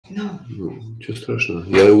No. Ничего страшного.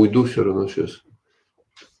 Я уйду все равно сейчас.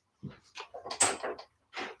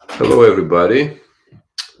 Hello, everybody.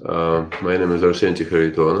 My name is Arsen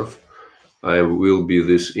Tikharitonov. I will be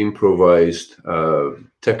this improvised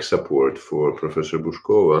tech support for Professor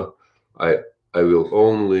Bushkova. I will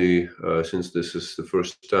only, since this is the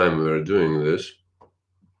first time we are doing this,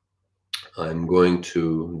 I'm going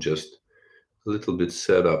to just a little bit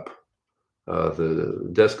set up the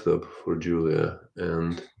desktop for Julia,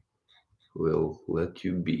 and we'll let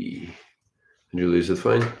you be. Julia, is it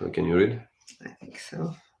fine? Can you read? I think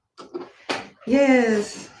so.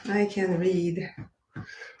 Yes, I can read.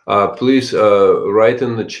 Please write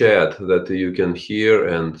in the chat that you can hear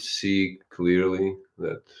and see clearly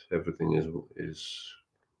that everything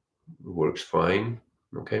works fine.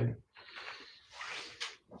 Okay.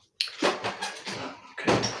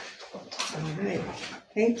 All right.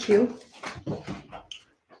 Thank you.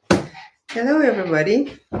 Hello,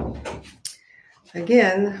 everybody.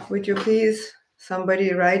 Again, would you please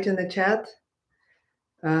somebody write in the chat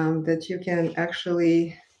that you can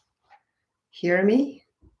actually hear me?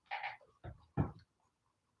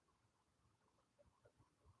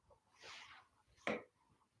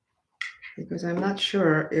 Because I'm not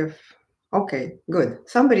sure if... Okay, good.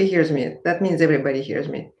 Somebody hears me. That means everybody hears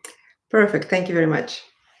me. Perfect. Thank you very much.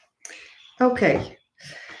 Okay.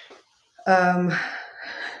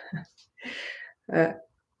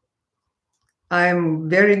 I'm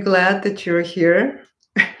very glad that you're here.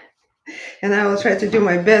 And I will try to do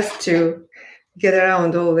my best to get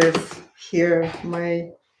around all this here, my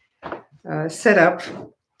setup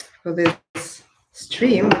for this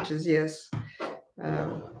stream, which is, yes,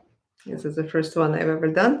 this is the first one I've ever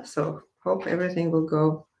done. So hope everything will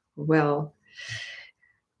go well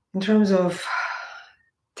in terms of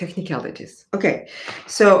technicalities. Okay,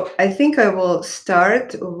 so I think I will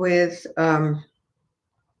start with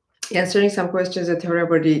answering some questions that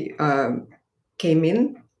already came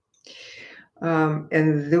in.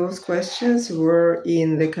 And those questions were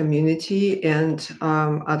in the community and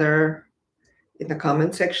other in the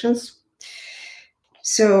comment sections.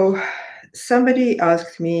 So somebody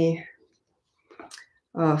asked me,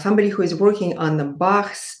 somebody who is working on the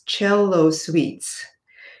Bach's cello suites,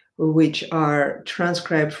 which are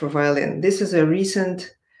transcribed for violin. This is a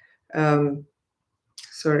recent,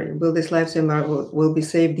 sorry, will this live seminar will be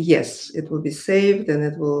saved? Yes, it will be saved, and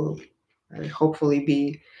it will hopefully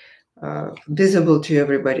be visible to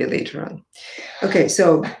everybody later on. Okay,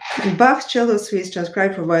 so Bach's cello suites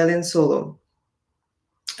transcribed for violin solo.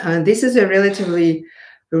 This is a relatively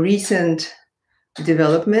recent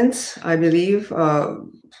development, I believe,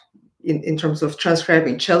 in terms of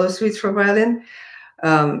transcribing cello suites for violin.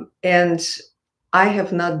 And I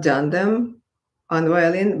have not done them on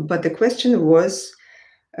violin, but the question was,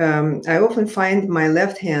 I often find my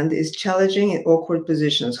left hand is challenging in awkward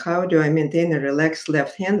positions. How do I maintain a relaxed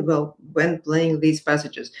left hand when playing these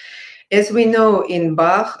passages? As we know in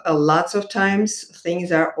Bach, lots of times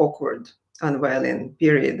things are awkward on violin,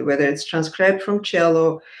 period. Whether it's transcribed from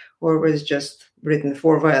cello or was just written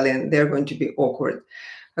for violin, they're going to be awkward.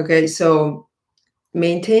 Okay, so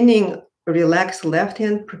maintaining a relaxed left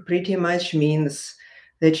hand pretty much means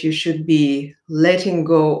that you should be letting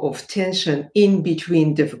go of tension in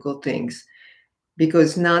between difficult things,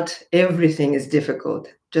 because not everything is difficult.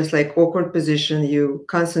 Just like awkward position, you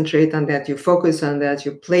concentrate on that, you focus on that,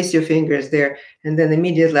 you place your fingers there, and then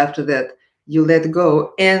immediately after that, you let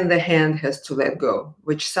go, and the hand has to let go,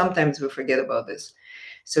 which sometimes we forget about this.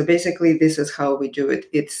 So basically, this is how we do it.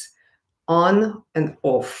 It's on and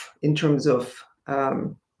off in terms of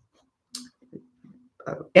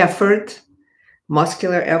effort,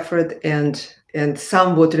 muscular effort, and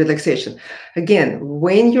somewhat relaxation. Again,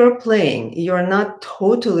 when you're playing, you're not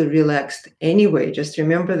totally relaxed anyway. Just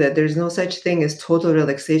remember that there's no such thing as total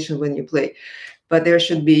relaxation when you play, but there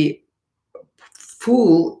should be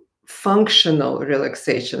full functional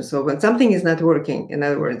relaxation. So when something is not working, in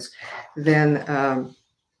other words, then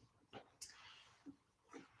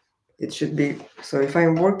it should be, so if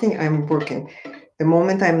I'm working, I'm working. The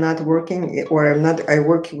moment I'm not working, or I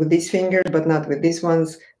work with these fingers, but not with these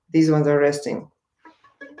ones are resting.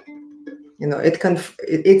 You know,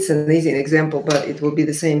 it's an easy example, but it will be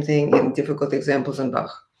the same thing in difficult examples in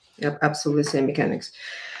Bach. Yep, absolutely same mechanics.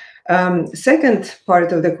 Second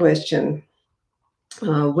part of the question,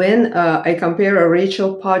 when I compare a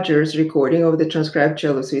Rachel Podger's recording of the transcribed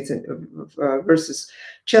cello suites versus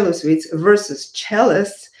cello suites versus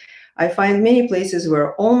cellists, I find many places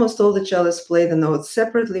where almost all the cellists play the notes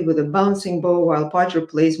separately with a bouncing bow, while Podger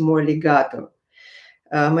plays more legato.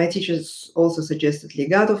 My teachers also suggested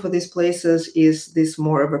legato for these places. Is this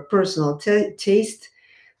more of a personal taste?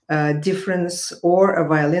 difference or a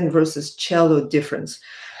violin versus cello difference?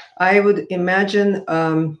 I would imagine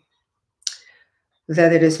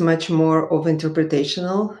that it is much more of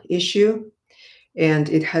interpretational issue, and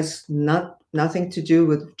it has nothing to do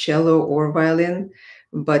with cello or violin.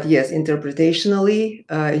 But yes, interpretationally,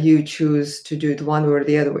 you choose to do it one way or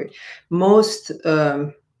the other way. Most,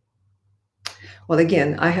 well,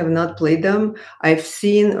 again, I have not played them. I've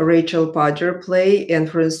seen Rachel Podger play, and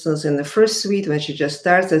for instance, in the first suite, when she just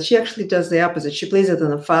starts, that she actually does the opposite. She plays it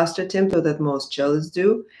on a faster tempo that most cellists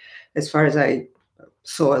do, as far as I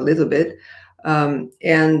saw a little bit.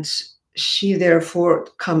 And she therefore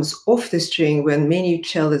comes off the string when many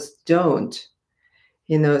cellists don't,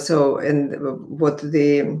 so, and what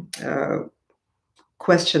the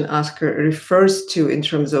question asker refers to in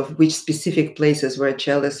terms of which specific places where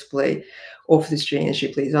cellists play off the string and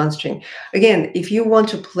she plays on string. Again, if you want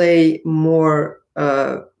to play more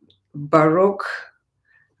Baroque,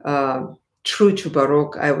 true to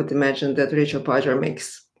Baroque, I would imagine that Rachel Podger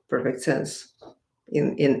makes perfect sense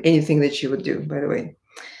in anything that she would do, by the way.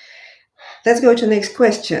 Let's go to the next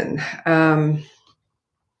question.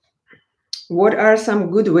 What are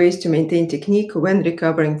some good ways to maintain technique when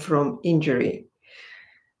recovering from injury?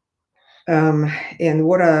 And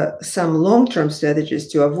what are some long-term strategies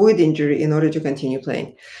to avoid injury in order to continue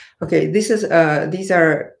playing? Okay, these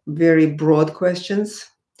are very broad questions.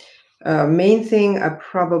 Main thing I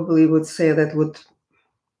probably would say that would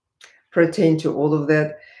pertain to all of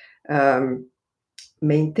that.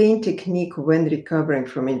 Maintain technique when recovering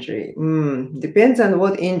from injury. Depends on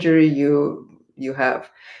what injury you have.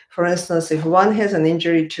 For instance, if one has an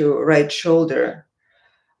injury to right shoulder,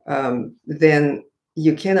 then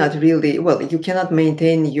you cannot you cannot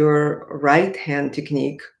maintain your right hand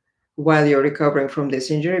technique while you're recovering from this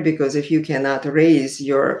injury, because if you cannot raise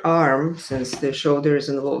your arm, since the shoulder is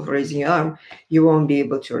involved raising your arm, you won't be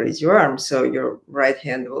able to raise your arm. So your right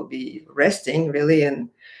hand will be resting really and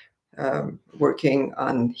working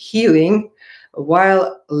on healing,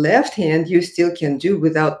 while left hand you still can do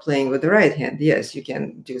without playing with the right hand. Yes, you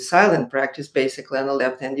can do silent practice basically on the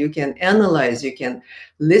left hand. You can analyze, you can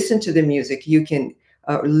listen to the music, you can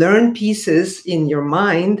learn pieces in your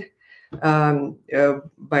mind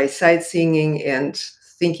by sight singing and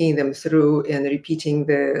thinking them through and repeating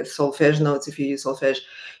the solfege notes if you use solfege.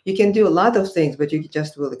 You can do a lot of things, but you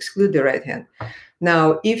just will exclude the right hand.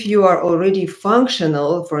 Now, if you are already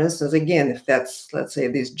functional, for instance, again, if that's, let's say,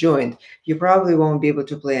 this joint, you probably won't be able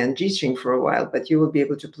to play on G string for a while, but you will be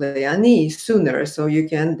able to play on E sooner. So you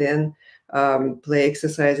can then play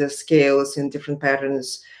exercises, scales in different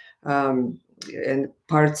patterns, and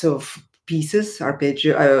parts of pieces,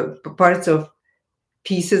 arpeggio, parts of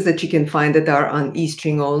pieces that you can find that are on E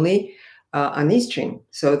string only, on E string.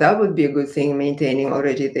 So that would be a good thing, maintaining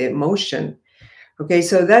already the motion. Okay,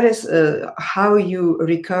 so that is how you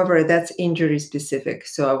recover. That's injury specific.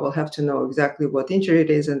 So I will have to know exactly what injury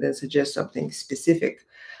it is and then suggest something specific.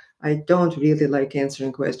 I don't really like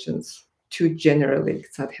answering questions too generally.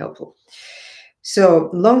 It's not helpful.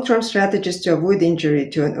 So long-term strategies to avoid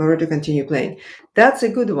injury in order to continue playing. That's a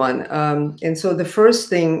good one. And so the first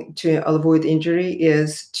thing to avoid injury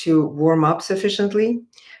is to warm up sufficiently.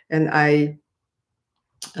 And I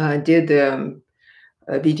did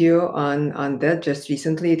a video on that just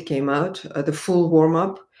recently. It came out, the full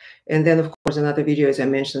warm-up. And then, of course, another video, as I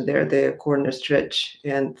mentioned there, the corner stretch,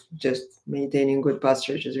 and just maintaining good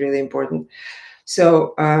posture, which is really important.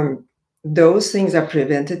 So those things are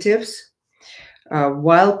preventatives.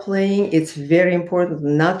 While playing, it's very important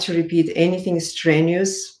not to repeat anything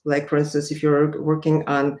strenuous. Like, for instance, if you're working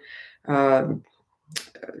on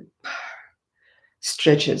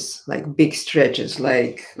stretches, like big stretches,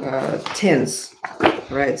 like tense,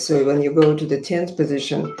 right? So when you go to the tense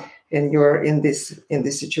position and you're in this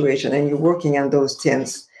situation and you're working on those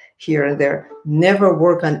tense here and there, never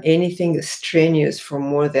work on anything strenuous for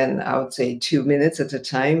more than, I would say, 2 minutes at a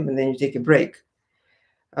time, and then you take a break.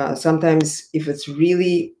 Sometimes if it's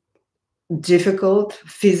really difficult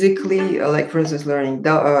physically, like for instance, learning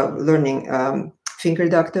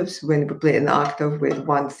fingered octaves, when we play an octave with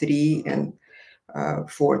 1-3 and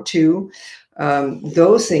 4-2,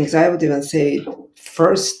 those things, I would even say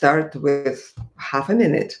first start with half a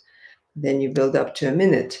minute, then you build up to a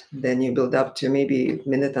minute, then you build up to maybe a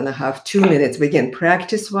minute and a half, 2 minutes. But again,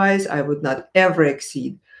 practice wise, I would not ever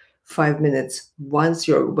exceed 5 minutes once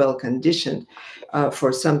you're well conditioned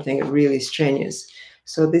for something really strenuous.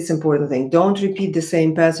 So this important thing, don't repeat the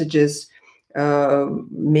same passages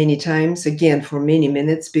many times, again, for many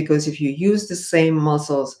minutes, because if you use the same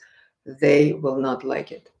muscles, they will not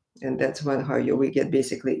like it. and that's when how we get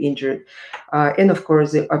basically injured. And of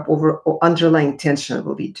course, the underlying tension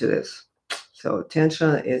will lead to this. So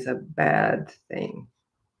tension is a bad thing.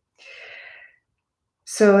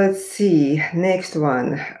 So let's see, next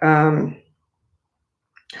one.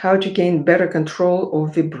 How to gain better control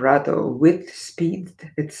of vibrato, width, speed,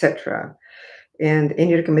 etc. And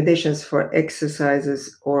any recommendations for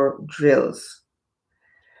exercises or drills?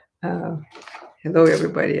 Hello,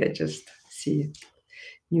 everybody. I just see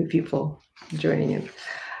new people joining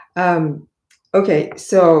in. Okay,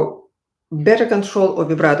 so better control of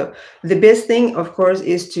vibrato. The best thing, of course,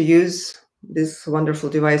 is to use this wonderful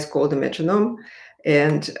device called a metronome,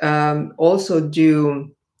 and also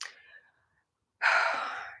do.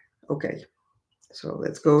 Okay, so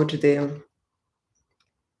let's go to the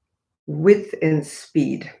width and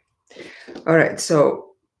speed. All right,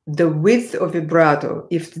 so the width of vibrato,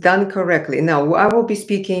 if done correctly. Now, I will be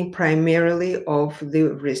speaking primarily of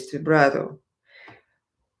the wrist vibrato,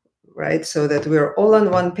 right? So that we're all on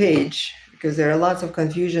one page, because there are lots of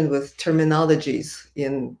confusion with terminologies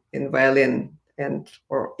in violin and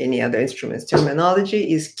or any other instruments.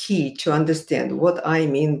 Terminology is key to understand what I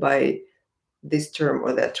mean by this term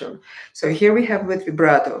or that term. So here we have with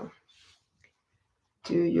vibrato.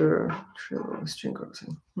 Do your string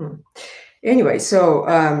crossing. Anyway,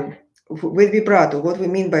 so with vibrato, what we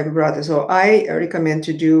mean by vibrato. So I recommend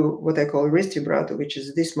to do what I call wrist vibrato, which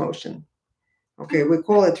is this motion. Okay, we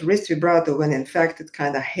call it wrist vibrato when in fact it's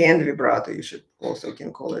kind of hand vibrato. You should also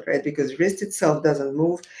can call it, right? Because wrist itself doesn't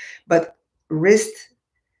move, but wrist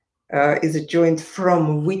is a joint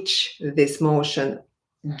from which this motion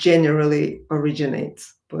generally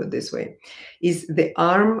originates, put it this way. Is the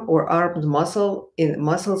arm or armed muscles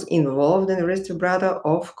involved in wrist vibrato?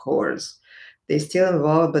 Of course. They're still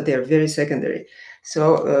involved, but they're very secondary.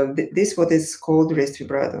 So this what is called wrist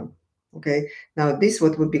vibrato. Okay, now this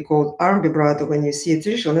what would be called arm vibrato when you see it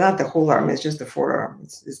usually not the whole arm, it's just the forearm.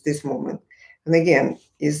 It's this movement. And again,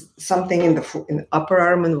 is something in the upper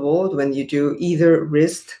arm involved when you do either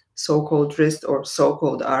wrist, so-called wrist, or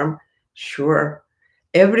so-called arm? Sure.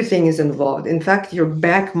 Everything is involved. In fact, your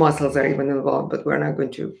back muscles are even involved, but we're not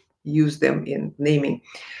going to use them in naming.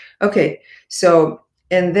 Okay, so,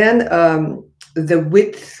 and then the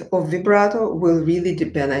width of vibrato will really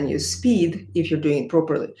depend on your speed if you're doing it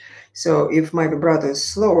properly. So if my vibrato is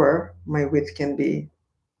slower, my width can be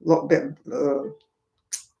a lot bit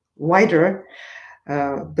wider.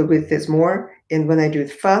 The width is more. And when I do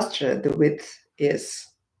it faster, the width is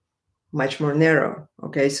much more narrow.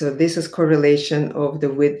 Okay, so this is correlation of the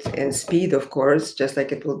width and speed, of course, just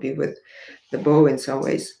like it will be with the bow in some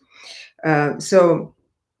ways.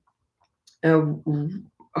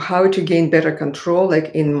 How to gain better control?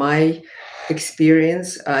 Like in my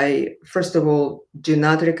experience, I first of all do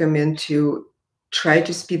not recommend to try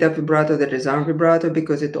to speed up vibrato that is arm vibrato,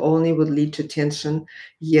 because it only would lead to tension.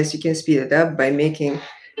 Yes, you can speed it up by making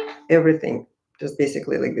everything just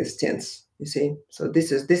basically like this tense. You see, so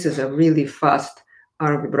this is a really fast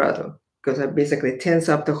arm vibrato, because I basically tense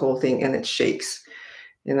up the whole thing and it shakes,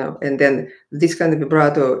 you know. And then this kind of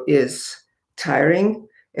vibrato is tiring,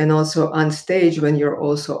 and also on stage when you're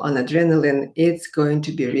also on adrenaline, it's going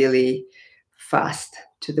to be really fast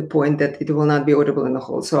to the point that it will not be audible in the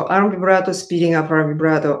whole. So arm vibrato, speeding up arm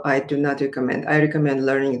vibrato, I do not recommend. I recommend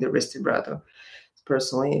learning the wrist vibrato.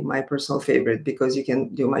 Personally, my personal favorite, because you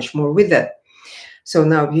can do much more with that. So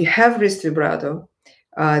now if you have wrist vibrato,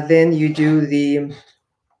 then you do the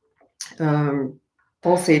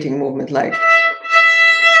pulsating movement, like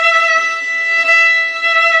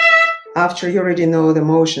after you already know the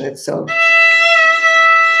motion itself.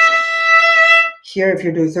 Here, if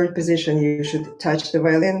you do third position, you should touch the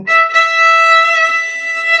violin.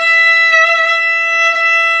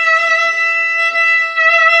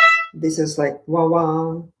 This is like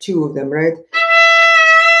wah-wah, two of them, right?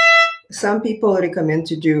 Some people recommend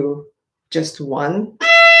to do just one.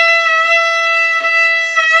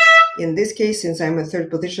 In this case, since I'm in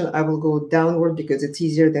third position, I will go downward because it's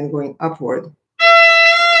easier than going upward.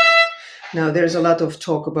 Now, there's a lot of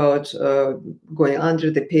talk about going under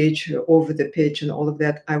the pitch, over the pitch, and all of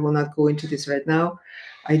that. I will not go into this right now.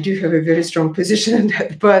 I do have a very strong position in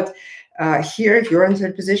that. But here, if you're in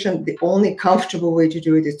third position, the only comfortable way to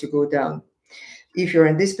do it is to go down. If you're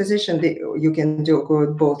in this position, you can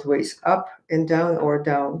go both ways, up and down, or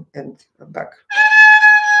down and back.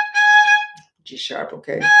 G sharp,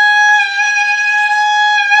 okay?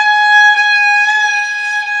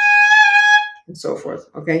 And so forth,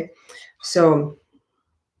 okay? So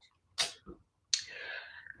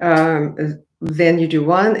then you do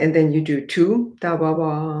one, and then you do two, da ba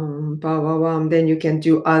bam, ba ba bam. Then you can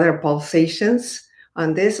do other pulsations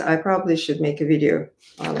on this. I probably should make a video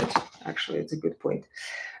on it. Actually, it's a good point.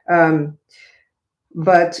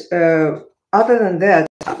 But other than that,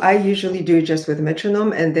 I usually do it just with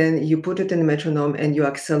metronome, and then you put it in the metronome and you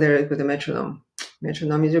accelerate with the metronome.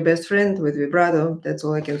 Metronome is your best friend with vibrato. That's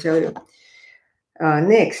all I can tell you.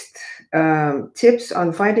 Next, tips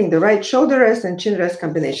on finding the right shoulder rest and chin rest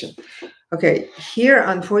combination. Okay, here,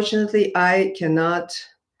 unfortunately, I cannot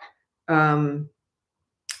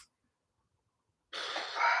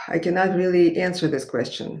really answer this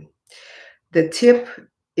question. The tip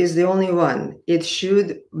is the only one. It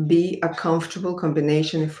should be a comfortable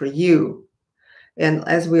combination for you. And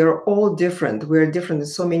as we are all different, we're different in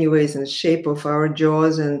so many ways in the shape of our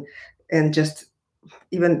jaws, and just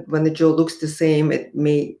even when the jaw looks the same, it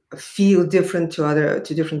may feel different to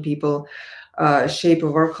different people. Shape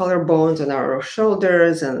of our collarbones and our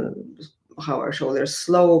shoulders, and how our shoulders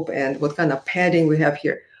slope, and what kind of padding we have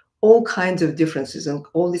here. All kinds of differences and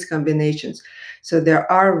all these combinations. So there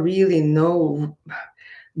are really no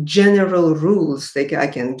general rules that I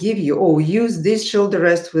can give you. Oh, use this shoulder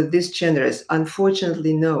rest with this chin rest.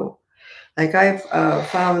 Unfortunately, no. Like I've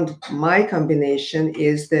found my combination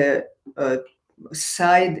is the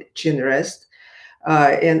side chin rest,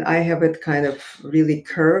 and I have it kind of really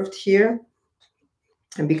curved here,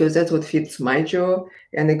 and because that's what fits my jaw,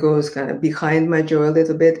 and it goes kind of behind my jaw a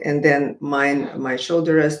little bit, and then my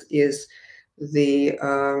shoulder rest is the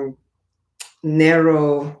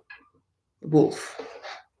narrow wolf,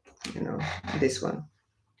 this one,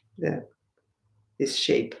 this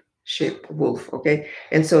shape wolf. Okay,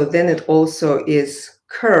 and so then it also is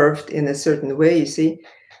curved in a certain way, you see,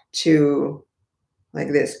 to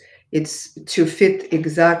like this. It's to fit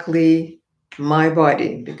exactly my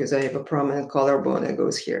body, because I have a prominent collarbone that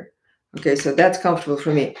goes here. Okay, so that's comfortable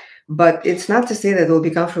for me. But it's not to say that it'll be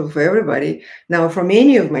comfortable for everybody. Now, for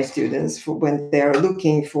many of my students, when they're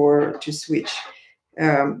looking to switch,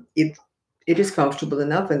 it is comfortable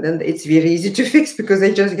enough, and then it's very easy to fix, because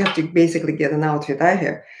they just have to basically get an outfit I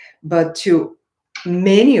have. But to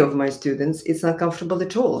many of my students, it's not comfortable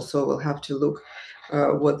at all. So we'll have to look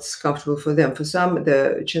what's comfortable for them. For some,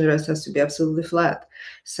 the chin rest has to be absolutely flat.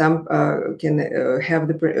 Some can have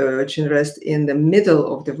the chin rest in the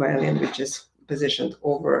middle of the violin, which is positioned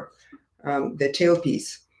over the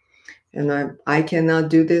tailpiece. And I cannot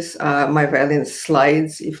do this. My violin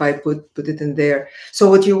slides if I put it in there. So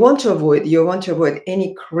what you want to avoid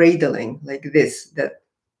any cradling like this, that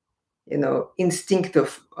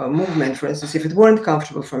instinctive movement. For instance, if it weren't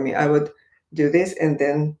comfortable for me, I would do this and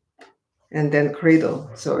then cradle.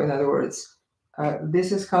 So in other words,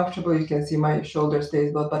 this is comfortable. You can see my shoulder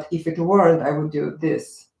stays well, but if it weren't, I would do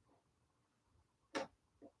this.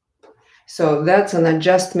 So that's an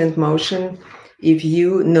adjustment motion. If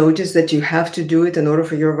you notice that you have to do it in order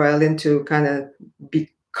for your violin to kind of be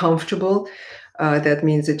comfortable, that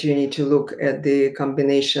means that you need to look at the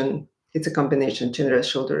combination. It's a combination, chin rest,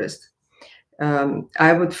 shoulder rest.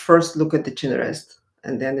 I would first look at the chin rest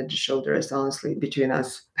and then at the shoulder rest, honestly, between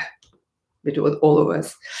us, between all of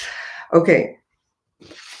us. Okay.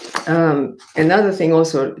 Another thing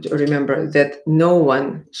also to remember, that no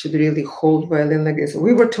one should really hold violin like this.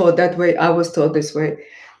 We were taught that way. I was taught this way,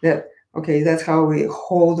 that, okay, that's how we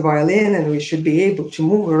hold violin, and we should be able to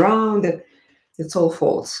move around. It's all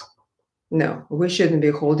false. No, we shouldn't be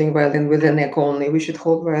holding violin with the neck only. We should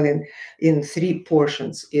hold violin in 3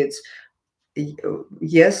 portions. It's,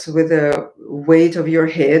 yes, with the weight of your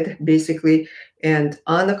head, basically, and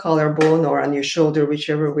on the collarbone or on your shoulder,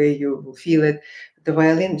 whichever way you will feel it, the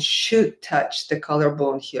violin should touch the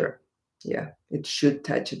collarbone here. Yeah, it should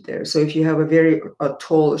touch it there. So if you have a very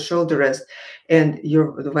tall shoulder rest and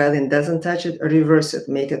the violin doesn't touch it, reverse it.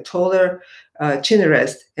 Make a taller chin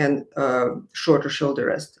rest and shorter shoulder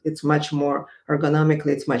rest. It's much more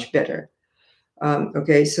ergonomically, it's much better.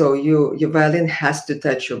 Okay, so your violin has to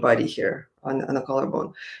touch your body here on a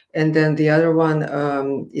collarbone. And then the other one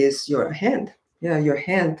is your hand. Yeah, your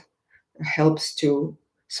hand helps to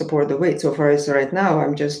support the weight. So far as right now,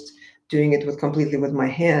 I'm just doing it completely with my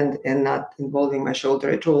hand and not involving my shoulder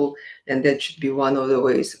at all. And that should be one of the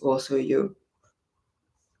ways also you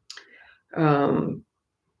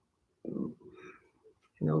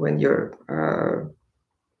when you're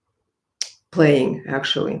playing,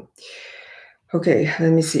 actually. Okay,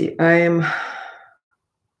 let me see.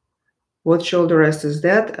 What shoulder rest is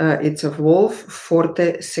that? It's a Wolf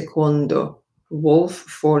Forte Secondo. Wolf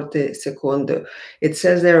Forte Secondo. It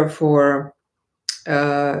says there for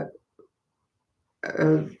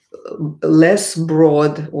less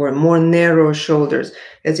broad or more narrow shoulders.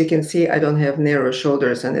 As you can see, I don't have narrow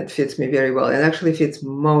shoulders, and it fits me very well. It actually fits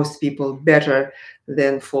most people better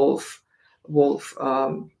than Wolf Wolf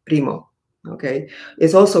Primo. Okay,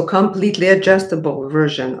 it's also completely adjustable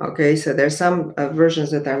version. Okay, so there's some versions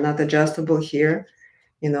that are not adjustable here.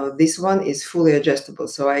 You know, this one is fully adjustable,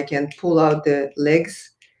 so I can pull out the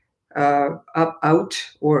legs up, out,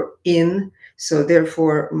 or in. So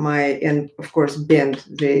therefore, and of course bend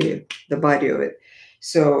the body of it.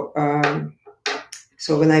 So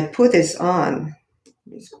so when I put this on,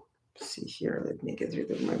 let's see here. Let me get rid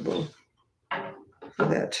of my bow for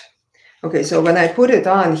that. Okay, so when I put it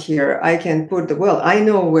on here, I can put I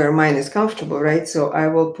know where mine is comfortable, right? So I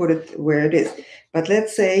will put it where it is. But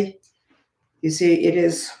let's say, you see, it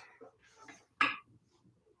is, I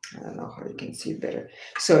don't know how you can see it better.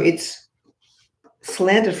 So it's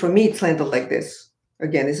slanted. For me, it's slanted like this.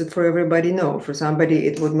 Again, is it for everybody? No. For somebody,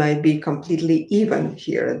 it might be completely even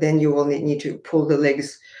here. Then you will need to pull the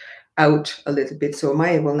legs out a little bit. So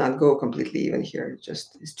mine will not go completely even here. It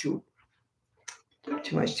just is too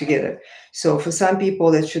much together. So for some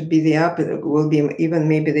people, that should be the opposite. Will be even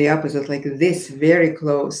maybe the opposite, like this, very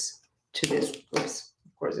close to this. Oops.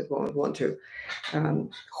 Of course, it won't want to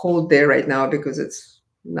hold there right now because it's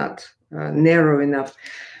not narrow enough.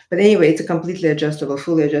 But anyway, it's a completely adjustable,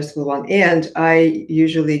 fully adjustable one. And I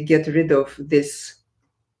usually get rid of this,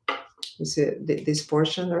 you see, this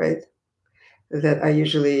portion, right? That I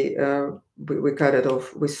usually, we cut it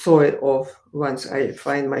off, we saw it off once I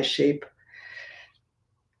find my shape.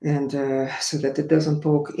 And so that it doesn't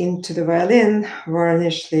poke into the violin,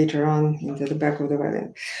 varnish later on into the back of the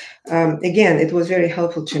violin. Again, it was very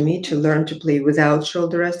helpful to me to learn to play without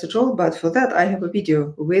shoulder rest at all, but for that I have a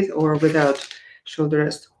video with or without shoulder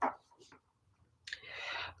rest.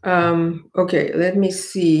 Okay, let me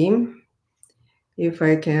see if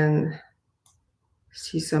I can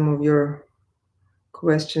see some of your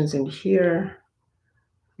questions in here.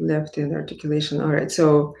 Left hand articulation. All right,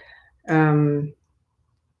 so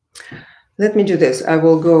let me do this. I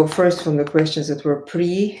will go first from the questions that were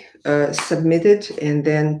pre-submitted and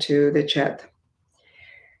then to the chat.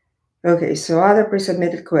 Okay, so other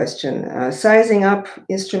pre-submitted question. Sizing up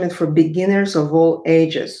instrument for beginners of all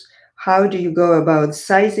ages. How do you go about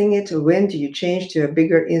sizing it? When do you change to a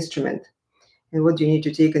bigger instrument? And what do you need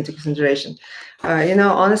to take into consideration?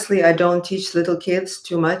 Honestly, I don't teach little kids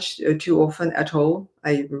too much, too often at all.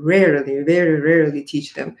 I rarely, very rarely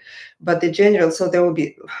teach them. But the general, so there will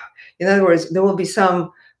be, in other words, there will be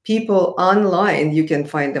some people online, you can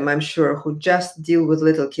find them, I'm sure, who just deal with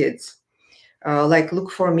little kids. Like look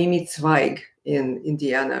for Mimi Zweig in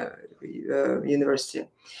Indiana University.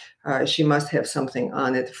 She must have something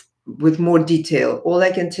on it with more detail. All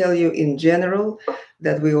I can tell you in general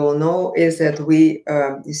that we all know is that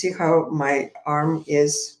you see how my arm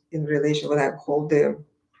is in relation when I hold the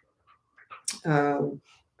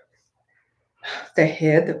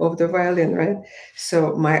head of the violin, right?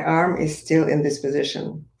 So my arm is still in this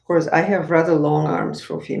position. Of course, I have rather long arms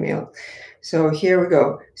for female. So here we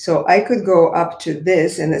go. So I could go up to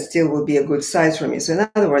this and it still would be a good size for me. So in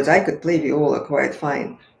other words, I could play viola quite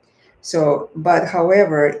fine. So, but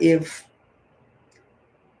however, if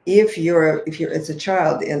you're it's a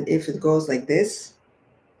child and if it goes like this,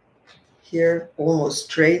 here almost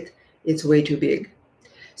straight, it's way too big.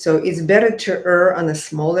 So it's better to err on a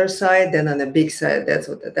smaller side than on a big side.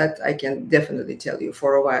 That I can definitely tell you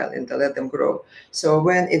for a while and to let them grow. So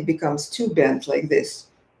when it becomes too bent like this,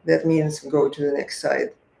 that means go to the next side.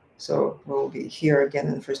 So we'll be here again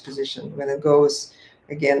in the first position. When it goes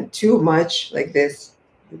again too much like this,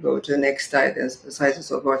 you go to the next side and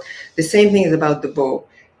so forth. The same thing is about the bow.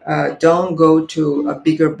 Don't go to a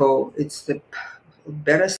bigger bow. It's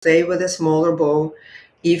better stay with a smaller bow.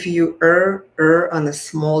 If you err on a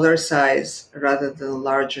smaller size rather than a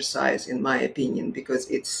larger size, in my opinion, because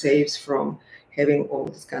it saves from having all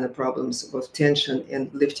these kind of problems of tension and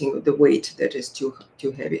lifting the weight that is too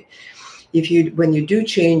heavy. When you do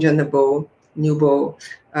change on the bow, new bow,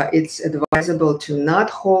 it's advisable to not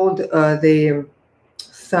hold the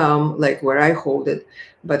thumb like where I hold it,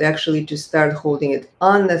 but actually to start holding it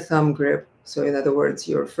on the thumb grip. So in other words,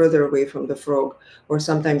 you're further away from the frog, or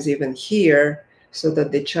sometimes even here, so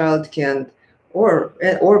that the child can, or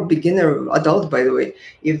beginner adult, by the way,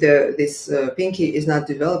 if this pinky is not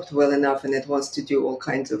developed well enough and it wants to do all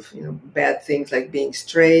kinds of bad things like being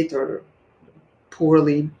straight or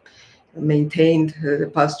poorly maintained the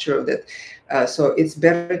posture of that. So it's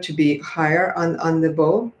better to be higher on the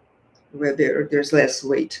bow where there's less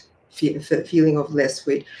weight, feeling of less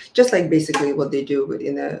weight, just like basically what they do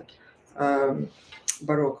within a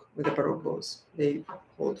Baroque, with the Baroque bows. They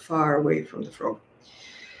hold far away from the frog.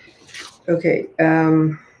 Okay.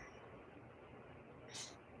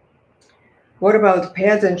 What about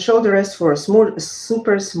pads and shoulder rests for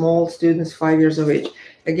super small students 5 years of age?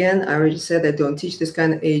 Again, I already said I don't teach this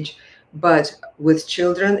kind of age, but with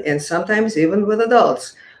children and sometimes even with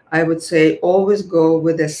adults, I would say always go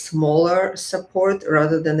with a smaller support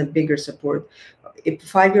rather than a bigger support. If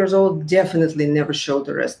 5 years old, definitely never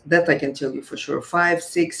shoulder rest. That I can tell you for sure. 5,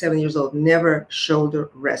 6, 7 years old, never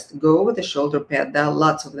shoulder rest. Go with a shoulder pad. There are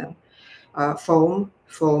lots of them.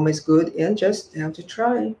 Foam is good, and just have to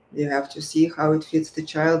try. You have to see how it fits the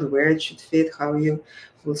child, where it should fit, how you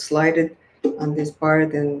will slide it on this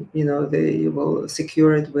part, and they will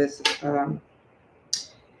secure it with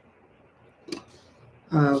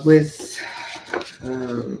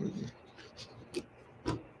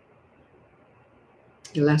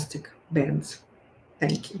elastic bands.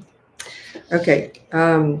 Thank you. Okay,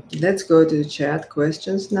 let's go to the chat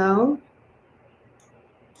questions now.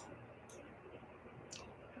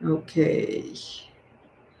 Okay.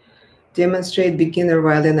 Demonstrate beginner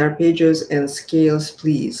violin arpeggios and scales,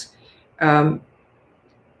 please. That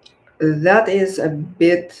is a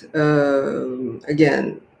bit,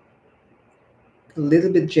 again, a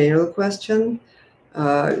little bit general question.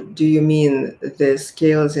 Do you mean the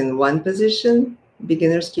scales in one position?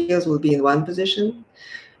 Beginner scales will be in one position.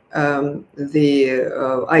 I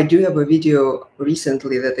do have a video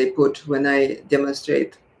recently that I put when I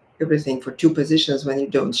demonstrate everything for 2 positions when you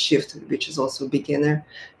don't shift, which is also beginner.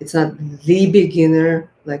 It's not the beginner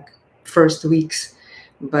like first weeks,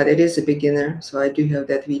 but it is a beginner. So I do have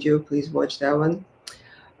that video. Please watch that one.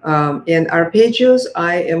 And arpeggios,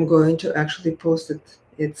 I am going to actually post it.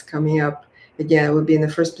 It's coming up. Again, I will be in the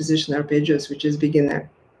first position arpeggios, which is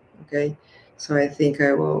beginner. Okay, so I think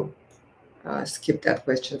I will skip that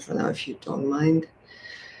question for now, if you don't mind.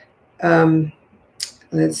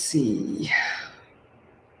 Let's see.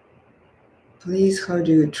 Please, how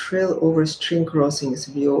do you trill over string crossings,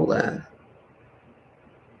 viola?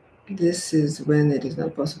 This is when it is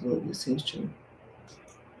not possible with this instrument.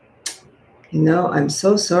 I'm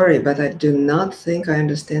so sorry, but I do not think I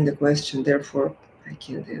understand the question. Therefore, I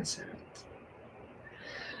can't answer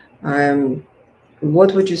it.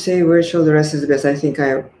 What would you say where shoulder rest is the best? I think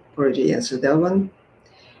I already answered that one.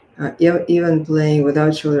 Even playing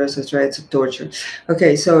without shoulder rest is right, it's a torture.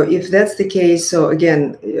 Okay, so if that's the case, so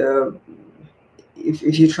again,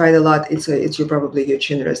 if you tried a lot, it's probably your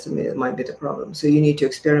chin rest might be the problem. So you need to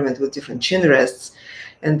experiment with different chin rests,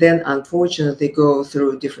 and then unfortunately go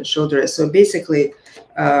through different shoulder rests. So basically,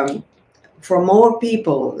 for more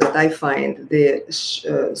people that I find, the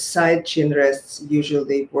side chin rests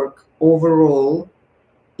usually work overall.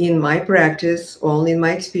 In my practice, only in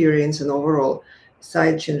my experience and overall,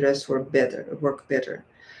 side chin rests work better.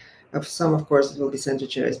 Of some, of course, it will be center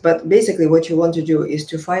chin rest. But basically, what you want to do is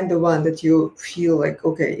to find the one that you feel like,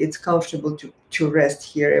 okay, it's comfortable to rest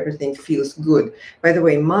here. Everything feels good. By the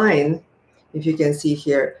way, mine, if you can see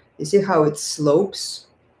here, you see how it slopes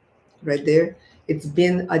right there? It's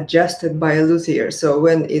been adjusted by a luthier. So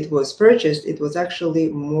when it was purchased, it was actually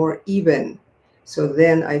more even. So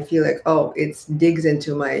then I feel like, oh, it digs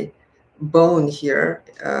into my bone here,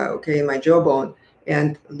 okay, my jawbone,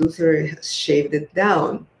 and luthier has shaved it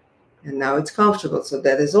down. And now it's comfortable. So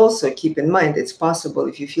that is also, keep in mind, it's possible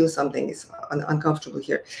if you feel something is uncomfortable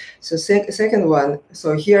here. So second one,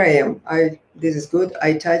 so here I am. This is good.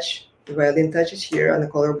 I touch, the violin touches here on the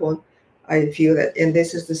collarbone. I feel that, and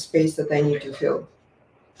this is the space that I need to fill.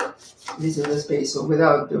 This is the space, so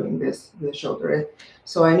without doing this, the shoulder, right?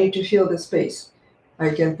 So I need to feel the space. I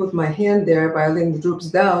can put my hand there, violin droops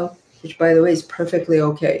down, which by the way is perfectly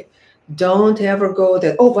okay. Don't ever go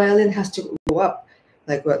that, oh, violin has to go up,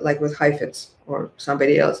 like with Heifetz or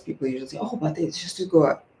somebody else. People usually say, oh, but it's just to go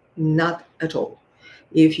up. Not at all.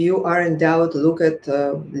 If you are in doubt, look at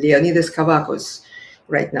Leonidas Kavakos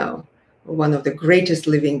right now, one of the greatest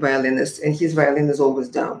living violinists, and his violin is always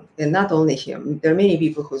down. And not only him, there are many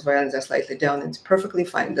people whose violins are slightly down, and it's perfectly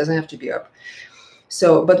fine. It doesn't have to be up.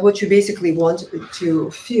 So, but what you basically want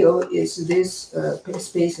to feel is this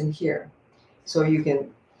space in here. So you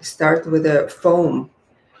can start with a foam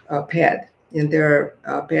pad, and there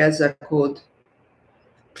are pads are called.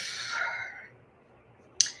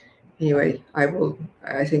 Anyway, I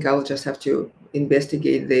think I will just have to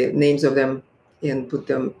investigate the names of them and put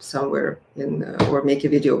them somewhere in, or make a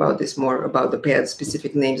video about this, more about the pads,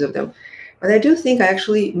 specific names of them. But I do think I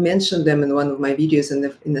actually mentioned them in one of my videos,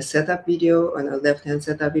 in the setup video, on the left-hand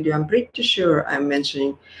setup video. I'm pretty sure I'm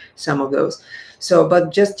mentioning some of those. So, but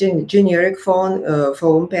just generic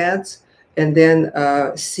foam pads, and then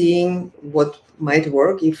seeing what might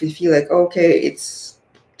work. If you feel like, okay, it's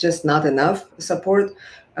just not enough support,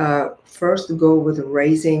 first go with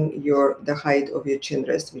raising the height of your chin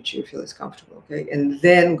rest, which you feel is comfortable, okay, and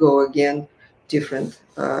then go again to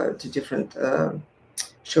different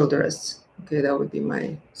shoulder rests. Okay, that would be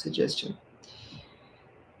my suggestion.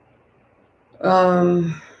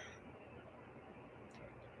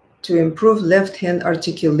 To improve left hand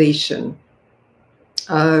articulation.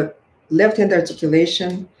 Left hand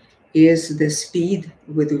articulation is the speed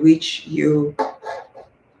with which you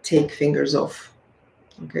take fingers off.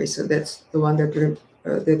 Okay, so that's the one that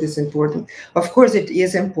is important. Of course, it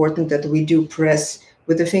is important that we do press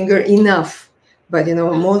with the finger enough, but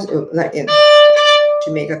most like to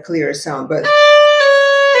make a clearer sound. But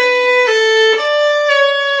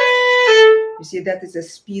you see, that is the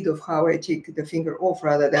speed of how I take the finger off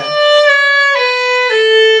rather than.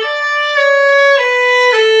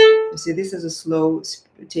 You see, this is a slow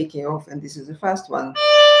taking off, and this is a fast one.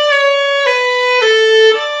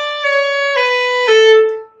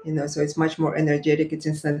 So it's much more energetic, it's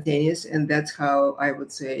instantaneous, and that's how I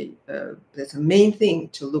would say that's the main thing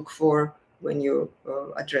to look for when you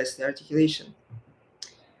address the articulation.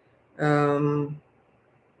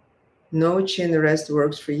 No chin rest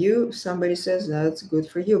works for you. Somebody says that's good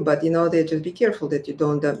for you, but they just be careful that you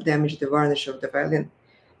don't damage the varnish of the violin,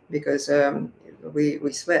 because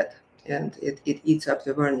we sweat and it eats up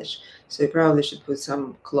the varnish. So you probably should put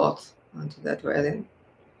some cloth onto that violin.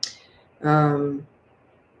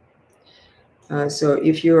 So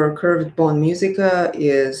if your curved bone musica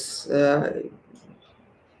is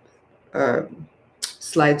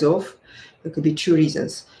slides off, there could be two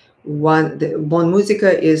reasons. One, the bone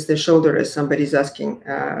musica is the shoulder, as somebody's asking.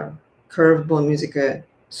 Curved bone musica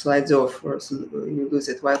slides off, or you lose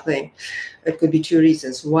it while playing. It could be two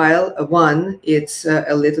reasons. One, it's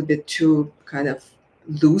a little bit too kind of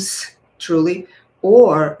loose, truly.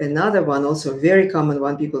 Or another one, also a very common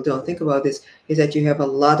one, people don't think about this, is that you have a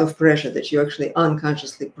lot of pressure that you actually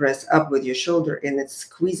unconsciously press up with your shoulder, and it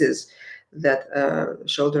squeezes that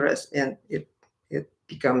shoulder rest, and it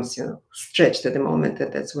becomes stretched at the moment,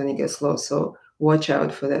 that's when it gets slow. So watch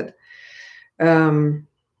out for that.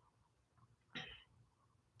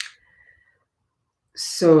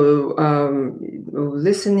 So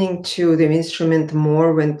listening to the instrument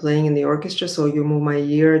more when playing in the orchestra, so you move my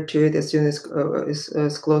ear to it as soon as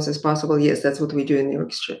close as possible. Yes, that's what we do in the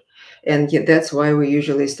orchestra. And that's why we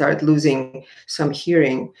usually start losing some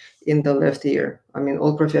hearing in the left ear. I mean,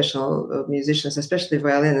 all professional musicians, especially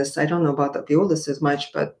violinists, I don't know about the violists as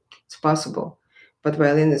much, but it's possible. But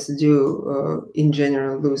violinists do, in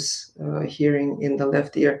general, lose hearing in the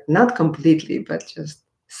left ear. Not completely, but just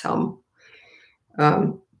some.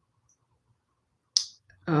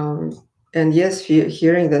 And yes,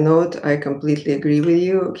 hearing the note, I completely agree with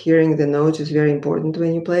you. Hearing the note is very important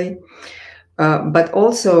when you play. But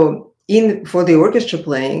also, for the orchestra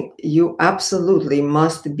playing, you absolutely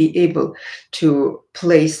must be able to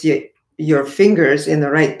place your fingers in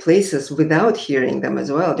the right places without hearing them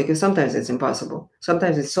as well, because sometimes it's impossible.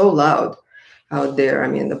 Sometimes it's so loud out there. I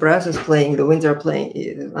mean, the brass is playing, the winds are playing.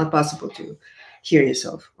 It's not possible to hear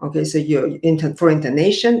yourself. Okay, so for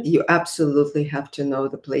intonation, you absolutely have to know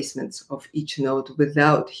the placements of each note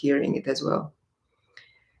without hearing it as well.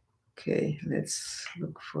 Okay, let's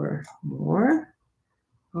look for more.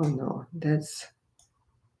 Oh no, that's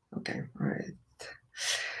okay. All right.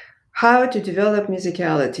 How to develop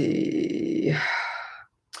musicality.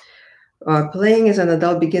 Playing as an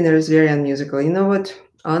adult beginner is very unmusical. You know what?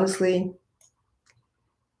 Honestly,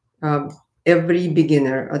 every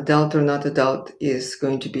beginner, adult or not adult, is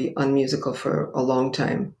going to be unmusical for a long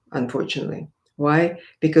time, unfortunately. Why?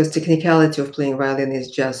 Because technicality of playing violin is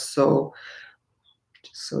just so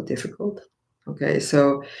difficult. Okay,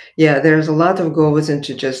 so yeah, there's a lot of goes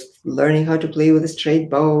into just learning how to play with a straight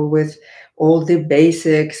bow, with all the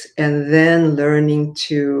basics, and then learning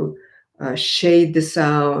to shade the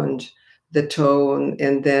sound, the tone,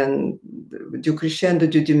 and then do crescendo,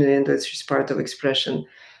 do diminuendo. It's just part of expression.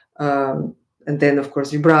 And then, of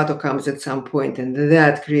course, vibrato comes at some point, and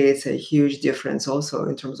that creates a huge difference also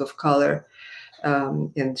in terms of color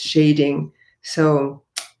and shading. So,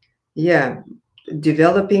 yeah,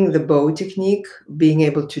 developing the bow technique, being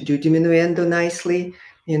able to do diminuendo nicely,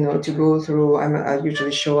 to go through, I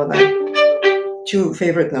usually show the two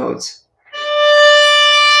favorite notes.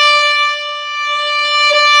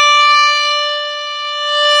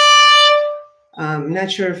 I'm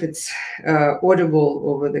not sure if it's audible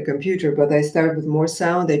over the computer, but I start with more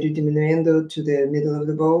sound. I do diminuendo to the middle of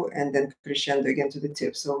the bow, and then crescendo again to the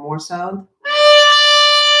tip. So more sound,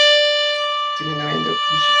 diminuendo,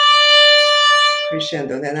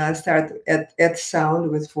 crescendo. Then I'll start at sound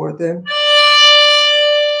with forte,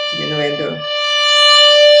 diminuendo,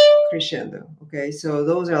 crescendo. Okay, so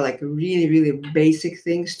those are like really, really basic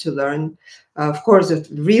things to learn. Of course, the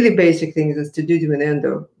really basic things is to do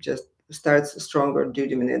diminuendo. Just starts stronger, do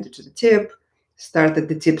diminuendo to the tip. Start at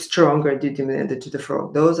the tip stronger, do diminuendo to the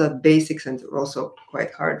frog. Those are basics and also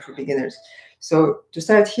quite hard for beginners. So to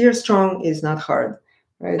start here strong is not hard,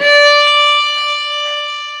 right?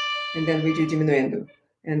 And then we do diminuendo.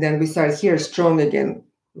 And then we start here strong again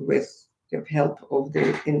with the help of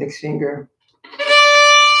the index finger.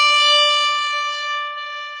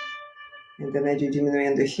 And then I do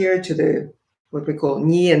diminuendo here to the, what we call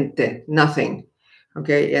niente, nothing.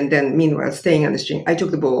 Okay, and then meanwhile, staying on the string. I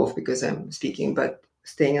took the bow off because I'm speaking, but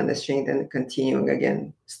staying on the string, then continuing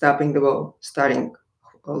again, stopping the bow, starting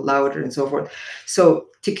louder and so forth. So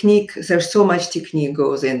technique, there's so much technique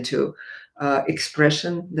goes into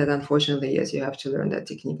expression that unfortunately, yes, you have to learn that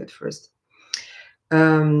technique at first.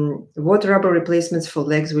 What rubber replacements for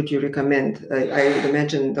legs would you recommend? I would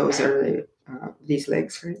imagine those are these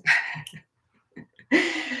legs, right?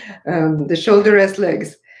 The shoulder rest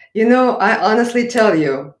legs. You know, I honestly tell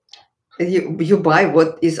you, you buy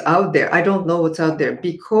what is out there. I don't know what's out there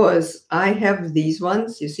because I have these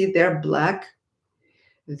ones. You see, they're black.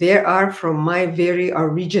 They are from my very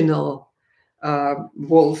original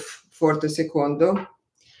Wolf Forte Secondo.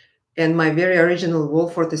 And my very original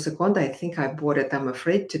Wolf Forte Secondo, I think I bought it. I'm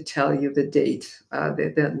afraid to tell you the date,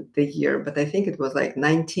 the year, but I think it was like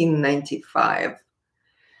 1995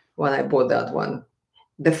 when I bought that one,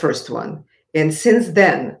 the first one. And since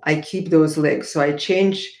then, I keep those legs. So I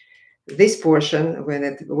change this portion when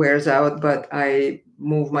it wears out, but I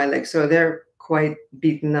move my legs. So they're quite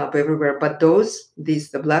beaten up everywhere. But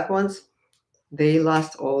the black ones, they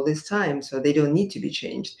last all this time. So they don't need to be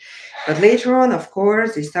changed. But later on, of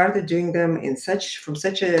course, they started doing them from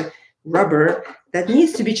such a rubber that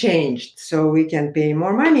needs to be changed so we can pay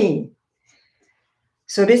more money.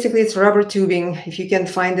 So basically it's rubber tubing. If you can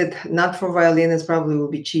find it not for violin, it probably will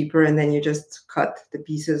be cheaper. And then you just cut the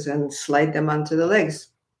pieces and slide them onto the legs.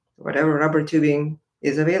 Whatever rubber tubing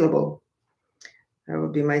is available. That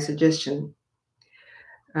would be my suggestion.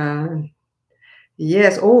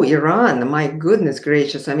 Yes. Oh, Iran. My goodness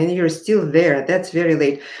gracious. I mean, you're still there. That's very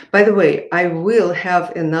late. By the way, I will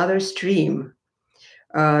have another stream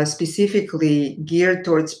specifically geared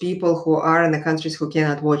towards people who are in the countries who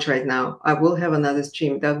cannot watch right now. I will have another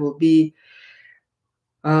stream that will be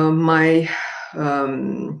my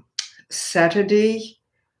Saturday,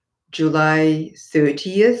 July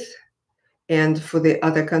 30th. And for the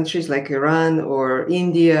other countries like Iran or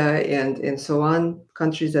India and so on,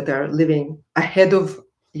 countries that are living ahead of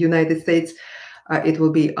United States, it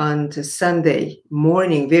will be on to Sunday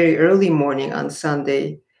morning, very early morning on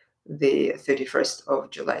Sunday, the 31st of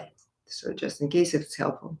July. So just in case if it's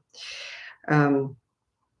helpful. How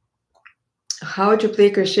to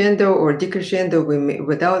play crescendo or decrescendo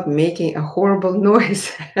without making a horrible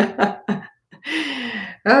noise?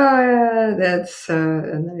 That's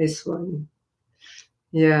a nice one.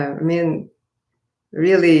 Yeah, I mean,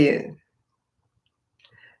 really,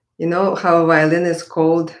 you know how a violin is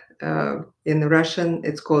called in Russian?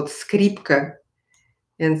 It's called skripka.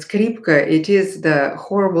 And skripka, it is the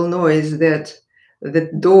horrible noise that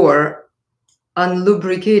the door,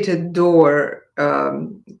 unlubricated door,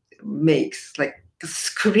 makes, like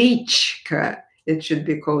screech. It should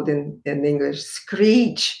be called in English,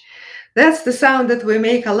 screech. That's the sound that we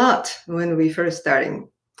make a lot when we first starting.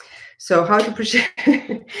 So how to project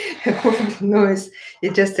a horrible noise?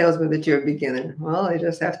 It just tells me that you're a beginner. Well, I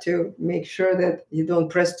just have to make sure that you don't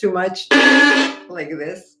press too much like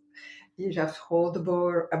this. You just hold the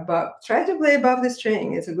bow above. Try to play above the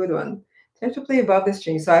string. It's a good one. Try to play above the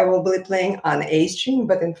string. So I will be playing on A string,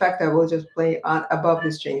 but in fact, I will just play on above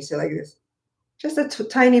the string. So like this. Just a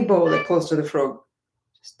tiny bow that close to the frog.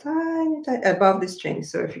 Just tiny, tiny above the string.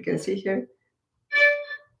 So if you can see here,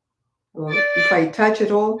 well, if I touch it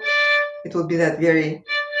all, it will be that very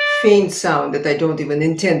faint sound that I don't even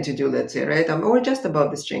intend to do, let's say, right? Or just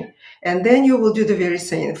above the string. And then you will do the very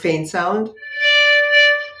same faint sound.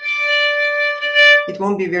 It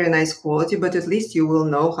won't be very nice quality, but at least you will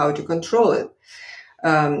know how to control it.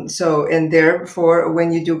 And therefore,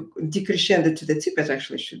 when you do decrescendo to the tip, it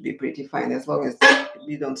actually should be pretty fine as long as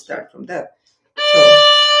you don't start from that. So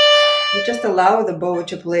you just allow the bow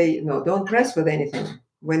to play. No, don't press with anything.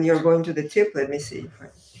 When you're going to the tip, let me see if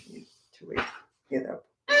I need to get up.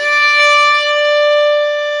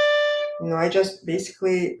 I just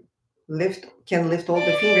basically can lift all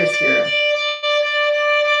the fingers here.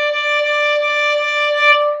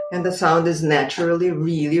 And the sound is naturally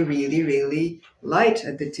really, really, really light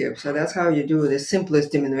at the tip. So that's how you do the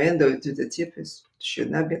simplest diminuendo to the tip.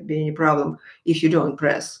 Should not be any problem if you don't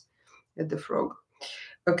press. at the frog.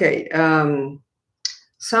 Okay.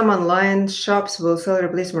 Some online shops will sell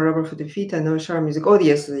replacement rubber for the feet and no sharp music. Oh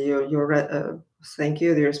yes, you're right. Thank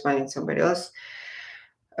you. They're responding to somebody else.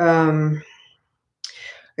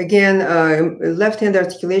 Again, left-hand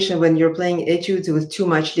articulation when you're playing etudes with too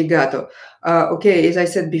much legato. Okay, as I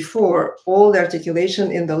said before, all the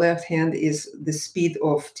articulation in the left hand is the speed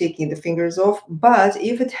of taking the fingers off. But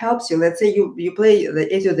if it helps you, let's say you play the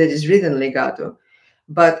etude that is written legato,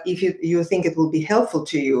 but if you think it will be helpful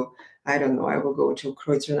to you, I don't know, I will go to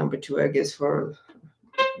Kreutzer number 2, I guess, for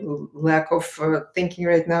lack of thinking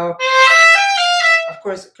right now. Of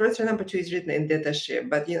course, Kreutzer number 2 is written in détaché,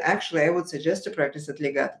 but actually I would suggest to practice at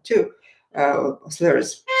legato too,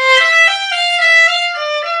 slurs.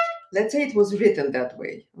 Let's say it was written that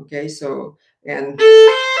way, okay? So, and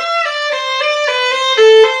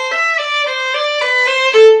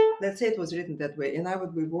let's say it was written that way, and I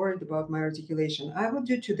would be worried about my articulation. I would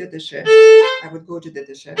do to détaché. I would go to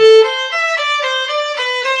détaché.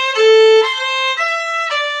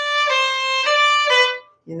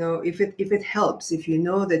 You know, if it helps, if you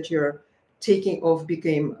know that your taking off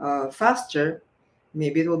became faster,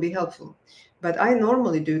 maybe it will be helpful. But I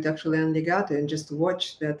normally do it actually on legato and just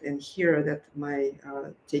watch that and hear that my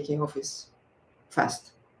taking off is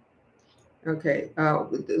fast. Okay,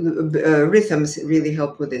 rhythms really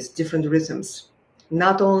help with this, different rhythms.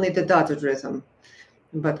 Not only the dotted rhythm,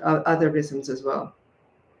 but other rhythms as well.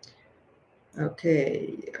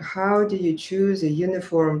 Okay, how do you choose a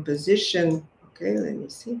uniform position? Okay, let me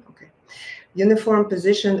see. Okay. Uniform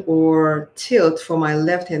position or tilt for my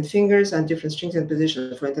left hand fingers on different strings and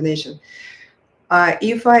positions for intonation.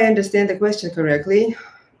 If I understand the question correctly,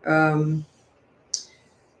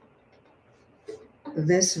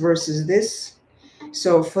 this versus this.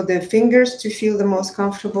 So for the fingers to feel the most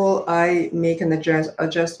comfortable, I make an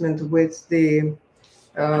adjustment with the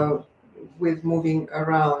with moving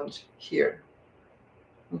around here.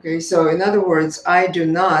 Okay, so in other words, I do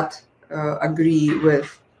not agree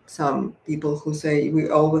with some people who say we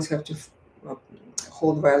always have to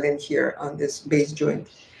hold violin here on this bass joint.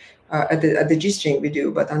 At the G string we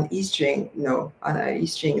do, but on E string, no. On E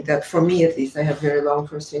string, that for me at least, I have very long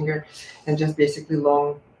first finger and just basically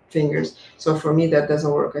long fingers. So for me that doesn't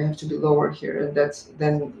work. I have to be lower here, and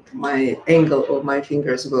then my angle of my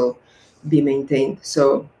fingers will be maintained.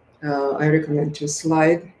 So I recommend to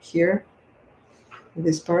slide here,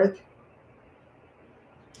 this part,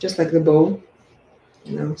 just like the bow,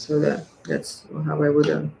 you know. So that's how I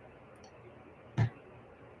would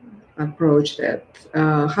approach that.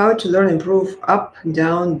 How to learn improve up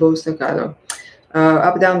down bow staccato.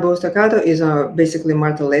 Up down bow staccato is basically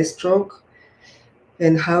martelet stroke,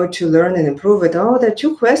 and how to learn and improve it. Oh, there are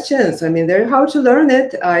 2 questions. I mean, there how to learn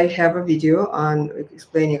it. I have a video on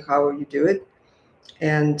explaining how you do it,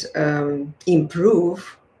 and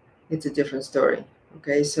improve. It's a different story.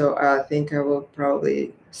 Okay, so I think I will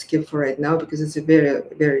probably skip for right now because it's a very,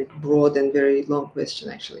 very broad and very long question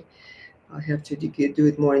actually. I'll have to do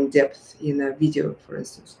it more in depth in a video, for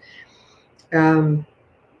instance. A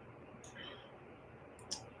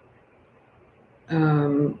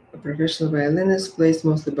professional violinist plays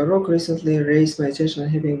mostly Baroque. Recently raised my attention on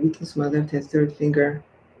having weakness in my left hand third finger.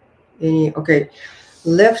 Okay,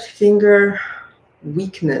 left finger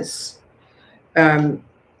weakness.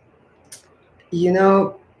 You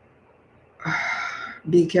know,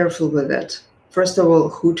 be careful with that. First of all,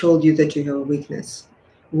 who told you that you have a weakness?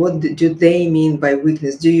 What do they mean by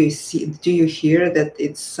weakness? Do you hear that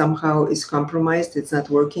it somehow is compromised? It's not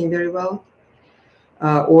working very well?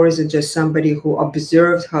 Or is it just somebody who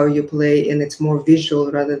observed how you play and it's more visual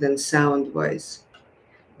rather than sound wise?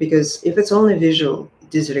 Because if it's only visual,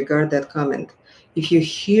 disregard that comment. If you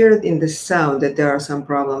hear in the sound that there are some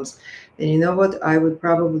problems, and you know what, I would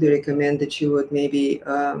probably recommend that you would maybe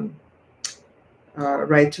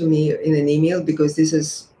write to me in an email, because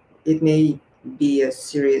it may be a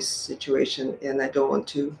serious situation and I don't want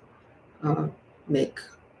to make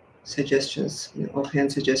suggestions,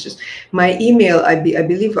 offhand suggestions. My email, I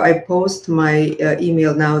believe I post my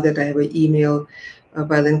email now that I have an email,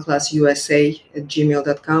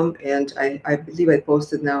 violinclassusa@gmail.com, and I believe I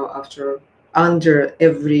posted now under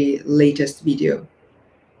every latest video,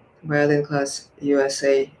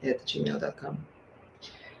 violinclassusa@gmail.com.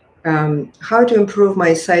 How to improve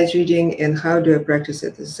my sight reading and how do I practice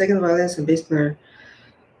it? As a second violinist and bass player,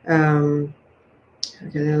 I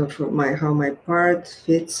can know how my part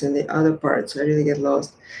fits in the other parts. I really get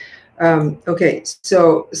lost. Okay,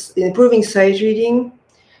 so improving sight reading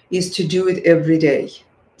is to do it every day.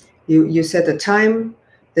 You set a time,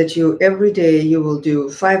 that you every day you will do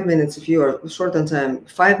 5 minutes if you are short on time,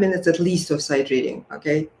 5 minutes at least of sight reading.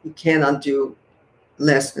 Okay, you cannot do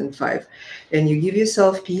less than 5, and you give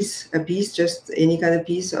yourself a piece, just any kind of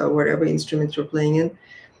piece or whatever instrument you're playing in,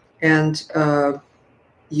 and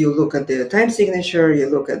you look at the time signature, you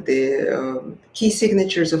look at the key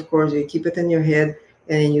signatures, of course, you keep it in your head,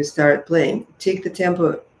 and then you start playing. Take the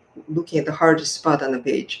tempo, looking at the hardest spot on the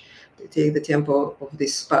page. Take the tempo of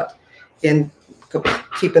this spot and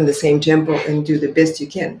keep in the same tempo and do the best you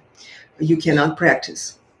can. You cannot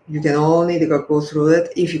practice. You can only go through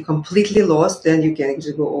it. If you're completely lost, then you can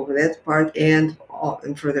just go over that part and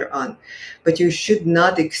further on. But you should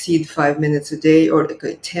not exceed 5 minutes a day, or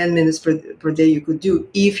 10 minutes per day you could do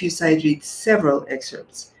if you sight read several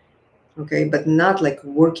excerpts. Okay, but not like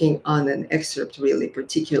working on an excerpt really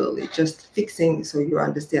particularly, just fixing so you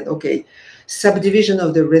understand. Okay, subdivision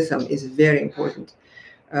of the rhythm is very important,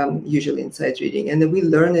 usually in sight reading, and then we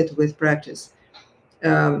learn it with practice.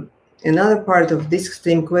 Another part of this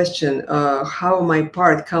same question, how my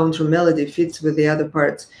part counter melody fits with the other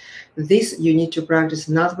parts. This you need to practice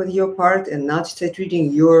not with your part and not sight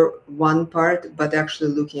reading your one part, but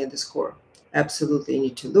actually looking at the score. Absolutely, you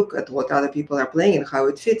need to look at what other people are playing and how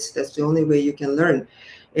it fits. That's the only way you can learn.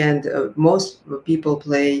 And most people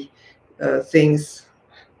play things,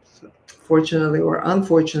 fortunately or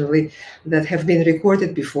unfortunately, that have been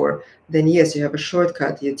recorded before. Then yes, you have a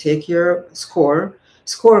shortcut. You take your score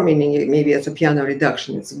meaning maybe it's a piano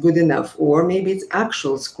reduction, it's good enough, or maybe it's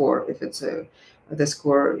actual score if it's the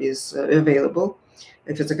score is available,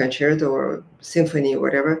 if it's a concerto or symphony or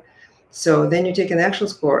whatever. So then you take an actual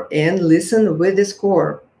score and listen with the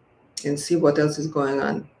score and see what else is going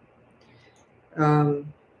on.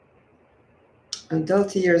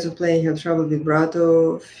 Adult years of playing have trouble with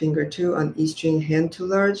vibrato, finger 2 on E string, hand too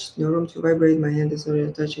large, no room to vibrate, my hand is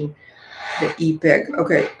already touching the E peg.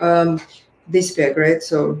 Okay, this peg, right?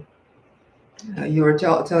 So you're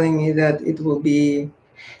telling me that it will be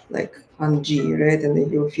like on G, right? And then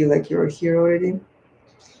you'll feel like you're here already.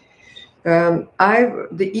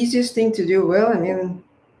 The easiest thing to do, well, I mean,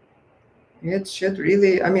 it should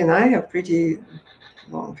really, I mean, I have pretty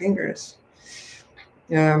long fingers.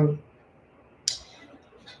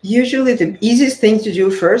 Usually the easiest thing to do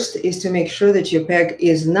first is to make sure that your peg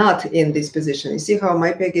is not in this position. You see how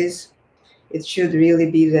my peg is? It should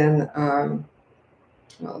really be then,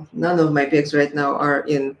 well, none of my pegs right now are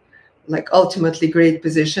in like ultimately great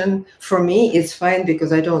position. For me, it's fine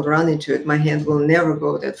because I don't run into it. My hand will never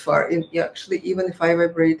go that far. Actually, even if I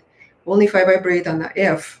vibrate, only if I vibrate on the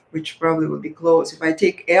F, which probably would be close. If I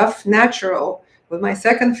take F natural with my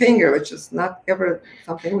second finger, which is not ever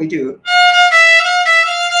something we do,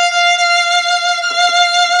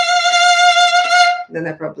 then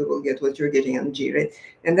I probably will get what you're getting on G, right?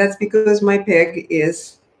 And that's because my peg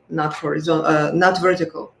is not horizontal, not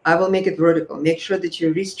vertical. I will make it vertical. Make sure that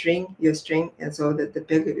you restring your string, and so that the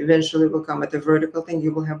peg eventually will come at a vertical thing.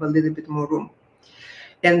 You will have a little bit more room.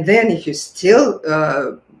 And then if you're still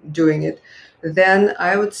doing it, then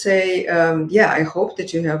I would say, yeah, I hope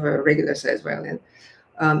that you have a regular size violin.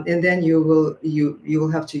 And then you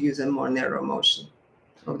will have to use a more narrow motion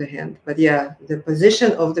of the hand. But yeah, the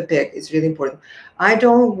position of the peg is really important. I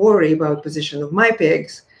don't worry about position of my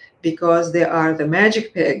pegs because they are the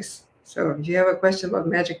magic pegs. So if you have a question about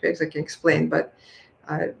magic pegs, I can explain, but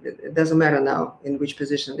it doesn't matter now in which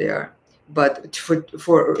position they are. But with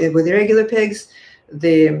the regular pegs,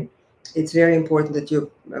 it's very important that your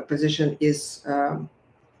position is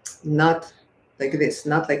not like this,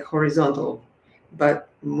 not like horizontal, but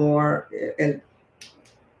more and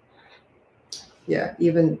yeah,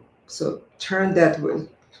 even so, turned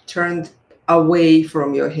away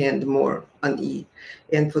from your hand more on E.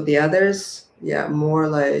 And for the others, yeah, more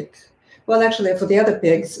like, well, actually, for the other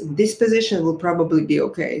pegs, this position will probably be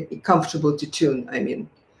okay, comfortable to tune, I mean.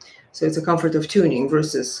 So it's a comfort of tuning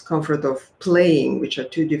versus comfort of playing, which are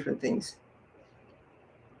two different things.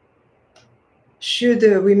 Should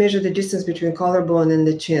we measure the distance between collarbone and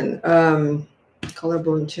the chin?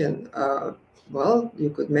 Collarbone, chin. Well, you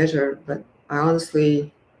could measure, but I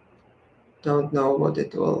honestly don't know what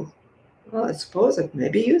it will. Well, I suppose it may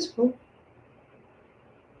be useful.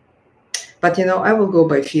 But, I will go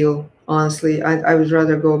by feel. Honestly, I would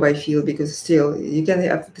rather go by feel because still you can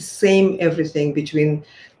have the same everything between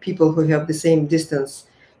people who have the same distance,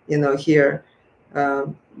 here.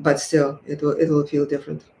 But still, it will feel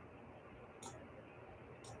different.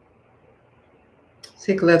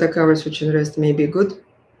 Thick leather covers which rest may be good.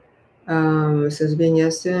 Since being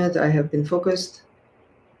a student, I have been focused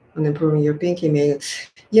on improving your pinky.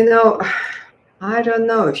 I don't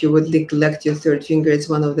know if you would neglect your third finger. It's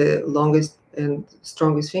one of the longest and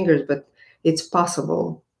strongest fingers, but it's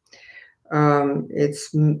possible.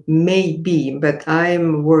 It's maybe, but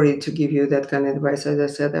I'm worried to give you that kind of advice. As I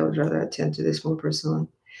said, I would rather attend to this more personally.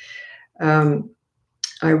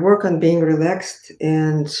 I work on being relaxed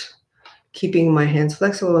and keeping my hands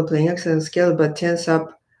flexible when playing excellent scale, but tense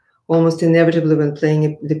up almost inevitably when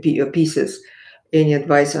playing the pieces. Any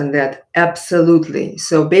advice on that? Absolutely.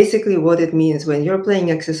 So basically what it means when you're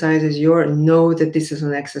playing exercises, you know that this is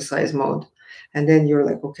an exercise mode. And then you're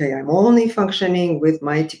like, okay, I'm only functioning with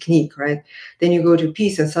my technique, right? Then you go to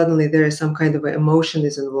piece and suddenly there is some kind of emotion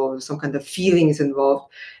is involved, some kind of feeling is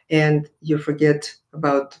involved, and you forget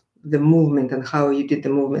about the movement and how you did the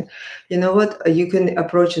movement. You know what? You can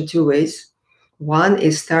approach in two ways. One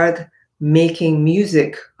is start making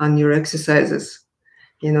music on your exercises.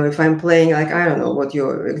 You know, if I'm playing, like, I don't know what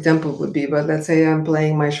your example would be, but let's say I'm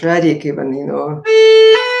playing my shradik even, you know.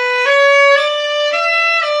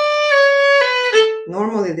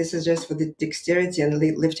 Normally, this is just for the dexterity and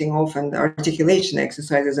lifting off and articulation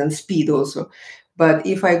exercises and speed also. But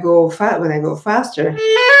if I go when I go faster,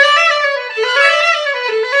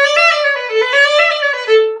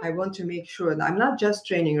 I want to make sure that I'm not just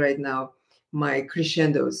training right now my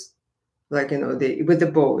crescendos, like, you know, with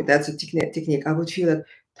the bow. That's a technique. I would feel that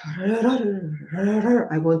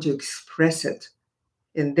I want to express it,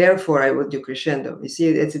 and therefore I would do crescendo. You see,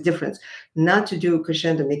 it's a difference. Not to do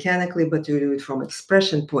crescendo mechanically, but to do it from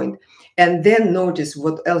expression point, and then notice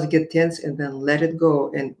what else get tense, and then let it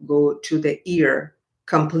go and go to the ear,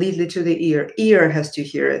 completely to the ear. Ear has to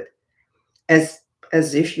hear it as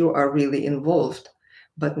if you are really involved,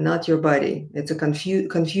 but not your body. It's a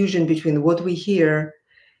confusion between what we hear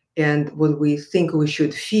and what we think we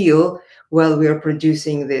should feel while we are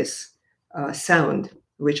producing this sound,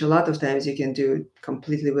 which a lot of times you can do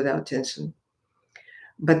completely without tension.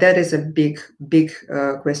 But that is a big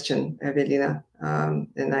question, Evelina.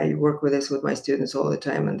 And I work with this with my students all the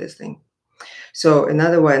time on this thing. So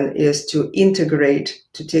another one is to integrate,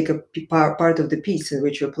 to take a part of the piece in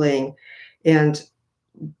which you're playing and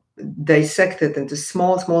dissect it into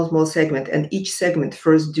small segment, and each segment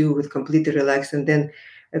first do with completely relaxed, and then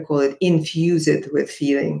I call it infuse it with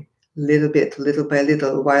feeling, little by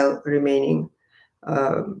little, while remaining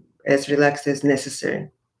as relaxed as necessary.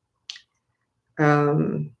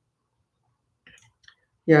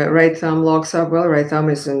 Yeah, right thumb locks up. Well, right thumb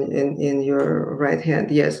is in your right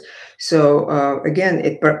hand. Yes. So again,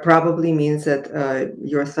 it probably means that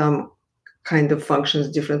your thumb kind of functions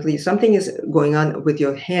differently. Something is going on with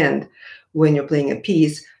your hand when you're playing a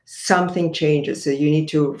piece. Something changes. So you need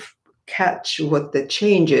to catch what the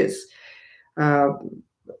change is.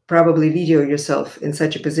 Probably video yourself in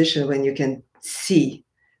such a position when you can see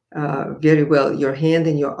very well your hand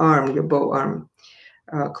and your arm, your bow arm,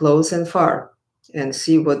 close and far, and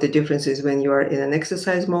see what the difference is when you are in an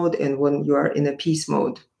exercise mode and when you are in a piece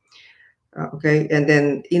mode. Okay, and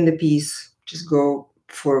then in the piece, just go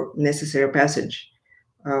for necessary passage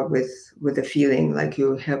with the feeling like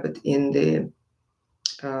you have it in the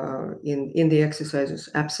exercises.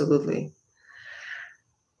 Absolutely.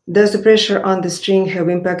 Does the pressure on the string have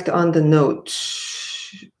impact on the note?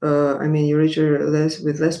 I mean, you reach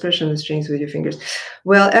with less pressure on the strings with your fingers.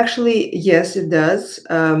 Well, actually, yes, it does.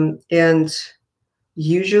 And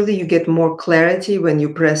usually you get more clarity when you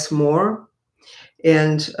press more,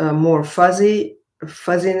 and more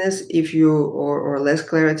fuzziness if you, or less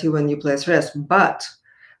clarity when you press rest. But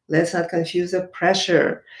let's not confuse the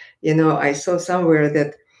pressure. You know, I saw somewhere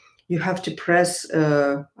that you have to press,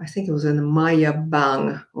 I think it was in the Maya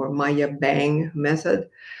Bang or Maya Bang method,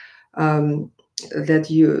 that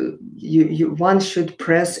one should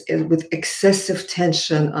press it with excessive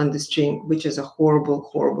tension on the string, which is a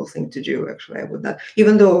horrible thing to do. Actually, I would not,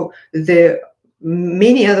 even though the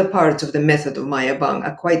many other parts of the method of Maya Bang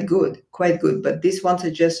are quite good. But this one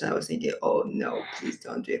suggestion, I was thinking, oh no, please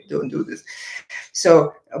don't do this.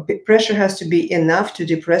 So pressure has to be enough to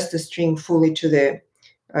depress the string fully to the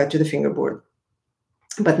fingerboard,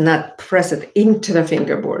 but not press it into the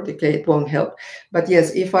fingerboard. Okay, it won't help. But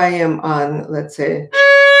yes, if I am on, let's say,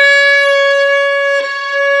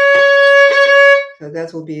 so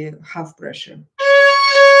that will be half pressure.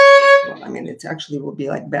 Well, I mean, it actually will be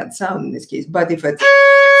like bad sound in this case. But if it's,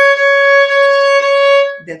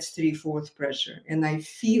 that's 3/4 pressure, and I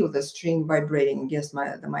feel the string vibrating against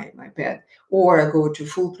my pad. Or I go to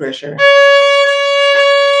full pressure,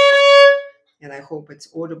 and I hope it's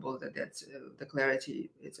audible, that's the clarity.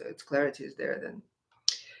 Its clarity is there. Then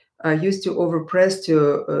I used to overpress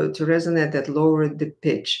to resonate that lowered the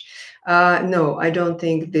pitch. No, I don't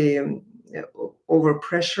think the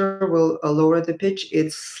overpressure will lower the pitch.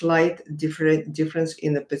 It's slight difference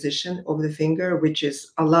in the position of the finger, which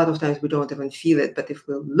is a lot of times we don't even feel it. But if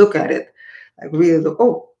we look at it, like really look,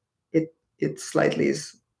 oh, it slightly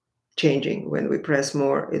is changing. When we press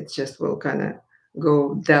more, it just will kind of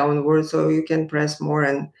go downward. So you can press more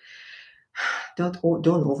and don't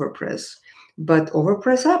overpress, but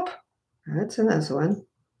overpress up. That's a nice one.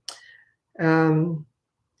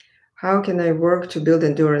 How can I work to build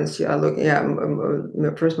endurance? Yeah, look, yeah,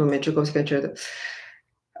 first moment, Tchaikovsky.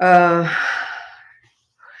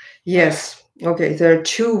 Yes. Okay. There are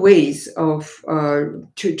two ways of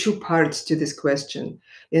two parts to this question.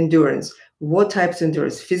 Endurance. What types of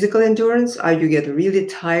endurance? Physical endurance? You get really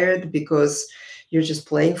tired because you're just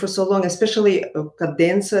playing for so long, especially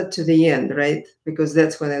cadenza to the end, right? Because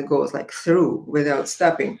that's when it goes like through without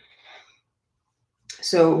stopping.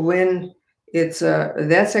 So when it's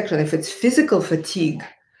that section, if it's physical fatigue,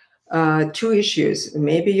 two issues.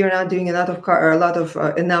 Maybe you're not doing enough cardio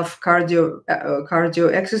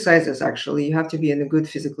exercises. Actually, you have to be in a good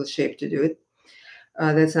physical shape to do it.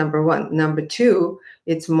 That's number one. Number two,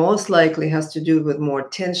 it's most likely has to do with more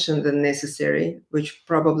tension than necessary, which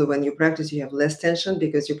probably when you practice, you have less tension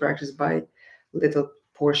because you practice by little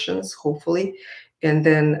portions, hopefully, and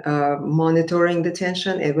then monitoring the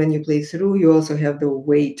tension. And when you play through, you also have the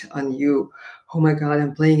weight on you. Oh my God,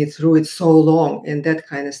 I'm playing it through. It's so long. And that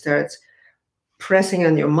kind of starts pressing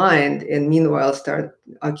on your mind and meanwhile start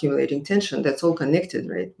accumulating tension. That's all connected,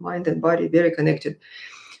 right? Mind and body, very connected.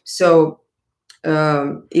 So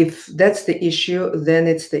if that's the issue, then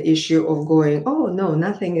it's the issue of going, oh no,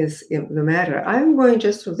 nothing is the matter. I'm going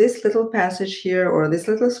just through this little passage here or this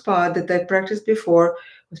little spot that I practiced before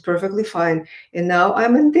was perfectly fine. And now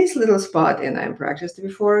I'm in this little spot and I practiced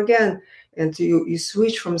before again. And you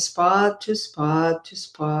switch from spot to spot to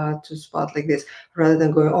spot to spot like this, rather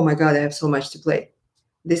than going, oh my God, I have so much to play.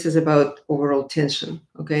 This is about overall tension,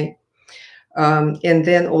 okay? And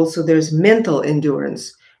then also there's mental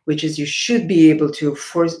endurance, which is you should be able to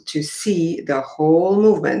see the whole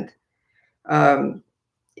movement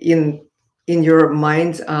in your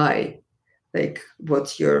mind's eye, like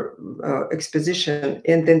what's your exposition,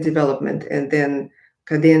 and then development, and then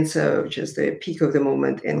cadenza, which is the peak of the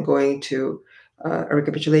moment, and going to a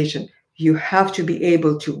recapitulation. You have to be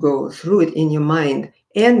able to go through it in your mind,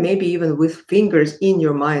 and maybe even with fingers in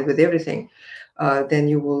your mind, with everything. Then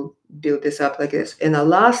you will build this up like this. And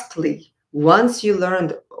lastly, once you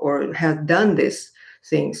learned or have done these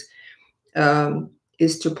things,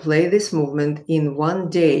 is to play this movement in one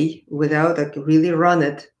day without really run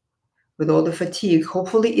it with all the fatigue.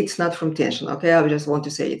 Hopefully it's not from tension. Okay, I just want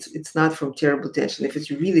to say it's not from terrible tension. If it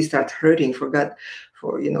really starts hurting, God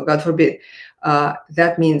forbid,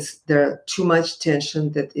 that means there's too much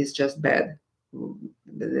tension that is just bad.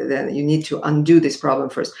 Then you need to undo this problem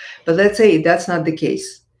first. But let's say that's not the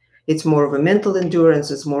case. It's more of a mental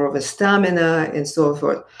endurance, it's more of a stamina and so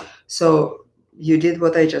forth. So you did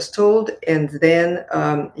what I just told, and then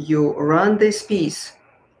you run this piece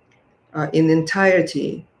in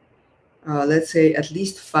entirety, let's say at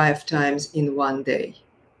least 5 times in one day.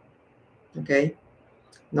 Okay?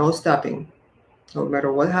 No stopping. No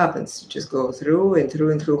matter what happens, just go through and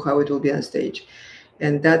through and through how it will be on stage.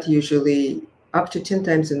 And that usually up to 10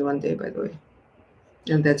 times in one day, by the way.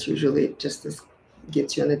 And that's usually just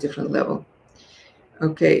gets you on a different level.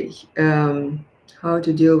 Okay. How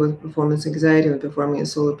to deal with performance anxiety when performing a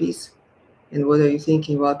solo piece? And what are you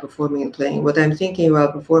thinking while performing and playing? What I'm thinking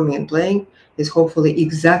while performing and playing is hopefully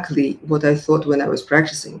exactly what I thought when I was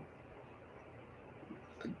practicing.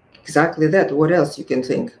 Exactly that. What else you can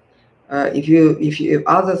think? If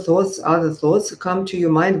other thoughts come to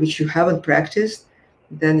your mind which you haven't practiced,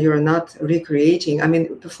 then you're not recreating. I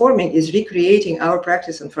mean, performing is recreating our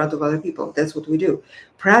practice in front of other people. That's what we do.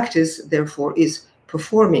 Practice, therefore, is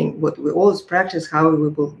performing what we always practice, how we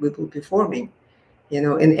will be performing,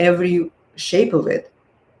 in every shape of it.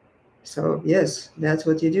 So yes, that's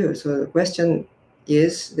what you do. So the question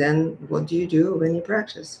is then, what do you do when you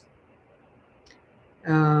practice?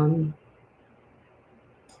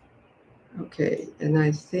 Okay, and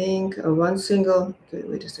I think one single, okay,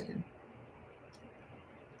 wait a second.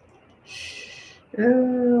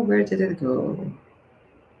 Where did it go?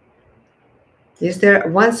 Is there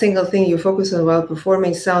one single thing you focus on while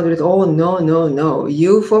performing sound with? Oh, no.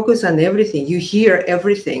 You focus on everything. You hear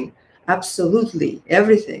everything, absolutely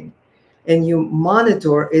everything. And you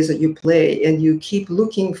monitor as you play, and you keep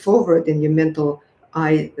looking forward in your mental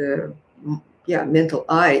eye. Mental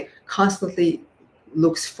eye constantly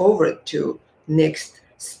looks forward to next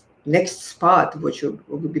spot which you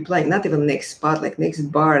will be playing. Not even next spot, like next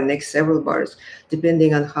bar, next several bars,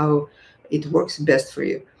 depending on how it works best for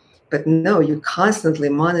you. But no, you constantly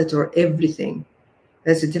monitor everything.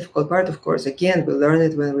 That's the difficult part, of course. Again, we learn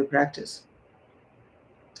it when we practice.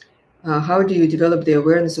 How do you develop the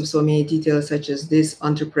awareness of so many details such as this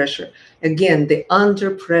under pressure? Again, the under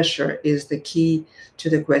pressure is the key to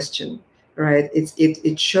the question, right?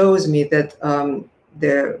 It shows me that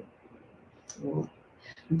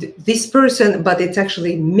this person, but it's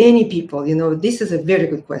actually many people. This is a very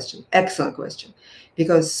good question, excellent question,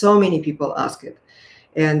 because so many people ask it.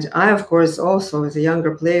 And I, of course, also as a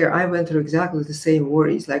younger player, I went through exactly the same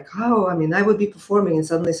worries. Like, how? I mean, I would be performing and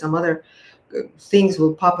suddenly some other things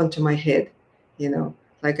will pop into my head,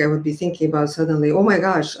 like I would be thinking about suddenly, oh my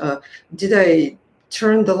gosh, did I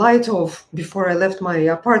turn the light off before I left my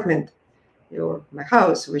apartment or my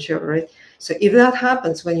house, whichever, right? So if that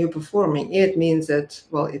happens when you're performing, it means that,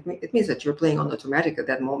 well, it means that you're playing on automatic at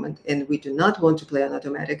that moment. And we do not want to play on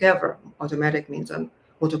automatic ever. Automatic means on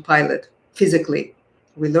autopilot, physically.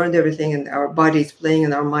 We learned everything and our body is playing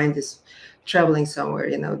and our mind is traveling somewhere.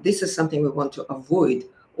 This is something we want to avoid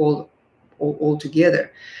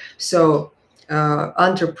altogether. So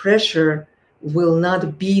under pressure will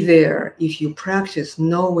not be there if you practice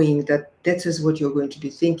knowing that this is what you're going to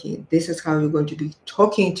be thinking. This is how you're going to be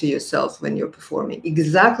talking to yourself when you're performing.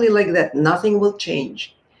 Exactly like that. Nothing will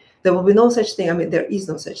change. There will be no such thing. I mean, there is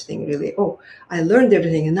no such thing really. Oh, I learned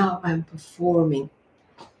everything and now I'm performing.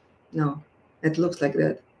 No, it looks like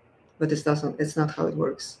that, but it's not how it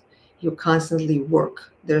works. You constantly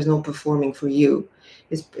work. There's no performing for you.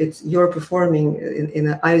 It's you're performing in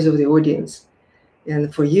the eyes of the audience.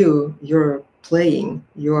 And for you, you're playing,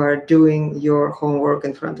 you are doing your homework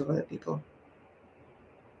in front of other people.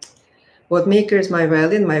 What maker is my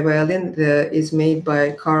violin? My violin is made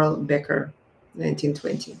by Carl Becker,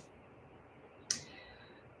 1920.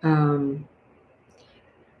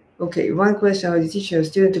 Okay, one question. How do you teach your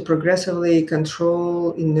student to progressively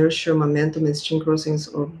control inertia, momentum, in string crossings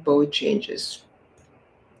or bow changes?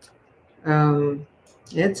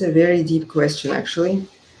 That's a very deep question, actually.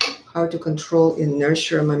 How to control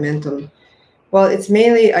inertia, momentum. Well, it's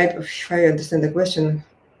mainly, if I understand the question,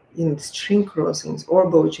 in string crossings or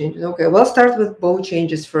bow changes. Okay, well, start with bow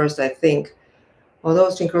changes first, I think. Although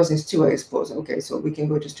string crossings too, I suppose. Okay, so we can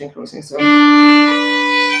go to string crossings. So.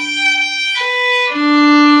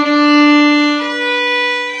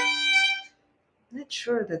 Not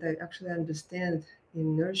sure that I actually understand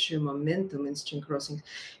inertia, momentum in string crossings.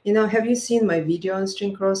 Have you seen my video on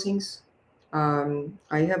string crossings? I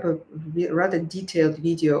have a rather detailed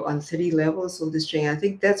video on 3 levels of the string. I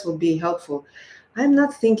think that will be helpful. I'm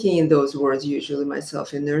not thinking in those words usually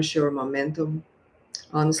myself, inertia or momentum.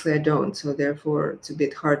 Honestly, I don't. So therefore, it's a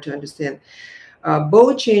bit hard to understand.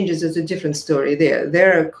 Bow changes is a different story.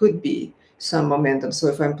 There could be some momentum. So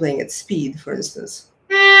if I'm playing at speed, for instance,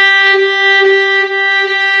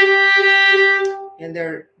 and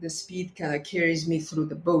the speed kind of carries me through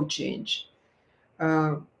the bow change.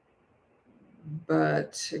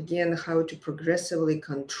 But again, how to progressively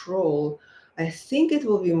control, I think it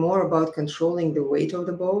will be more about controlling the weight of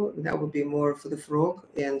the bow. That would be more for the frog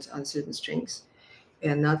and on certain strings,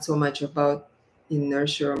 and not so much about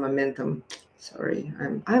inertia or momentum. Sorry,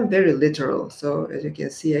 I'm very literal. So as you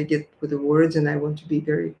can see, I get with the words and I want to be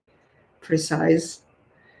very precise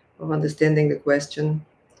of understanding the question.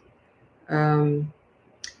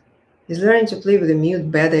 Is learning to play with a mute a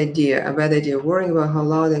bad idea? Worrying about how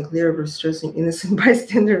loud and clear versus stressing innocent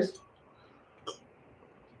bystanders.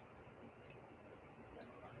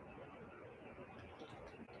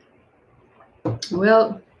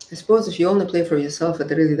 Well, I suppose if you only play for yourself, it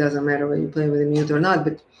really doesn't matter whether you play with a mute or not.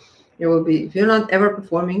 But it will be, if you're not ever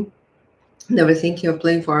performing, never thinking of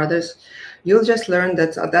playing for others, you'll just learn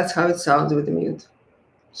that's how it sounds with the mute.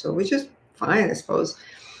 So, which is fine, I suppose.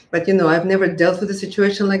 But I've never dealt with a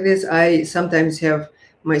situation like this. I sometimes have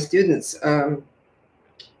my students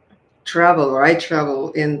travel, or I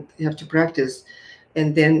travel and have to practice,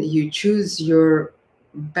 and then you choose your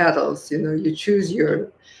battles. You choose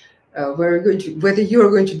your whether you are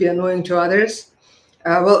going to be annoying to others.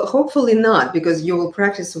 Well, hopefully not, because you will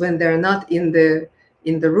practice when they're not in the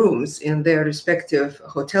rooms, in their respective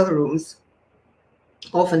hotel rooms.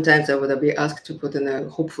 Oftentimes I would be asked to put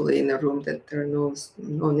hopefully in a room that there are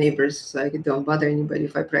no neighbors, so I don't bother anybody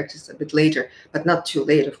if I practice a bit later, but not too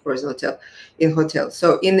late, of course, in hotel.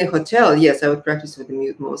 So in the hotel, yes, I would practice with the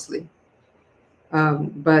mute mostly.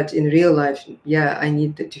 But in real life, yeah, I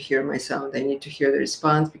need to hear my sound. I need to hear the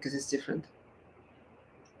response because it's different.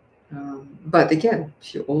 But again,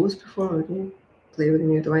 if you always perform with me, play with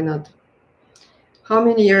me, why not? How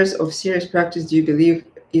many years of serious practice do you believe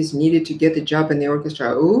is needed to get a job in the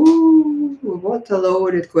orchestra? Ooh, what a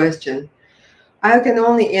loaded question. I can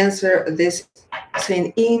only answer this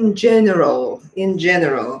saying in general. In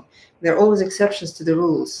general, there are always exceptions to the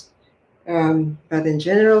rules. But in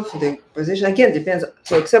general, for the position, again, depends.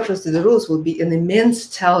 So exceptions to the rules will be an immense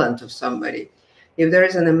talent of somebody. If there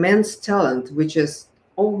is an immense talent, which is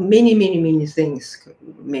many things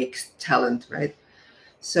makes talent, right?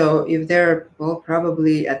 So if there are, well,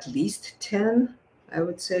 probably at least 10, I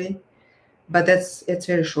would say. But it's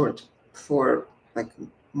very short for like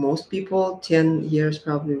most people. 10 years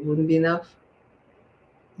probably wouldn't be enough.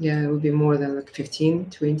 Yeah, it would be more than like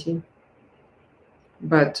 15, 20.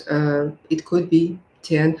 But it could be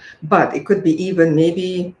 10, but it could be even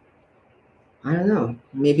maybe, I don't know,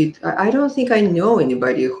 maybe, I don't think I know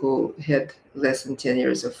anybody who had less than 10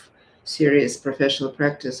 years of serious professional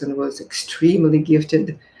practice and was extremely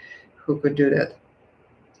gifted who could do that.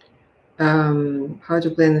 How to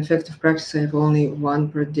play an effective practice? I have only one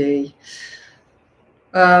per day.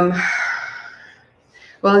 Well,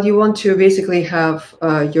 you want to basically have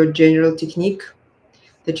your general technique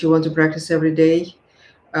that you want to practice every day.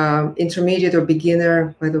 Intermediate or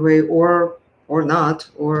beginner, by the way, or not,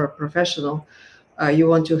 or professional. You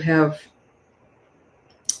want to have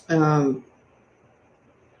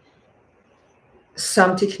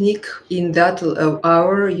some technique in that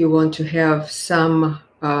hour. You want to have some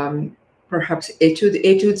perhaps etude.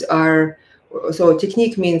 Etudes are, so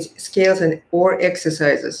technique means scales and or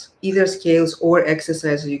exercises, either scales or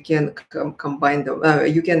exercises. You can combine them.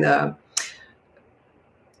 You can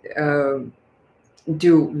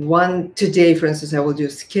do one today, for instance. I will do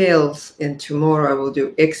scales, and tomorrow I will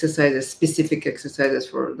do exercises, specific exercises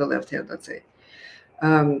for the left hand, let's say.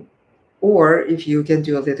 Or if you can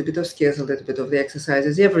do a little bit of scales, a little bit of the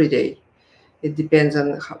exercises every day. It depends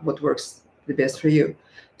on what works the best for you.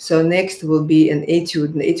 So next will be an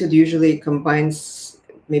etude. An etude usually combines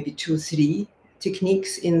maybe 2-3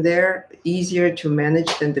 techniques in there, easier to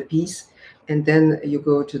manage than the piece. And then you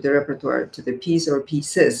go to the repertoire, to the piece or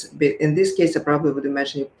pieces. But in this case, I probably would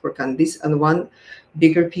imagine you work on this on one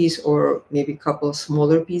bigger piece or maybe a couple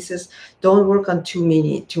smaller pieces. Don't work on too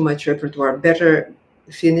much repertoire. Better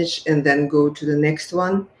finish and then go to the next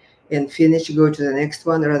one, and finish, go to the next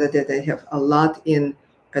one, rather than they have a lot in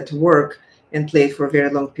at work and play it for a very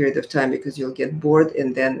long period of time, because you'll get bored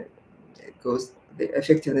and then the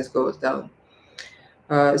effectiveness goes down.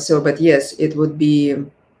 But yes, it would be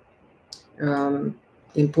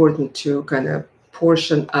important to kind of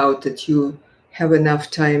portion out that you have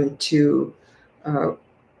enough time to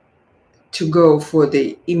go for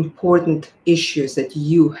the important issues that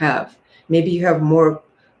you have. Maybe you have more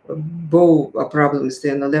bow problems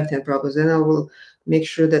than the left hand problems, then I will make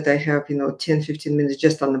sure that I have 10-15 minutes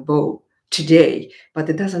just on the bow today. But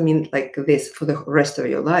it doesn't mean like this for the rest of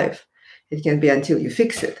your life. It can be until you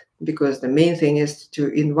fix it, because the main thing is to,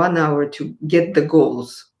 in 1 hour, to get the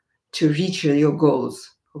goals, to reach your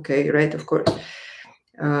goals. Okay, right? Of course.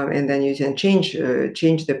 And then you can change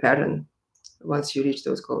the pattern once you reach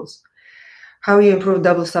those goals. How you improve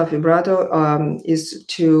double stop vibrato is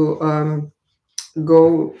to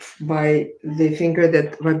go by the finger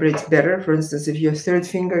that vibrates better. For instance, if your third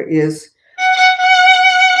finger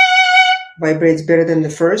vibrates better than the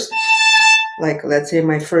first, like let's say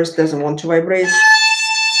my first doesn't want to vibrate,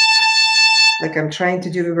 like I'm trying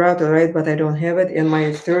to do vibrato, right, but I don't have it, and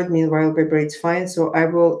my third meanwhile vibrates fine, so I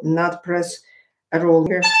will not press at all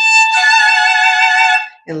here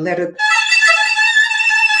and let it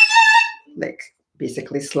like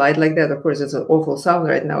basically slide like that. Of course, it's an awful sound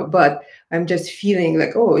right now, but I'm just feeling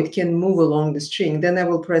like, oh, it can move along the string. Then I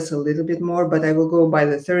will press a little bit more, but I will go by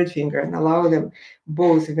the third finger and allow them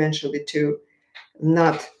both eventually to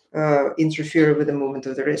not interfere with the movement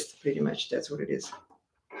of the wrist. Pretty much that's what it is.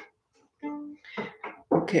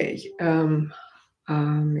 Okay,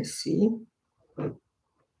 let's see.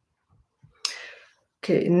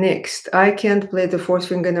 Okay, next. I can't play the fourth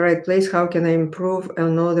finger in the right place. How can I improve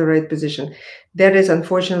and know the right position? That is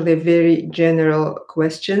unfortunately a very general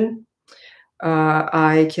question.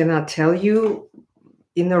 I cannot tell you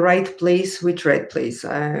in the right place, which right place.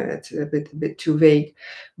 It's a bit too vague,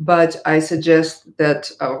 but I suggest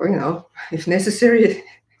that, if necessary,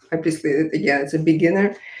 obviously, again, it's a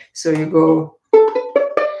beginner. So you go,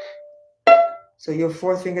 so your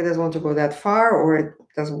fourth finger doesn't want to go that far, or it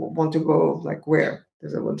doesn't want to go like where?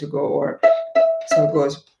 Does it want to go, or so it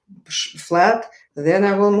goes flat, then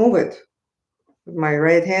I will move it with my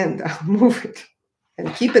right hand. I'll move it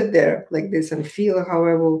and keep it there like this and feel how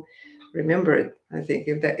I will remember it. I think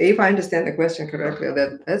if I understand the question correctly,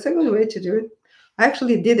 that's a good way to do it. I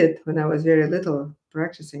actually did it when I was very little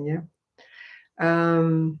practicing. Yeah.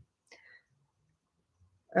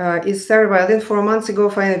 Is started violin 4 months ago.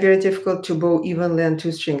 Find it very difficult to bow evenly on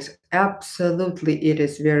two strings. Absolutely, it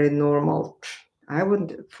is very normal. I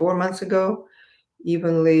wouldn't 4 months ago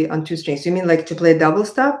evenly on two strings. You mean like to play double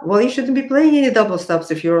stop? Well, you shouldn't be playing any double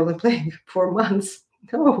stops if you're only playing 4 months.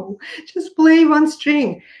 No, just play one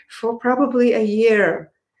string for probably a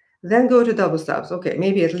year. Then go to double stops. Okay,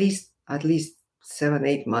 maybe at least 7,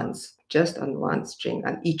 8 months just on one string,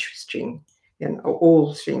 on each string, and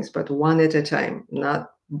all strings, but one at a time,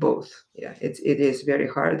 not both. Yeah, it is very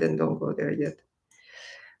hard, and don't go there yet.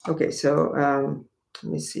 Okay, so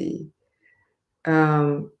let me see.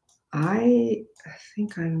 I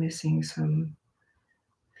think I'm missing some.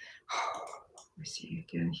 Let me see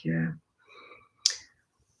again here.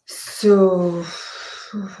 So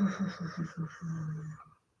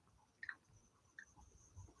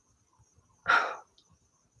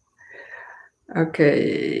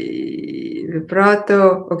okay,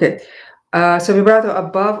 vibrato. Okay, so vibrato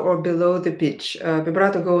above or below the pitch.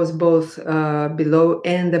 Vibrato goes both below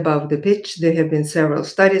and above the pitch. There have been several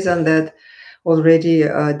studies on that already,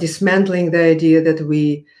 dismantling the idea that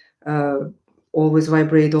we always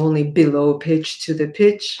vibrate only below pitch to the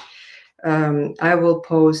pitch. I will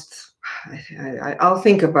post. I'll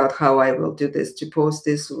think about how I will do this to post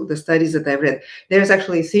the studies that I read. There's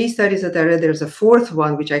actually 3 studies that I read. There's a 4th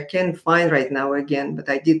one which I can't find right now again, but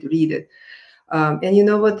I did read it. And you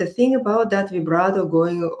know what? The thing about that vibrato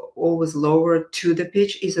going always lower to the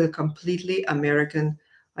pitch is a completely American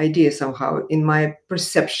idea somehow, in my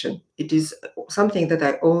perception. It is something that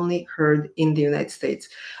I only heard in the United States.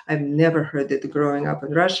 I've never heard it growing up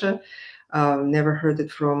in Russia. Never heard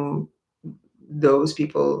it from those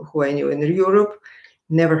people who I knew in Europe.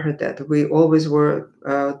 Never heard that. We always were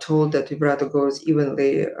told that vibrato goes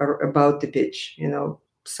evenly about the pitch. You know,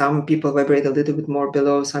 some people vibrate a little bit more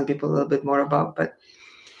below, some people a little bit more above, but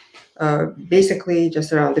basically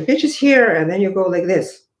just around. The pitch is here, and then you go like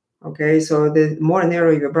this. Okay, so the more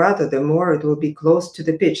narrow your vibrato, the more it will be close to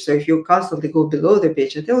the pitch. So if you constantly go below the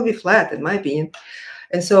pitch, it will be flat, in my opinion.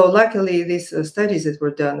 And so luckily, these studies that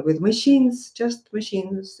were done with machines, just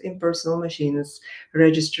machines, impersonal machines,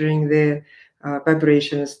 registering the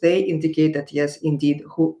vibrations, they indicate that yes, indeed,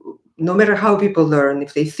 no matter how people learn,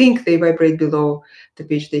 if they think they vibrate below the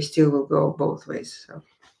pitch, they still will go both ways. So,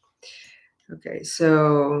 okay,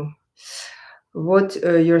 so what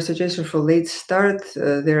your suggestion for late start?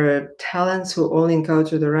 There are talents who only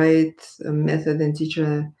encounter the right method and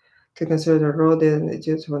teacher to consider the road, and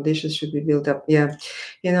the foundations should be built up. Yeah,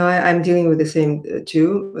 you know, I'm dealing with the same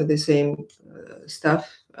too, with the same stuff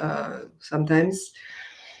sometimes.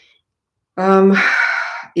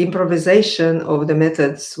 Improvisation of the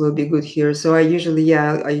methods will be good here. So I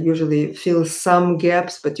usually fill some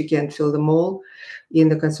gaps, but you can't fill them all in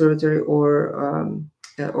the conservatory or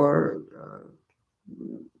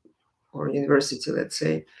university, let's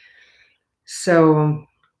say. So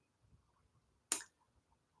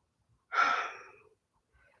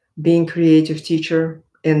being creative teacher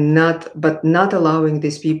and not allowing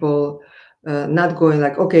these people, not going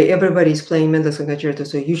like, okay, everybody's playing Mendelssohn concerto,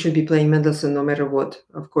 so you should be playing Mendelssohn no matter what.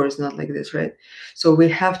 Of course, not like this, right? So we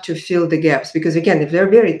have to fill the gaps, because again, if they're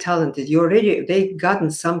very talented, they've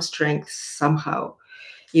gotten some strengths somehow.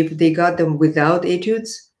 If they got them without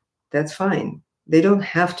etudes, that's fine. They don't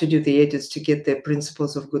have to do the etudes to get the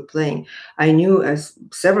principles of good playing. I knew as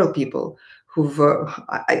several people who've,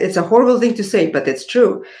 it's a horrible thing to say, but it's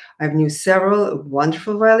true. I've knew several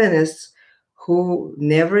wonderful violinists who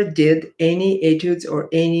never did any etudes or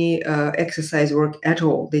any exercise work at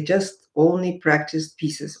all. They just only practiced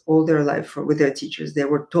pieces all their life with their teachers. They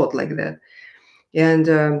were taught like that.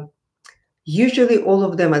 And usually all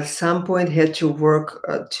of them at some point had to work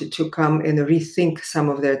to come and rethink some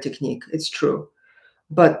of their technique. It's true.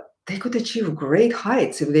 But they could achieve great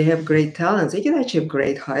heights if they have great talents. They can achieve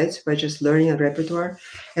great heights by just learning on repertoire.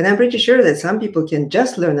 And I'm pretty sure that some people can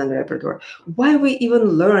just learn on repertoire. Why we even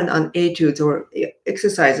learn on etudes or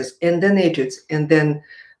exercises and then etudes and then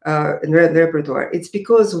in repertoire? It's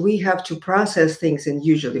because we have to process things, and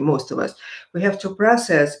usually most of us, we have to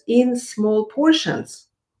process in small portions,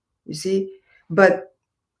 you see? But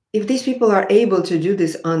if these people are able to do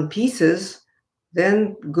this on pieces,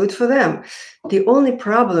 then good for them. The only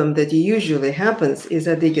problem that usually happens is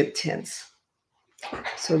that they get tense.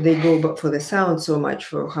 So they go for the sound so much,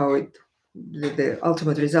 for how the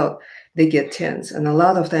ultimate result, they get tense. And a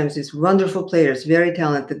lot of times these wonderful players, very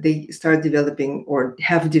talented, they start developing or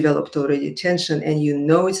have developed already tension, and you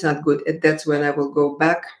know it's not good. And that's when I will go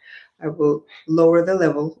back. I will lower the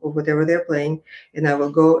level of whatever they're playing, and I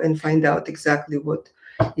will go and find out exactly what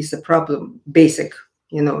is the problem, basic.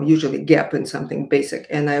 usually gap in something basic,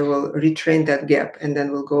 and I will retrain that gap, and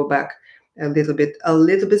then we'll go back a little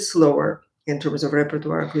bit slower in terms of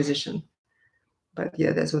repertoire acquisition. But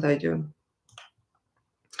yeah, that's what I do.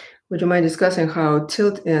 Would you mind discussing how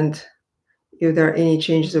tilt and if there are any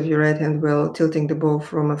changes of your right hand while tilting the bow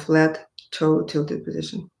from a flat toe tilted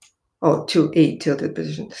position? Oh, to a tilted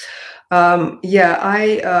position. Yeah,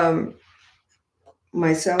 I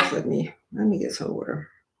myself, let me get some water.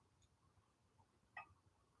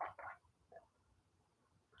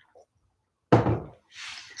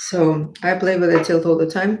 So I play with a tilt all the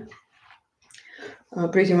time.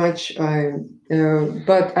 Pretty much,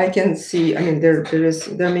 but I can see. I mean, there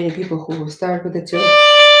are many people who start with the tilt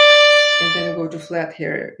and then go to flat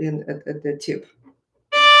here at the tip.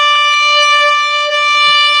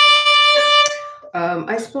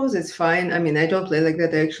 I suppose it's fine. I mean, I don't play like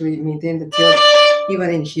that. I actually maintain the tilt even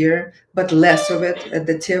in here, but less of it at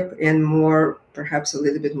the tip and more, perhaps a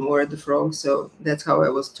little bit more at the frog. So that's how I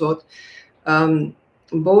was taught.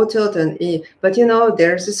 Bow tilt and E. But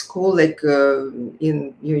there's a school like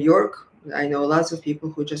in New York. I know lots of people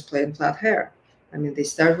who just play in flat hair. I mean, they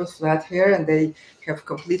start with flat hair and they have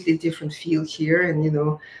completely different feel here, and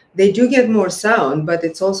they do get more sound. But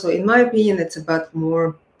it's also, in my opinion, it's about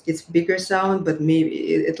more. It's bigger sound, but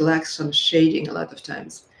maybe it lacks some shading a lot of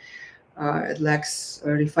times. It lacks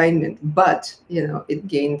refinement, but it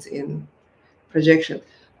gains in projection.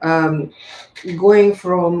 Going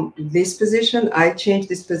from this position, I change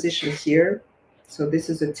this position here. So this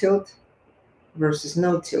is a tilt versus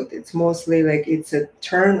no tilt. It's mostly like it's a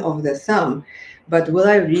turn of the thumb. But will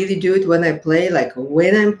I really do it when I play? Like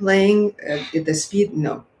when I'm playing at the speed?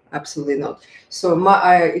 No, absolutely not. So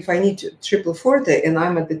if I need to triple forte and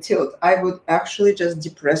I'm at the tilt, I would actually just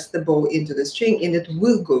depress the bow into the string and it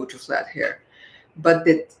will go to flat hair. But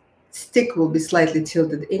the stick will be slightly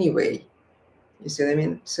tilted anyway. You see what I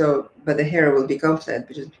mean? So, but the hair will become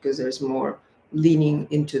flat just because there's more leaning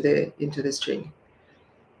into the string.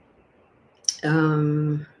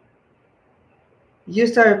 You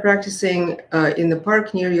started practicing in the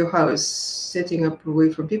park near your house, setting up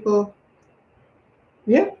away from people.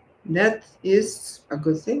 Yeah, that is a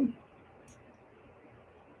good thing.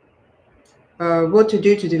 What to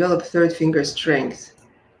do to develop third finger strength?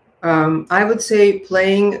 I would say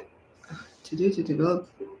playing to develop.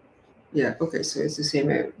 Yeah, okay, so it's the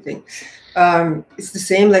same thing. It's the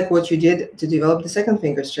same like what you did to develop the second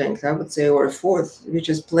finger strength, I would say, or a fourth, which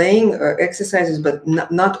is playing exercises, but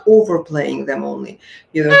not overplaying them only.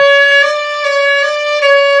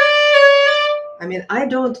 I mean, I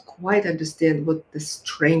don't quite understand what the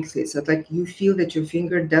strength is. It's like you feel that your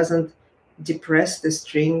finger doesn't depress the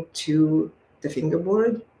string to the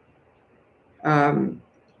fingerboard. I'm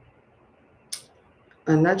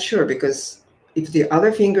not sure, because if the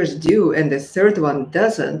other fingers do and the third one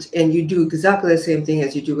doesn't, and you do exactly the same thing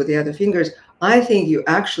as you do with the other fingers, I think you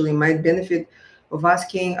actually might benefit of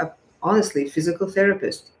asking honestly, physical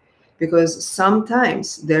therapist, because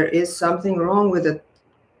sometimes there is something wrong with it.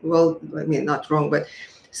 Well, I mean, not wrong, but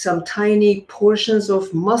some tiny portions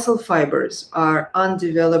of muscle fibers are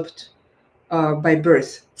undeveloped by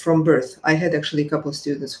birth, from birth. I had actually a couple of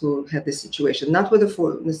students who had this situation, not with the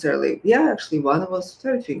fourth necessarily. Yeah, actually, one was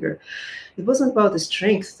third finger. It wasn't about the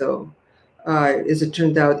strength, though, as it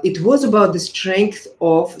turned out. It was about the strength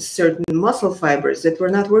of certain muscle fibers that were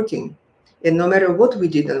not working. And no matter what we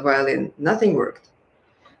did on violin, nothing worked.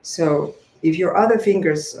 So if your other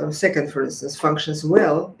fingers, second, for instance, functions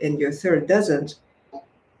well and your third doesn't,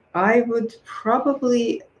 I would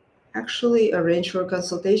probably actually arrange for a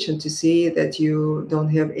consultation to see that you don't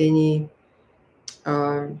have any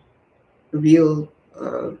real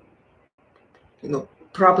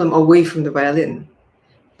problem away from the violin.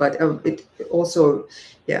 But it also,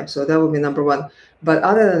 yeah, so that would be number one. But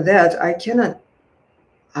other than that, I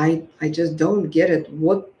just don't get it.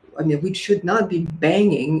 I mean, we should not be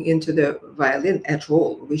banging into the violin at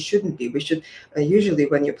all. We shouldn't be. We should, usually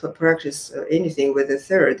when you practice anything with the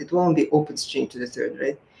third, it won't be open string to the third,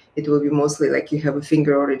 right? It will be mostly like you have a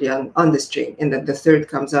finger already on the string and then the third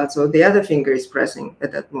comes out. So the other finger is pressing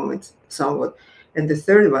at that moment somewhat. And the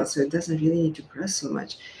third one, so it doesn't really need to press so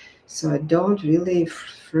much. So I don't really,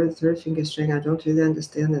 for third finger string, I don't really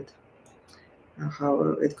understand it, how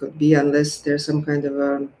it could be, unless there's some kind of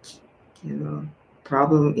a,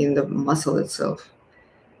 problem in the muscle itself.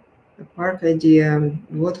 The park idea,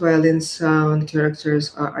 what violin sound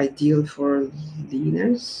characters are ideal for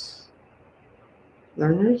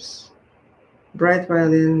learners? Bright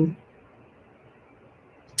violin.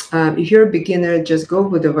 If you're a beginner, just go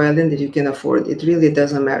with the violin that you can afford. It really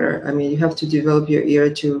doesn't matter. I mean, you have to develop your ear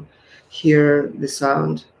to hear the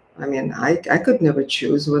sound I mean, I could never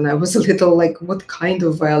choose when I was little, like what kind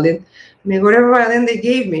of violin. I mean, whatever violin they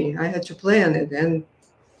gave me, I had to play on it. And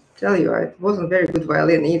tell you, it wasn't very good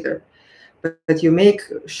violin either. But you make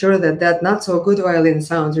sure that that not so good violin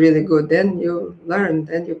sounds really good. Then you learn,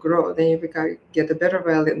 then you grow, then you get a better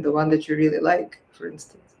violin, the one that you really like, for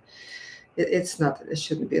instance. It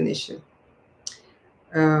shouldn't be an issue.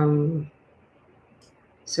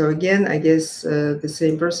 So again, I guess the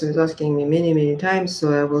same person is asking me many times,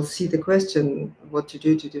 so I will see the question, what to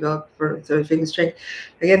do to develop third finger strength.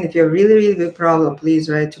 Again, if you have really big problem, please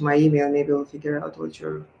write to my email. Maybe we'll figure out what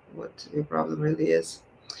your problem really is.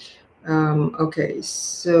 Okay,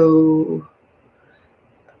 so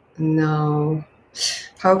now,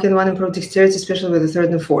 how can one improve dexterity, especially with the third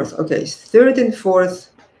and fourth? Okay, third and fourth,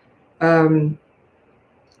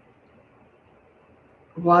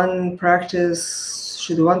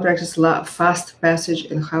 should one practice fast passage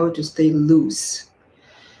and how to stay loose?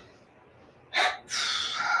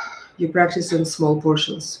 You practice in small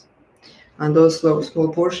portions. On those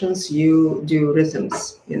small portions, you do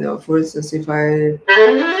rhythms. You know, for instance, if I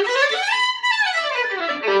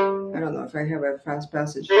don't know, if I have a fast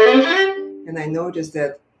passage and I notice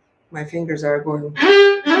that my fingers are going,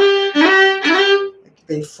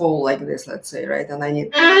 they fall like this, let's say, right? And I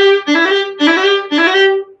need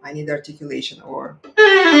articulation, or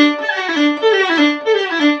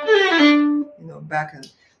back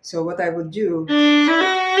end. So what I would do,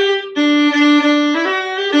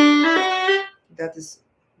 that is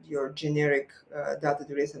your generic dotted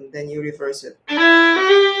rhythm. Then you reverse it.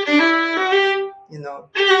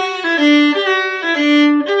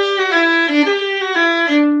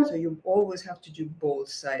 So you always have to do both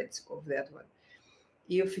sides of that one.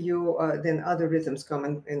 If you then other rhythms come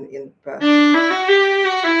in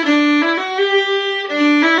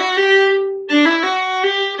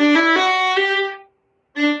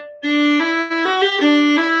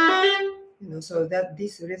so that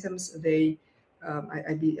these rhythms, they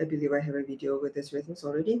I believe I have a video with these rhythms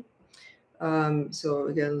already. So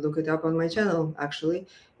again, look it up on my channel, actually,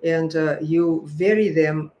 and you vary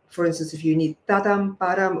them. For instance, if you need tatam,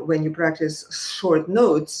 param, when you practice short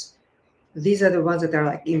notes, these are the ones that are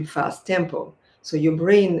like in fast tempo. So your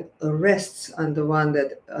brain rests on the ones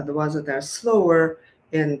that are slower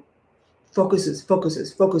and focuses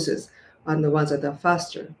on the ones that are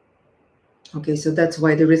faster. Okay, so that's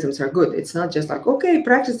why the rhythms are good. It's not just like, okay,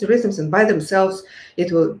 practice the rhythms and by themselves, it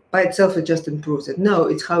just improves it. No,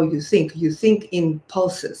 it's how you think. You think in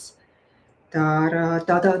pulses. Da da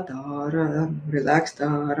da da, relax,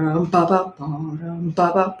 da ba ba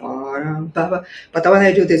ba ba. But when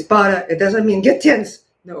I do this para, it doesn't mean get tense.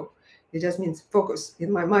 No, it just means focus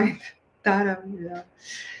in my mind. Da.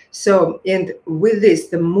 So, and with this,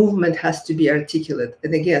 the movement has to be articulate.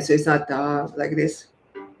 And again, so it's not like this.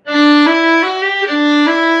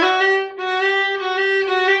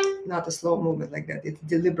 Not a slow movement like that. It's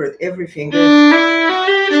deliberate. Every finger.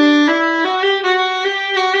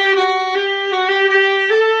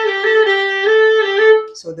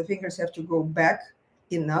 So the fingers have to go back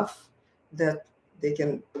enough that they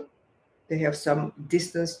have some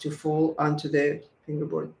distance to fall onto the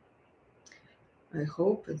fingerboard. I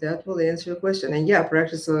hope that will answer your question. And yeah,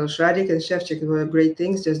 practice Shradik and Shevchik were great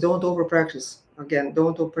things. Just don't over practice. Again,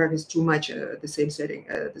 don't over practice too much at the same setting,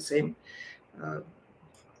 at the same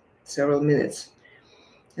several minutes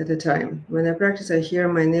at a time. When I practice, I hear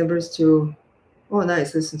my neighbors too. Oh,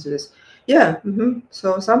 nice, listen to this. Yeah,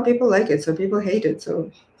 so some people like it, some people hate it.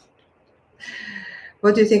 So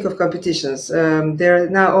what do you think of competitions? They're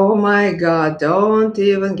now, oh my God, don't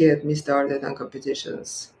even get me started on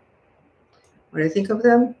competitions. What do you think of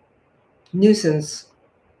them? Nuisance.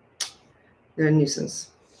 They're a nuisance.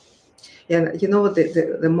 And you know what?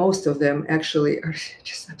 The most of them actually are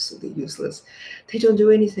just absolutely useless. They don't do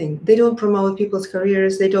anything. They don't promote people's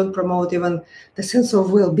careers. They don't promote even the sense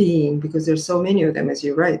of well-being, because there's so many of them, as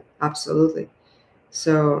you're right. Absolutely.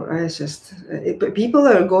 So it's just, but people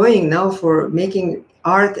are going now for making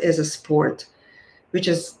art as a sport, which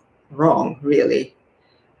is wrong, really.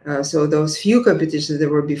 So those few competitions that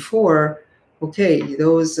were before, okay,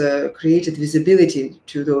 those created visibility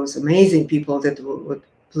to those amazing people that would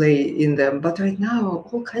play in them. But right now,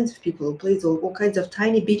 all kinds of people play all kinds of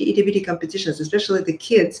tiny itty bitty competitions, especially the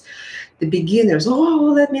kids, the beginners.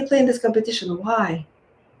 Oh, let me play in this competition. Why?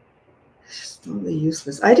 It's just totally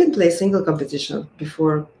useless. I didn't play a single competition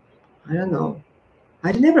before. I don't know.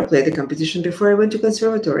 I never played the competition before I went to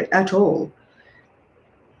conservatory at all.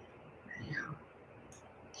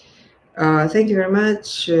 Thank you very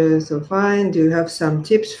much. So fine. Do you have some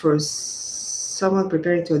tips for someone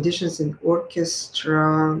preparing to auditions in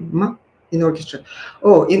orchestra? in orchestra.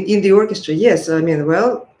 Oh, in the orchestra, yes. I mean,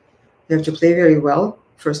 well, you have to play very well,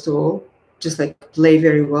 first of all, just like play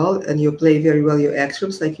very well, and you play very well your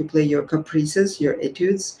excerpts, like you play your caprices, your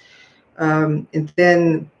etudes. And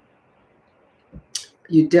then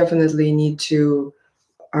you definitely need to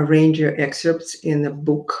arrange your excerpts in a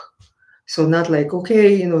book. So not like,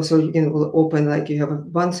 okay, so you can open, like you have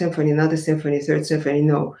one symphony, another symphony, third symphony.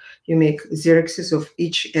 No, you make xeroxes of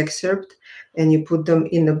each excerpt and you put them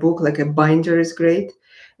in the book, like a binder is great.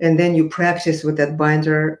 And then you practice with that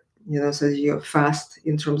binder, so you're fast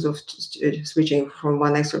in terms of switching from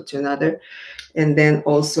one excerpt to another. And then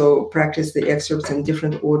also practice the excerpts in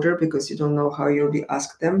different order because you don't know how you'll be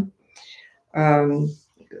asked them.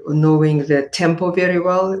 Knowing the tempo very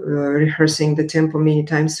well, rehearsing the tempo many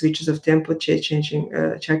times, switches of tempo,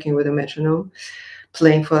 checking with a metronome,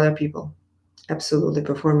 playing for other people, absolutely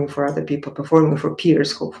performing for other people, performing for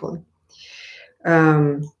peers, hopefully.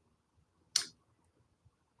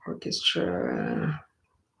 Orchestra.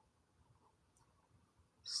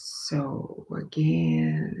 So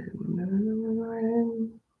again,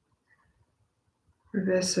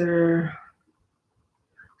 Professor.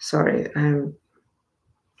 Sorry, I'm.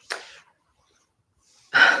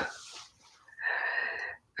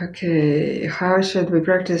 Okay, how should we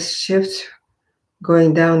practice shift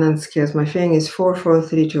going down on scales? My feeling is 4, 4,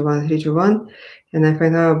 3, 2, 1, 3, 2, 1. And I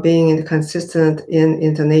find out being inconsistent in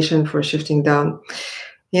intonation for shifting down.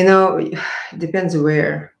 It depends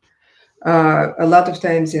where. A lot of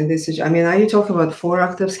times in this, I mean, are you talking about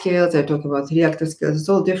 4-octave scales? Are you talking about 3-octave scales? It's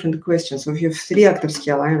all different questions. So if you have 3-octave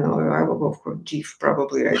scale, I don't know, I will go for G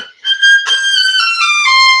probably, right?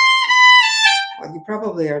 Well, you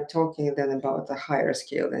probably are talking then about a higher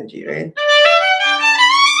scale than G, right?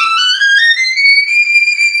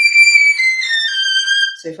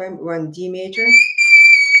 So if I'm on D major,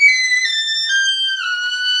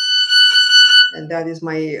 and that is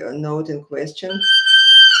my note in question,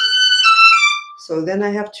 so then I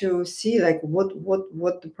have to see like what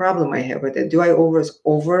the problem I have with it. Do I over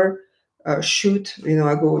shoot?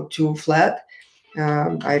 I go too flat.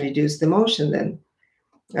 I reduce the motion then.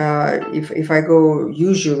 If I go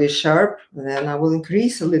usually sharp, then I will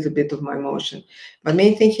increase a little bit of my motion. But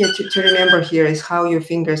main thing here to remember here is how your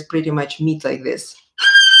fingers pretty much meet like this.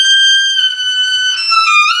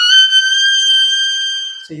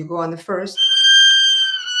 So you go on the first,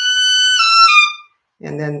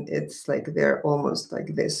 and then it's like they're almost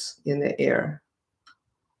like this in the air.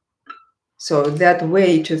 So that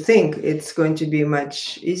way to think, it's going to be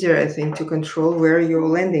much easier, I think, to control where your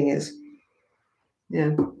landing is.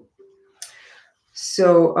 Yeah.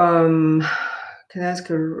 So can I ask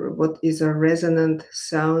her what is a resonant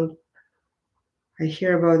sound? I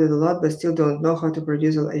hear about it a lot, but still don't know how to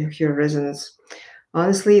produce it. I hear resonance.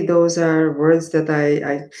 Honestly, those are words that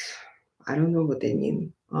I don't know what they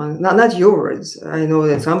mean. Not your words. I know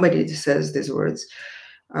that somebody says these words.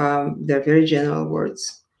 They're very general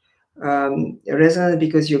words. Resonant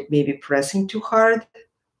because you're maybe pressing too hard.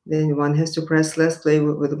 Then one has to press less, play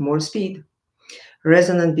with more speed.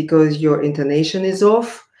 Resonant because your intonation is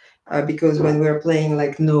off. Because when we're playing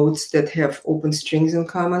like notes that have open strings in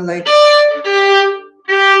common, like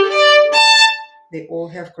they all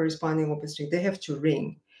have corresponding open string. They have to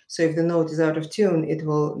ring. So if the note is out of tune, it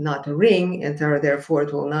will not ring, and therefore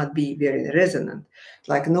it will not be very resonant.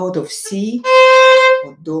 Like note of C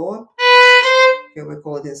or Do, here we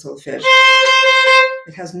call it in solfege.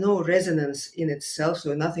 It has no resonance in itself,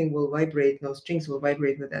 so nothing will vibrate, no strings will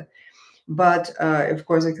vibrate with that. But of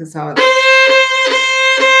course, it can sound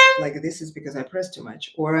like this is because I press too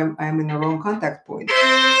much, or I'm in the wrong contact point,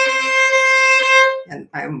 and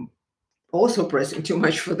I'm also pressing too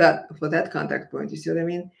much for that contact point. You see what I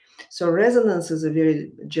mean? So resonance is a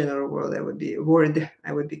very general word. I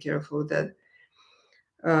would be careful with that.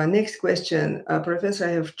 Next question, Professor.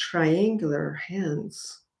 I have triangular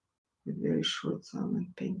hands with very short thumb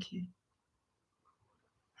and pinky.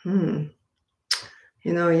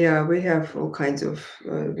 Yeah, we have all kinds of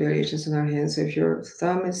variations in our hands. If your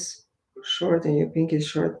thumb is short and your pinky is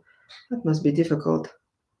short, that must be difficult.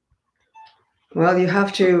 Well, you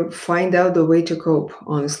have to find out the way to cope,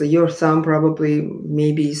 honestly. Your thumb probably,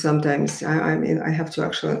 maybe sometimes, I mean, I have to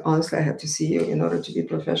actually, honestly, I have to see you in order to be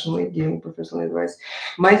giving professional advice.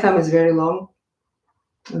 My thumb is very long,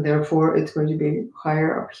 and therefore it's going to be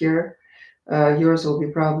higher up here. Yours will be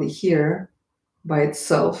probably here by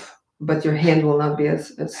itself, but your hand will not be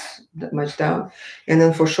as that much down. And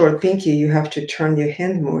then for short pinky, you have to turn your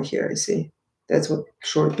hand more here, you see. That's what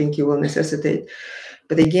short pinky will necessitate.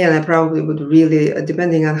 But again, I probably would really,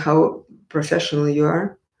 depending on how professional you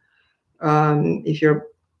are, if you're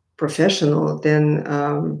professional, then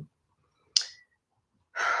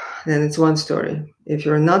then it's one story. If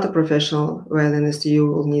you're not a professional violinist, you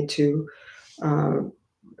will need to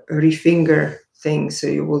refinger things. So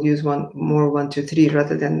you will use one, 2, 3,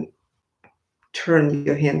 rather than turn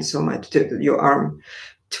your hand so much, to your arm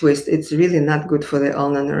twist. It's really not good for the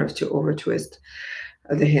ulnar nerve to over twist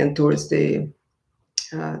the hand towards the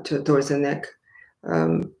neck.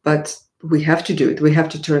 But we have to do it. We have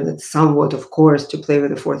to turn it somewhat, of course, to play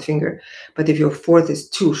with the fourth finger. But if your fourth is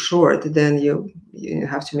too short, then you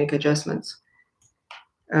have to make adjustments.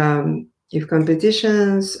 If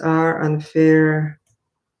competitions are unfair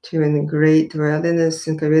to a great violinist,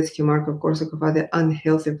 Sinkovetsky, Markov, Korsakov, are they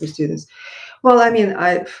unhealthy for students? Well, I mean,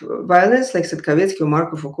 violinists like Sitkovetsky,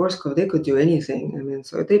 Markov, or Korsakov, they could do anything. I mean,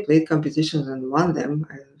 so they played competitions and won them,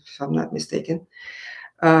 if I'm not mistaken.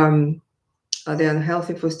 Are they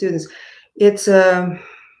unhealthy for students? It's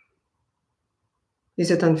is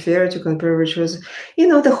it unfair to compare virtuosos? You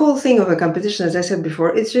know, the whole thing of a competition, as I said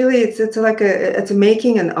before, it's really it's like it's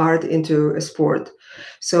making an art into a sport.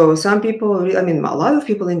 So some people, I mean, a lot of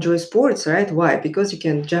people enjoy sports, right? Why? Because you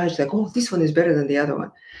can judge like, oh, this one is better than the other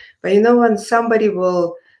one. But you know, when somebody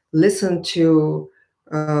will listen to,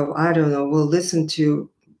 I don't know, will listen to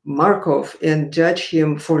Markov and judge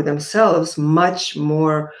him for themselves much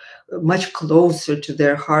closer to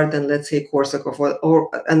their heart than, let's say, Korsakov, or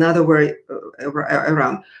another way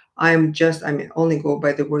around. I mean, only go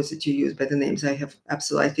by the words that you use, by the names.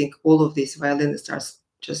 I think all of these violinists are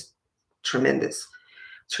just tremendous.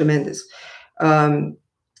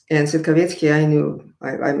 And Sitkovetsky, I knew.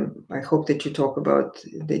 I hope that you talk about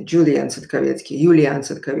the Julian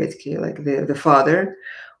Sitkovetsky, like the father.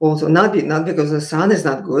 Also, not because the son is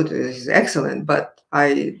not good; he's excellent. But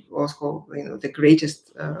I also, the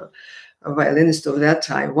greatest violinist of that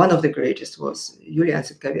time, one of the greatest, was Julian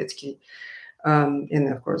Sitkovetsky. And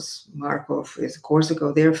of course, Markov is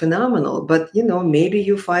Korsakov. They're phenomenal. But maybe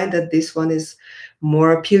you find that this one is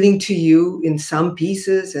more appealing to you in some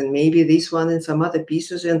pieces, and maybe this one in some other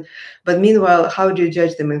pieces. But meanwhile, how do you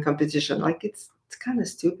judge them in competition? Like it's kind of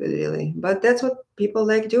stupid, really. But that's what people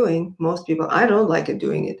like doing. Most people. I don't like it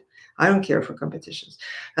doing it. I don't care for competitions.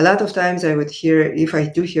 A lot of times, I would hear, if I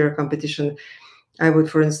do hear a competition, I would,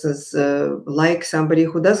 for instance, like somebody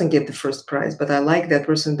who doesn't get the first prize, but I like that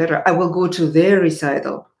person better. I will go to their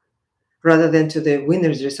recital rather than to the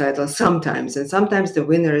winner's recital sometimes. And sometimes the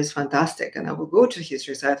winner is fantastic, and I will go to his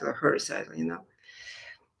recital or her recital,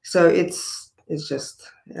 So it's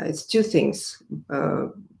two things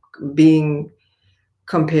being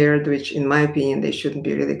compared, which in my opinion, they shouldn't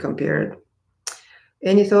be really compared.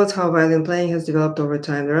 Any thoughts how violin playing has developed over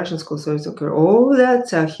time? The Russian school service occur. Oh,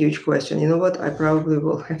 that's a huge question. You know what? I probably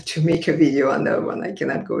will have to make a video on that one. I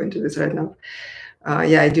cannot go into this right now.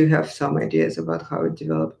 Yeah, I do have some ideas about how it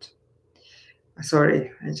developed.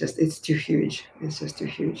 Sorry, it's too huge. It's just too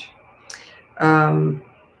huge.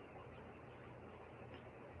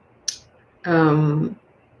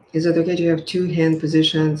 Is it okay to have two hand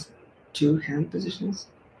positions?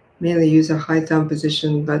 Mainly use a high thumb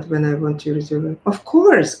position, but when I want to reserve it, of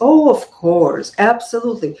course. Oh, of course,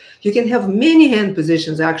 absolutely. You can have many hand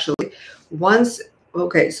positions actually. Once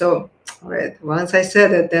I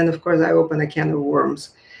said it, then of course I open a can of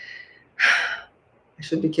worms. I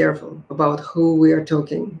should be careful about who we are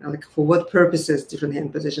talking, like for what purposes different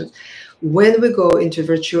hand positions. When we go into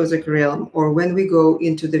virtuosic realm, or when we go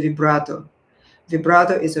into the vibrato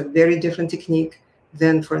is a very different technique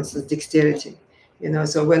than, for instance, dexterity.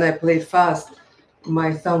 So when I play fast,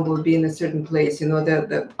 my thumb will be in a certain place,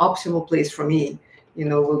 the optimal place for me,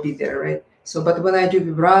 will be there, right? So, but when I do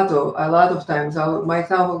vibrato, a lot of times my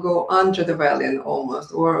thumb will go under the violin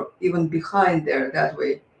almost, or even behind there that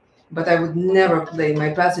way. But I would never play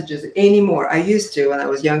my passages anymore. I used to when I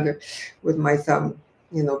was younger with my thumb,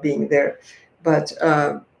 being there. But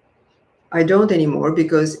I don't anymore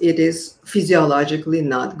because it is physiologically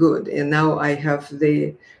not good. And now I have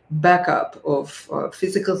the backup of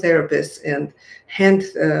physical therapists and hand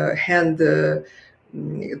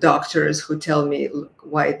doctors who tell me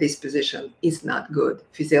why this position is not good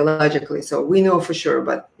physiologically. So we know for sure,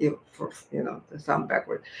 but for the thumb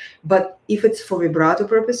backward. But if it's for vibrato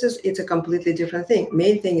purposes, it's a completely different thing.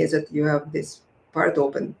 Main thing is that you have this part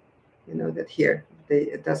open, that here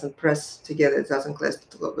it doesn't press together, it doesn't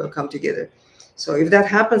come together. So if that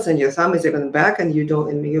happens and your thumb is even back and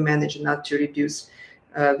you manage not to reduce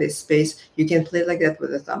this space, you can play like that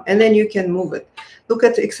with the thumb, and then you can move it. Look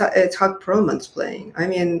at Itzhak Perlman's playing. I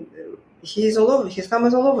mean, he's all over. His thumb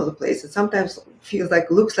is all over the place. It sometimes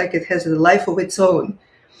looks like it has a life of its own.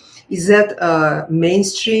 Is that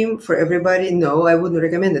mainstream for everybody? No, I wouldn't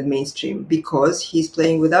recommend it mainstream because he's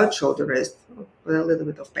playing without shoulder rest, with a little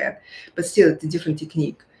bit of pad, but still it's a different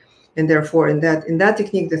technique. And therefore, in that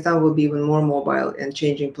technique, the thumb will be even more mobile and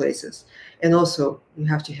changing places. And also, you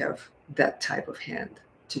have to have that type of hand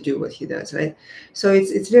to do what he does, right? So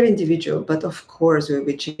it's very individual. But of course,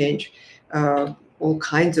 we change all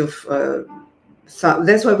kinds of.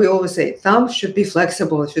 That's why we always say thumb should be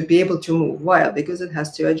flexible. It should be able to move. Why? Because it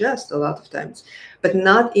has to adjust a lot of times, but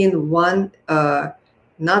not in one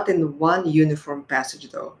uniform passage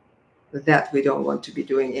though. That we don't want to be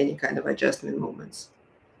doing any kind of adjustment movements.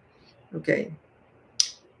 Okay.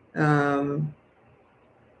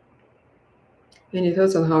 Any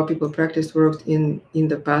thoughts on how people practiced worked in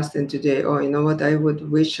the past and today? Oh, you know what? I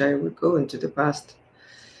would wish I would go into the past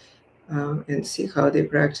and see how they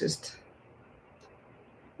practiced.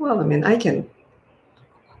 Well, I mean, I can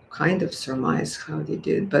kind of surmise how they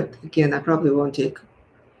did, but again, I probably won't take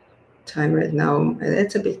time right now.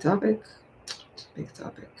 It's a big topic. It's a big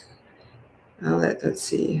topic. Let's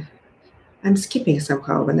see. I'm skipping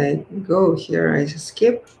somehow. When I go here, I just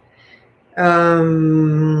skip.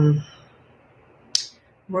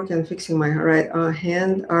 Working on fixing my right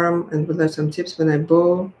hand, arm, and would like some tips. When I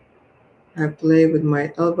bow, I play with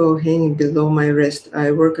my elbow hanging below my wrist.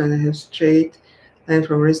 I work on a straight line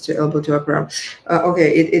from wrist to elbow to upper arm.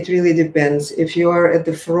 Okay, it really depends. If you are at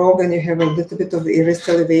the frog and you have a little bit of wrist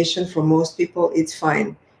elevation, for most people, it's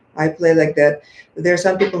fine. I play like that. There are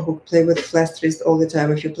some people who play with flat wrist all the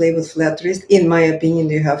time. If you play with flat wrist, in my opinion,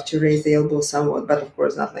 you have to raise the elbow somewhat, but of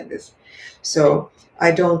course not like this. So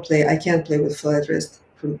I can't play with flat wrist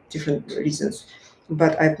for different reasons,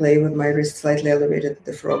 but I play with my wrist slightly elevated at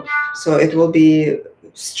the frog. So it will be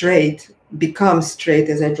become straight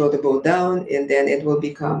as I draw the bow down, and then it will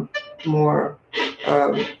become more,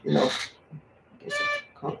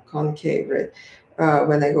 concave, right?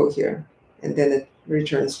 When I go here, and then it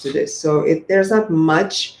returns to this. So there's not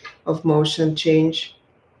much of motion change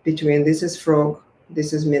between this is frog,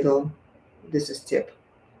 this is middle, this is tip.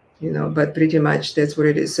 But pretty much that's what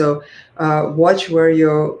it is. So watch where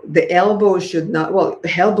the elbow should not, well,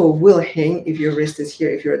 the elbow will hang if your wrist is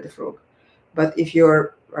here, if you're at the frog. But if you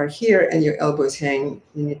are here and your elbow is hanging,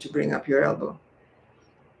 you need to bring up your elbow.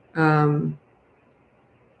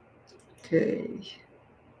 Okay.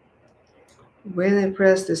 When I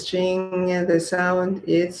press the string and the sound,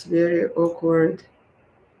 it's very awkward.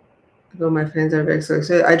 Though my friends are very excited.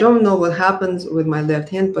 So I don't know what happens with my left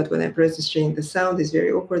hand, but when I press the string, the sound is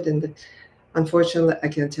very awkward. And unfortunately, I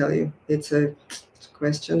can't tell you. It's a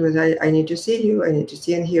question, but I need to see you. I need to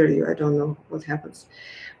see and hear you. I don't know what happens.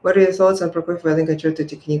 What are your thoughts on Prokofiev violin concerto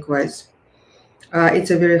technique-wise?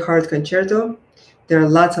 It's a very hard concerto. There are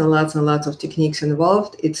lots and lots and lots of techniques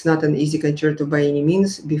involved. It's not an easy concerto by any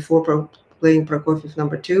means. Before playing Prokofiev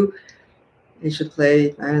number 2, you should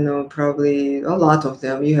play, I don't know, probably a lot of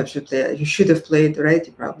them. You should have played, right?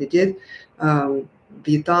 You probably did.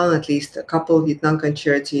 Vietnam, at least a couple Vietnam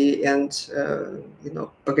concerti, and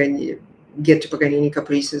Paganini. Get to Paganini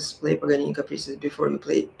caprices, play Paganini caprices before you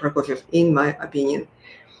play Prokofiev, in my opinion.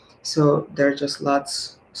 So there are just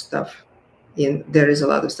lots of stuff. There is a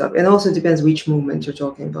lot of stuff, and also depends which movement you're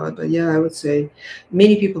talking about. But yeah, I would say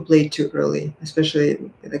many people play too early,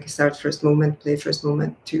 especially like start first movement, play first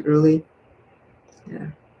movement too early.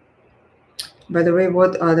 Yeah. By the way,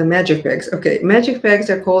 what are the magic pegs? Okay, magic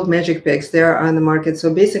pegs are called magic pegs. They are on the market.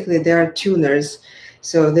 So basically, they are tuners.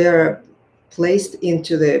 So they are placed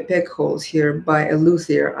into the peg holes here by a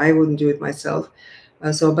luthier. I wouldn't do it myself.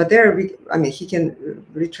 But he can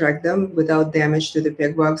retract them without damage to the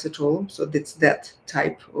peg box at all. So that's that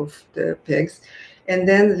type of the pegs. And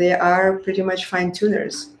then they are pretty much fine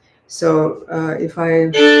tuners. So if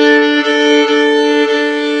I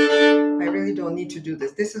really don't need to do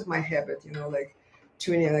this. This is my habit, like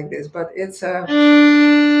tuning like this. But it's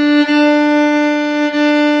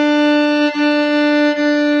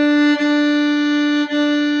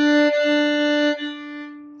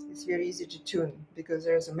very easy to tune because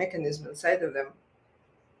there's a mechanism inside of them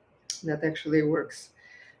that actually works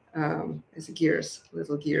as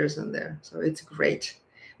little gears in there. So it's great.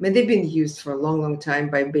 I mean, they've been used for a long, long time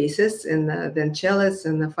by bassists and then cellists,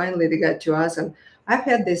 and finally they got to us. And I've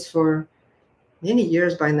had this for many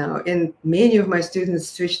years by now, and many of my students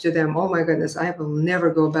switched to them. Oh my goodness, I will never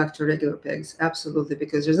go back to regular pegs. Absolutely,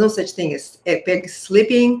 because there's no such thing as a peg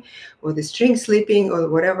slipping or the string slipping or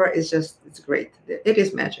whatever. It's great. It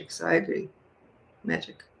is magic. So I agree,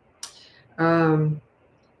 magic. To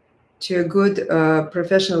a good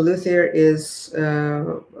professional luthier is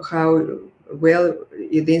how well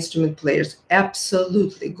the instrument players.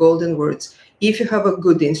 Absolutely, golden words. If you have a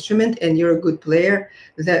good instrument and you're a good player,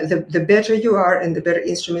 the better you are and the better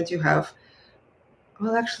instrument you have.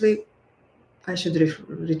 Well, actually, I should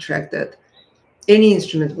retract that. Any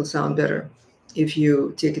instrument will sound better if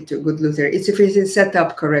you take it to a good luthier. It's if it is set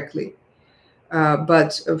up correctly.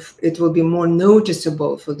 But it will be more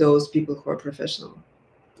noticeable for those people who are professional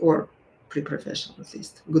or pre-professional, at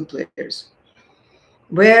least good players.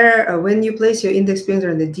 Where when you place your index finger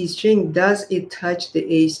on the D string, does it touch the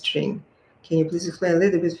A string? Can you please explain a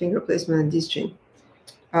little bit finger placement on D string?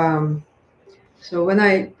 So when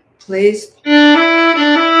I placed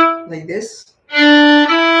like this,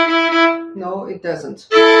 no, it doesn't.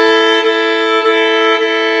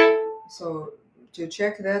 So to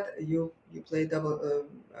check that, you play double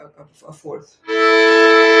a fourth.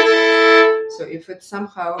 So if it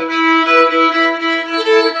somehow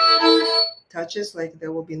touches, like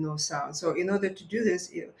there will be no sound. So in order to do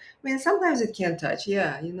this, I mean, sometimes it can touch.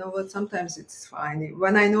 Yeah, you know what? Sometimes it's fine.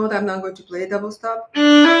 When I know that I'm not going to play double stop,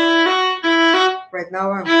 right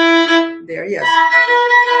now I'm there. Yes,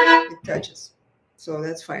 it touches. So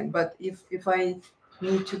that's fine. But if I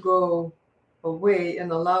need to go away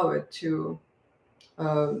and allow it to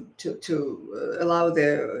allow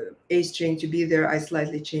the A string to be there, I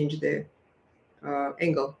slightly change the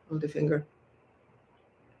angle of the finger.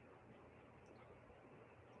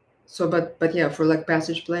 So, but yeah, for like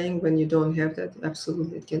passage playing, when you don't have that,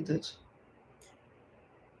 absolutely it can touch.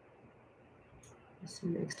 Let's see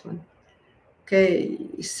the next one. Okay,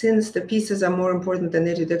 since the pieces are more important than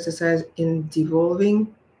native exercise in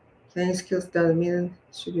devolving, playing skills doesn't mean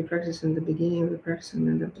should be practiced in the beginning of the practice and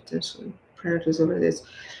then potentially priorities over this.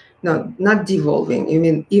 No, not devolving. You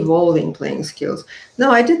mean evolving playing skills. No,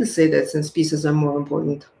 I didn't say that since pieces are more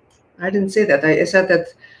important. I didn't say that. I said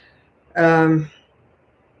that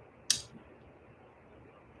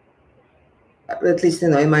at least,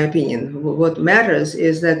 in my opinion, what matters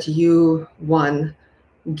is that one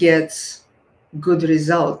gets good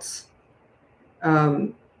results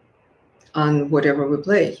on whatever we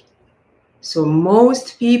play. So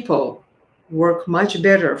most people work much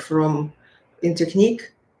better in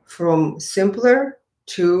technique from simpler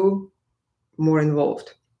to more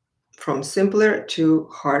involved, from simpler to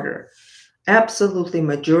harder. Absolutely,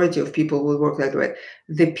 majority of people will work that way.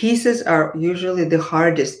 The pieces are usually the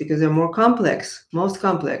hardest because they're more complex, most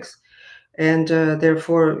complex. And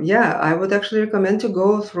therefore, yeah, I would actually recommend to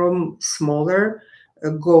go from smaller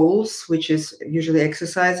goals, which is usually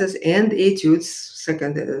exercises and etudes,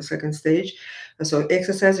 second stage. So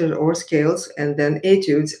exercises or scales, and then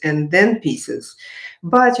etudes, and then pieces.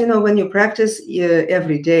 But when you practice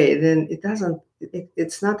every day, then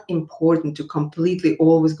it's not important to completely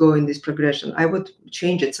always go in this progression. I would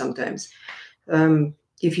change it sometimes.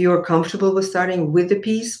 If you're comfortable with starting with the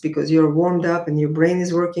piece because you're warmed up and your brain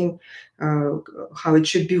is working how it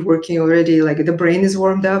should be working already, like the brain is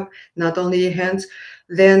warmed up, not only your hands,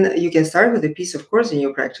 then you can start with the piece, of course, in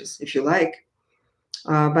your practice if you like.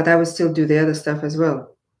 But I would still do the other stuff as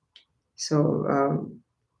well. So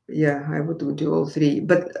yeah, I would do all three.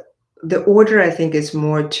 But the order, I think, is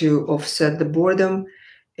more to offset the boredom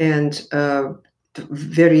and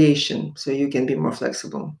variation, so you can be more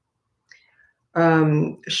flexible.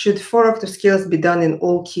 Should 4-octave scales be done in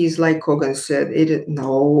all keys, like Kogan said?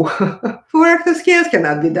 No, 4-octave scales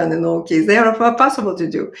cannot be done in all keys. They are impossible to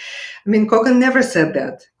do. I mean, Kogan never said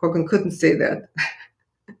that. Kogan couldn't say that.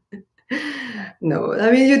 No, I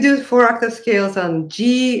mean, you do 4-octave scales on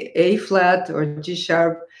G, A flat, or G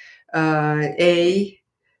sharp, A,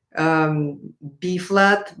 B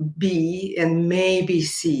flat, B, and maybe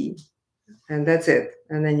C. And that's it.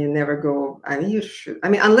 And then you never go. I mean, you should. I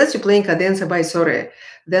mean, unless you're playing cadenza by sore,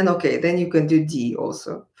 then okay, then you can do D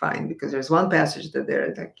also, fine, because there's one passage that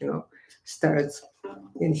there, like starts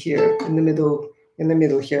in here in the middle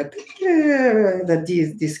here. The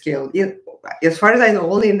D scale. As far as I know,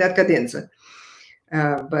 only in that cadenza.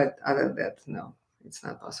 But other than that, no, it's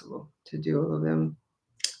not possible to do all of them.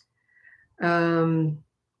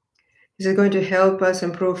 Is it going to help us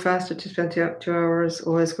improve faster to spend 2 hours,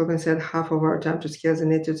 or as Kogan said, half of our time to scales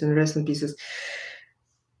and etudes and rest in pieces?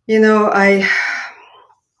 I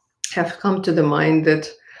have come to the mind that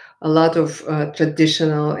a lot of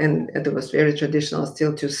traditional, and it was very traditional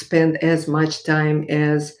still, to spend as much time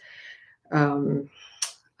as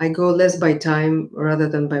I go less by time rather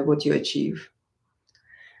than by what you achieve.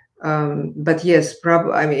 But yes,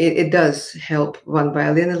 probably. I mean, it does help one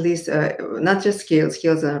violin at least, not just scales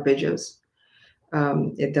and arpeggios.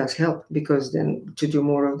 It does help because then to do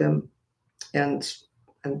more of them, and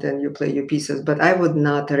then you play your pieces. But I would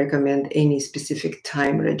not recommend any specific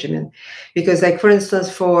time regimen, because, like, for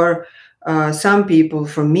instance, for some people,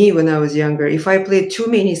 for me when I was younger, if I played too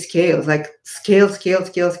many scales, like scale,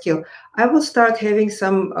 I will start having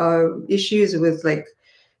some issues with, like,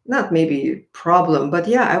 not maybe problem, but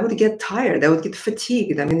yeah, I would get tired. I would get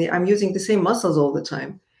fatigued. I mean, I'm using the same muscles all the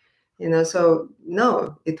time, so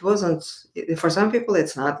no, it wasn't. For some people,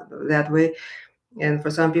 it's not that way. And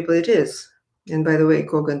for some people, it is. And by the way,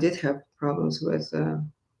 Kogan did have problems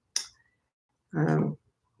um,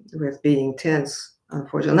 with being tense,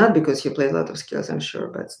 unfortunately. Not because he played a lot of scales, I'm sure,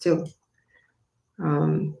 but still.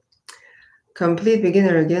 Complete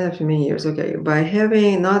beginner again after many years. Okay, by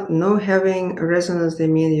having no having a resonance, they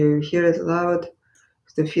mean you hear it loud.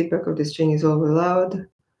 The feedback of the string is always loud,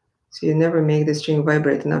 so you never make the string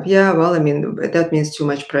vibrate enough. Yeah, well, I mean that means too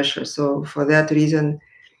much pressure. So for that reason,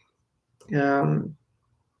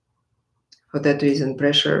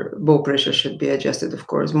 bow pressure should be adjusted. Of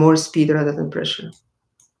course, more speed rather than pressure.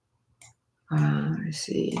 I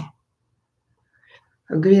see.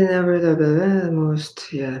 Agree never the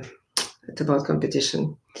most. Yeah, it's about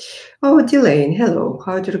competition. Oh, Delane, hello.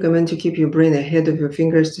 How do you recommend to keep your brain ahead of your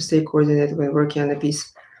fingers to stay coordinated when working on a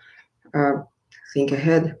piece? Think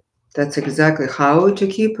ahead. That's exactly how to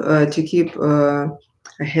keep ahead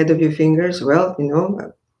of your fingers. Well,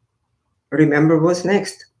 remember what's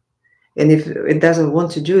next. And if it doesn't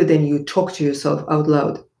want to do it, then you talk to yourself out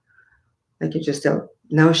loud. Like you just tell,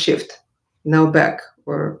 now shift, now back,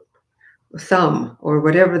 or thumb, or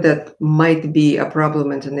whatever that might be a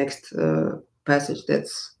problem in the next passage.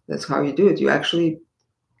 That's how you do it. You actually,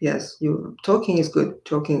 yes, you talking is good.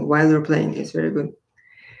 Talking while you're playing is very good.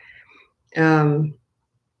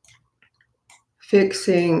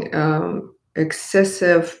 Fixing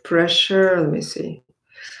excessive pressure. Let me see.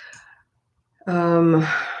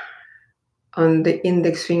 On the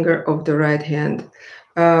index finger of the right hand.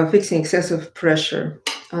 Fixing excessive pressure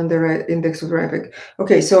on the right index of the right finger.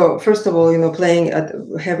 Okay, so first of all,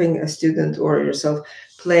 having a student or yourself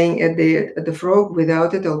playing at the frog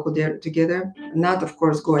without it, all together. Not, of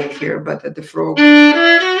course, going here, but at the frog.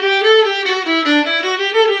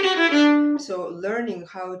 So learning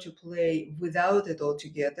how to play without it all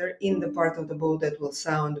together in the part of the bow that will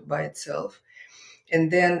sound by itself, and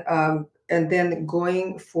then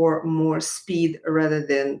going for more speed rather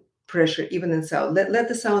than pressure, even in sound. Let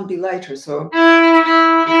the sound be lighter. So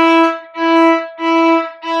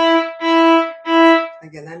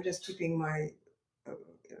again, I'm just keeping my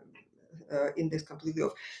index completely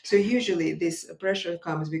off. So usually this pressure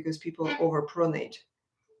comes because people overpronate,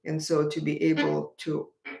 and so to be able to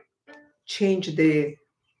change the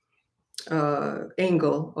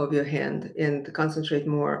angle of your hand and concentrate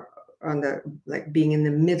more on the being in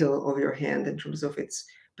the middle of your hand in terms of its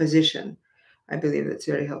position, I believe that's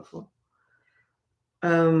very helpful.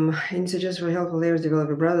 Any suggestions for helpful layers develop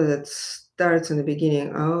a brother that starts in the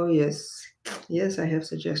beginning? Oh yes, I have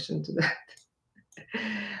suggestion to that.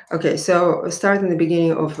 Okay, so start in the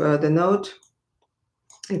beginning of the note.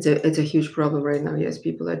 It's a huge problem right now. Yes,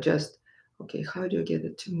 people are just okay. How do I get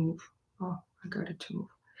it to move? Oh, I got it to move.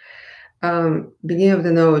 Beginning of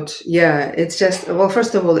the note, yeah, it's just, well,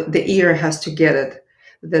 first of all, the ear has to get it,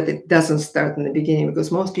 that it doesn't start in the beginning,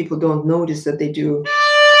 because most people don't notice that they do,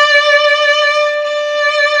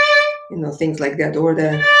 things like that, or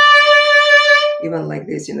even like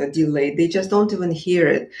this, delay. They just don't even hear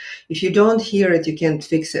it. If you don't hear it, you can't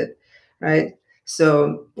fix it, right?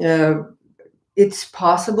 So it's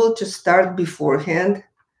possible to start beforehand,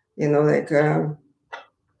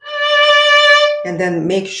 and then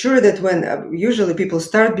make sure that when usually people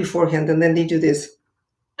start beforehand and then they do this,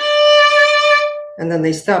 and then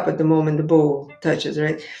they stop at the moment the bow touches,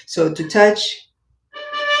 right? So to touch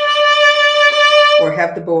or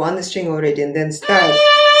have the bow on the string already and then start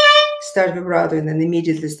vibrato and then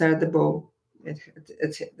immediately start the bow. It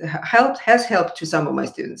has helped to some of my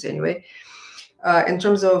students anyway. In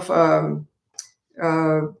terms of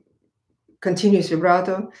continuous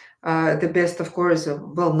vibrato, the best, of course, a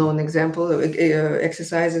well-known example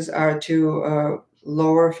exercises are to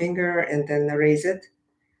lower finger and then raise it,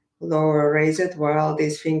 raise it while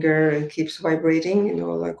this finger keeps vibrating,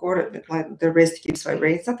 or the wrist keeps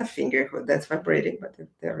vibrating. It's not the finger that's vibrating, but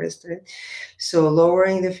the wrist, right? So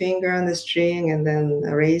lowering the finger on the string and then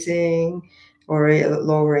raising, or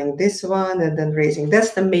lowering this one and then raising.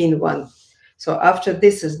 That's the main one. So after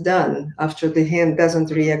this is done, after the hand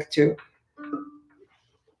doesn't react to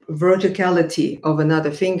verticality of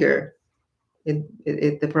another finger,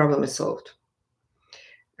 the problem is solved.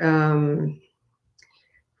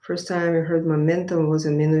 First time I heard momentum was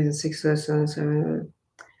in minute and 6 lessons.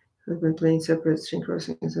 I've been playing separate string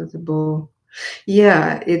crossings of the bow.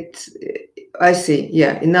 Yeah, I see.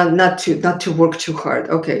 Yeah, not to work too hard.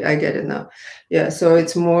 Okay, I get it now. Yeah, so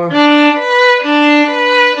it's more.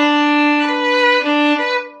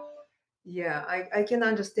 Yeah, I can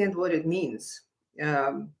understand what it means.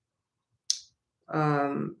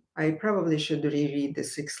 I probably should reread the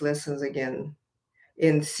 6 lessons again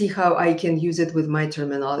and see how I can use it with my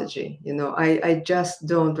terminology. I just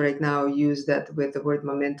don't right now use that with the word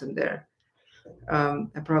momentum there.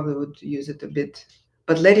 I probably would use it a bit,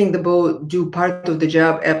 but letting the bow do part of the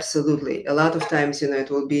job, absolutely. A lot of times, it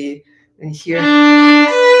will be in here,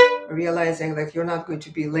 realizing that you're not going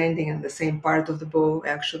to be landing in the same part of the bow.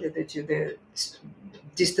 Actually, that the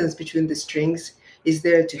distance between the strings is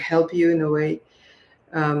there to help you in a way.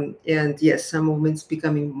 And yes, some movements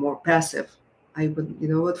becoming more passive. I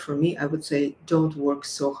would, for me, I would say don't work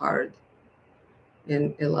so hard.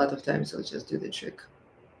 And a lot of times I'll just do the trick.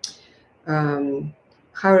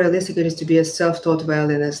 How realistic it is to be a self-taught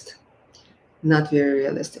violinist? Not very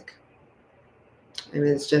realistic. I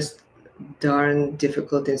mean, it's just darn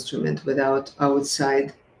difficult instrument without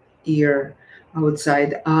outside ear,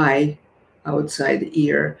 outside eye, outside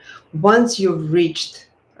ear. Once you've reached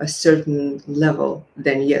a certain level,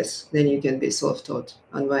 then yes, then you can be self-taught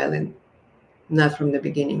on violin. Not from the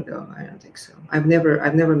beginning, though. I don't think so. I've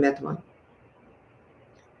never met one.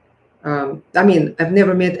 I mean, I've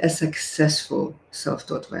never met a successful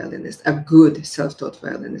self-taught violinist, a good self-taught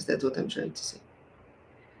violinist. That's what I'm trying to say.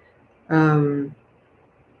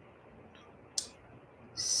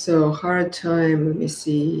 So hard time. Let me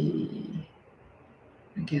see.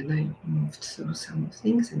 Again, I moved through some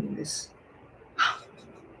things. I mean, this.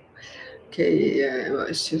 Okay, I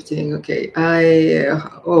was shifting. Okay,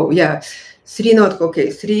 oh yeah, 3 note. Okay,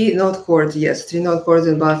 3 note chords. Yes, 3 note chords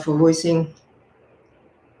in Bach for voicing.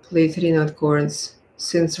 Play 3 note chords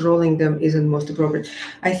since rolling them isn't most appropriate.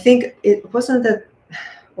 I think it wasn't that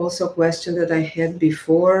also a question that I had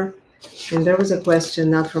before, and there was a question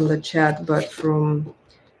not from the chat but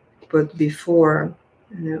before.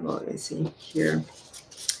 Let me see here.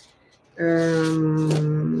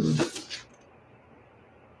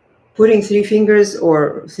 Putting 3 fingers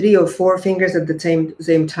or 3 or 4 fingers at the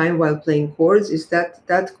same time while playing chords, is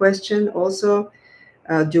that question also?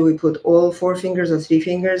 Do we put all 4 fingers or 3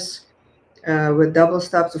 fingers? With double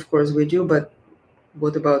stops, of course we do, but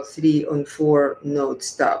what about 3 and 4 note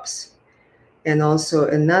stops? And also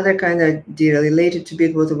another kind of related to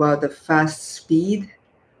it, what about the fast speed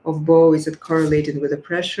of bow? Is it correlated with the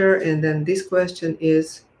pressure? And then this question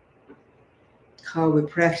is how we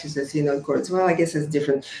practice the 3 note chords. Well, I guess it's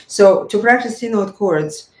different. So to practice 3 note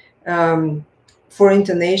chords, for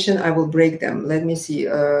intonation, I will break them. Let me see.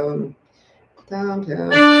 Sorry,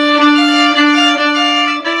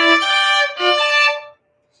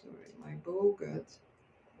 my bow got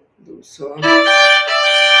loose. So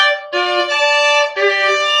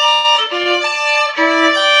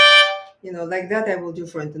like that I will do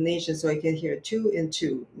for intonation, so I can hear 2 and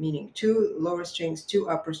 2, meaning 2 lower strings, 2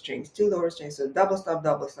 upper strings, 2 lower strings. So double stop,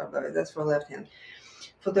 double stop. That's for left hand.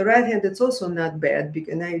 For the right hand, it's also not bad,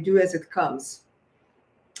 and I do as it comes,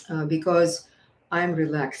 because I'm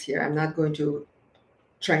relaxed here. I'm not going to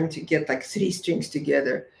trying to get like 3 strings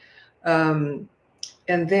together. And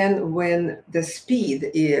then when the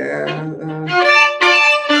speed, when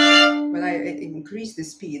I increase the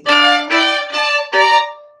speed,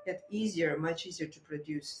 it's much easier to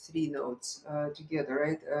produce 3 notes together,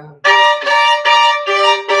 right?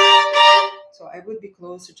 So I would be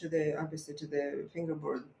closer to obviously to the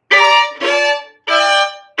fingerboard.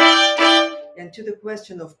 And to the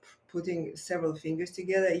question of putting several fingers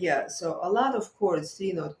together, yeah. So a lot of chords,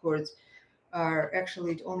 3 note chords, are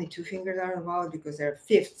actually only 2 fingers are involved because they're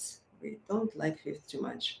fifths. We don't like fifths too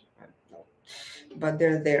much, but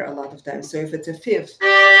they're there a lot of times. So if it's a fifth,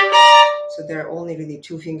 so there are only really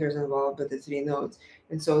 2 fingers involved, but the 3 notes.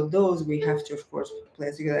 And so those we have to, of course,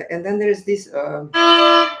 play together. And then there's this,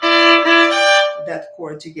 that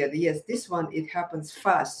chord together. Yes, this one, it happens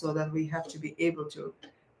fast, so that we have to be able to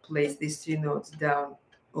place these 3 notes down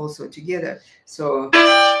also together. So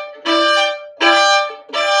I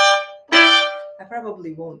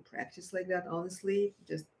probably won't practice like that, honestly,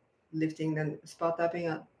 just lifting and spot tapping.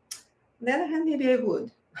 On the other hand, maybe I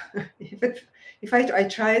would. if I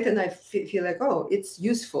try it and I feel like, oh, it's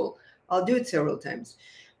useful, I'll do it several times.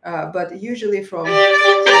 But usually from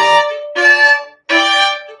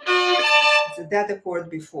so that chord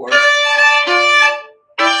before,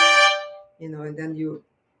 and then you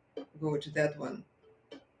go to that one.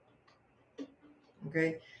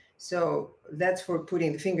 Okay, so that's for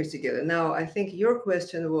putting the fingers together. Now, I think your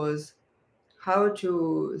question was how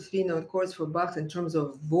to 3 note chords for Bach in terms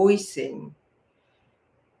of voicing.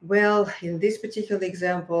 Well, in this particular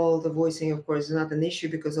example, the voicing, of course, is not an issue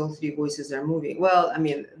because all 3 voices are moving. Well, I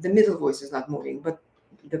mean, the middle voice is not moving, but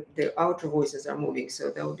the outer voices are moving,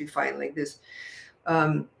 so that would be fine like this.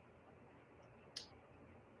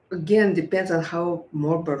 again, depends on how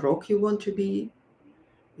more Baroque you want to be.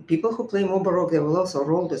 People who play more Baroque, they will also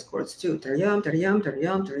roll these chords too. Taryam, taryam,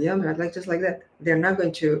 taryam, taryam, like just like that. They're not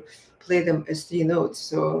going to play them as 3 notes,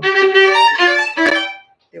 so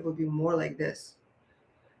they will be more like this.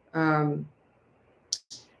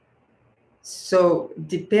 So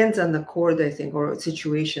depends on the chord, I think, or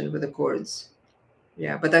situation with the chords.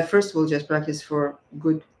 Yeah, but I first will just practice for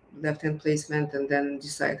good left hand placement and then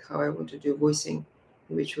decide how I want to do voicing,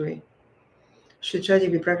 which way. Should try to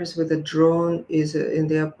be practiced with a drone is in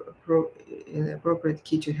the appropriate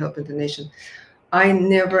key to help intonation. I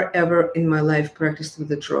never ever in my life practiced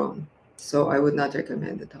with a drone, so I would not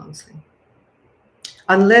recommend it, honestly.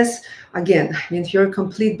 Unless, again, I mean, if you're a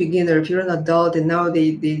complete beginner, if you're an adult, and now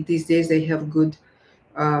these days they have good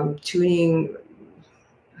tuning.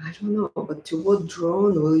 I don't know, but to what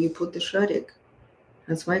drone will you put the shredding?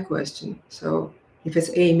 That's my question. So if it's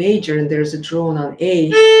A major and there's a drone on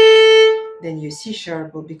A, then your C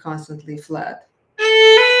sharp will be constantly flat.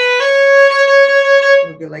 It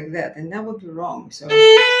will be like that, and that would be wrong. So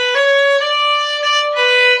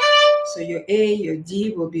your A, your D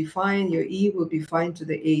will be fine, your E will be fine to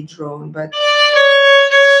the A drone, but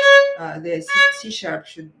the C sharp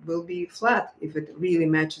will be flat if it really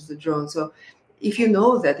matches the drone. So if you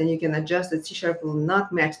know that and you can adjust that C sharp will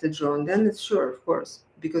not match the drone, then it's sure, of course,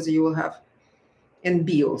 because you will have, and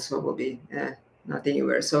B also will be not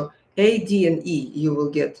anywhere. So A, D, and E you will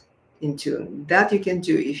get in tune. That you can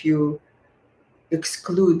do if you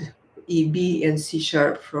exclude E, B, and C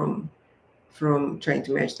sharp from trying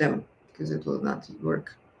to match them, because it will not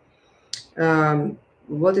work.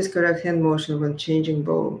 What is correct hand motion when changing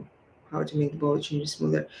bow? How to make the bow change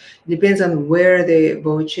smoother? Depends on where the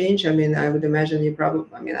bow change. I mean, I would imagine you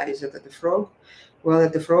probably, I mean, I use it at the frog. Well,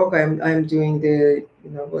 at the frog, I'm doing the,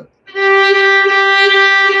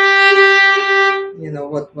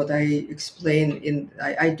 what I explain in,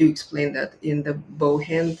 I do explain that in the bow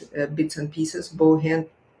hand bits and pieces, bow hand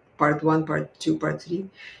part 1, part 2, part 3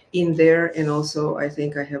 in there. And also I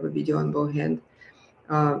think I have a video on bow hand.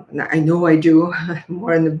 I know I do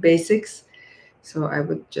more in the basics, so I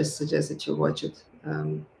would just suggest that you watch it.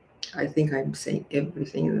 I think I'm saying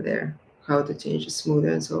everything in there, how to change it smoother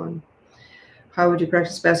and so on. How would you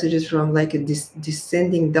practice passages from like a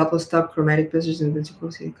descending double stop chromatic passages in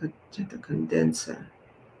the condenser?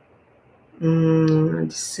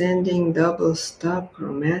 Descending double stop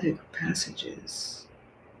chromatic passages.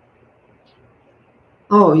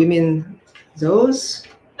 Oh, you mean those?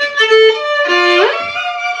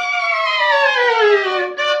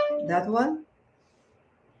 That one?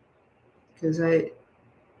 Because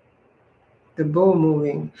the bow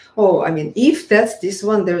moving. Oh, I mean, if that's this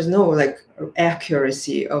one, there's no like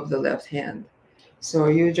accuracy of the left hand. So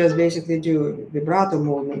you just basically do vibrato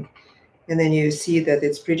movement, and then you see that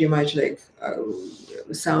it's pretty much like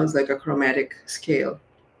sounds like a chromatic scale,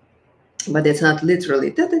 but it's not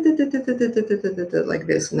literally like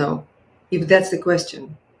this. No, if that's the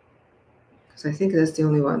question, because I think that's the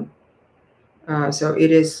only one. So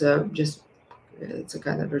it is just. It's a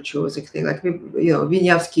kind of virtuosic thing. Like,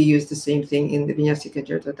 Wieniawski used the same thing in the Wieniawski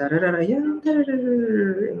concerto,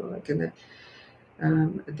 like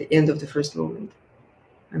at the end of the first movement.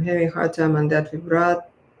 I'm having a hard time on that vibrato,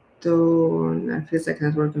 and I feel like it's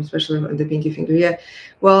not working, especially on the pinky finger. Yeah,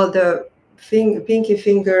 well, the pinky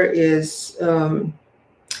finger is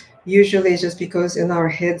usually just because in our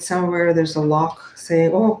head somewhere there's a lock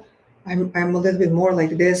saying, oh, I'm a little bit more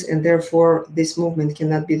like this, and therefore this movement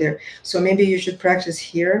cannot be there. So maybe you should practice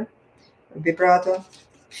here, vibrato,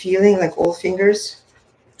 feeling like all fingers,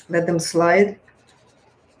 let them slide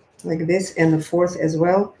like this, and the fourth as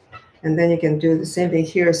well. And then you can do the same thing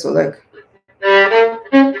here. So like,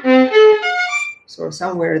 so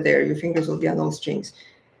somewhere there, your fingers will be on all strings.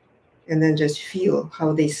 And then just feel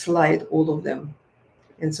how they slide, all of them.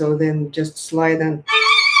 And so then just slide and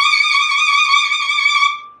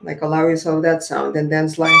like allow yourself that sound, and then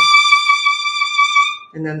slide,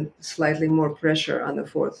 and then slightly more pressure on the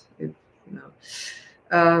fourth.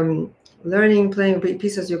 Learning playing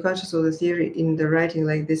pieces you're conscious of the theory in the writing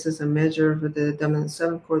like this is a measure for the dominant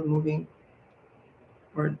 7th chord moving,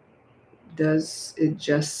 or does it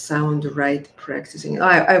just sound right practicing?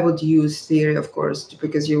 I would use theory, of course,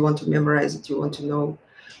 because you want to memorize it, you want to know.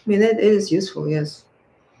 I mean, it is useful, yes.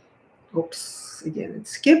 Oops, again, it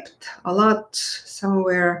skipped a lot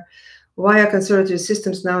somewhere. Why are conservative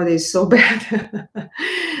systems nowadays so bad?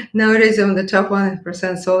 Nowadays, on the top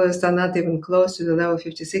 1% soloists are not even close to the level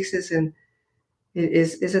 56s, and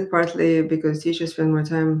is it partly because teachers spend more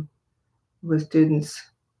time with students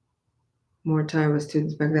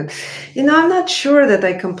back then? I'm not sure that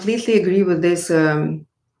I completely agree with this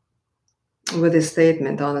with this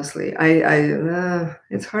statement. Honestly,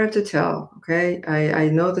 it's hard to tell. Okay, I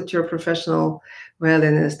know that you're a professional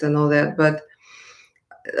violinist and all that, but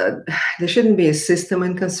there shouldn't be a system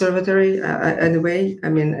in conservatory anyway. I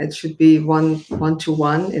mean, it should be one to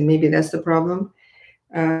one, and maybe that's the problem.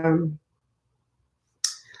 And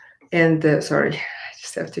sorry, I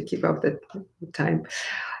just have to keep up the time.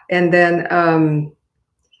 And then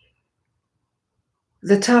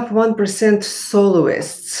the top 1%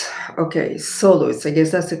 soloists. Okay, soloists. I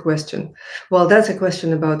guess that's the question. Well, that's a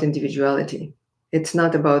question about individuality. It's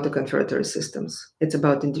not about the conservatory systems. It's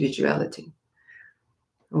about individuality.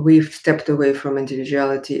 We've stepped away from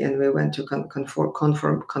individuality and we went to conformity.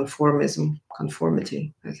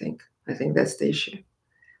 I think that's the issue,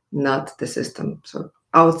 not the system. So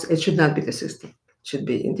it should not be the system. It should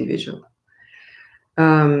be individual.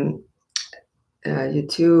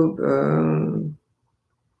 YouTube.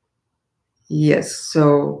 Yes.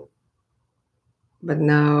 So, but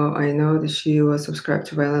now I know that she was subscribed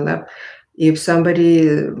to Violin Lab. If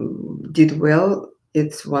somebody did well,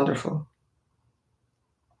 it's wonderful.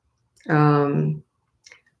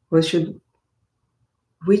 Which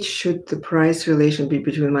should the price relation be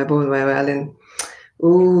between my bow and my violin?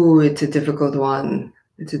 Ooh, it's a difficult one.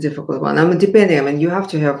 It's a difficult one. Depending. I mean, you have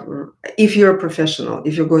to have, if you're a professional,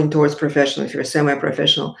 if you're going towards professional, if you're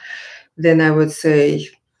semi-professional, then I would say,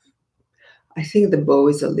 I think the bow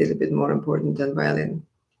is a little bit more important than violin,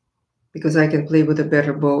 because I can play with a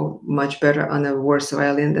better bow much better on a worse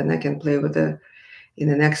violin than I can play with in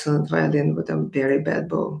an excellent violin with a very bad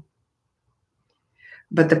bow.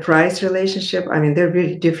 But the price relationship, I mean, they're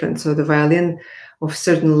really different. So the violin of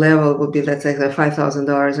certain level would be, let's say, like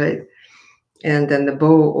 $5,000, right? And then the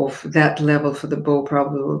bow of that level for the bow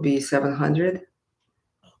probably will be $700,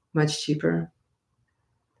 much cheaper.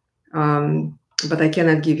 But I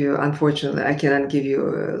cannot give you, unfortunately, I cannot give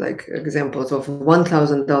you like examples of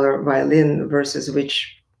 $1,000 violin versus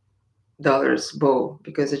which dollars bow,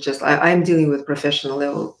 because it's just, I'm dealing with professional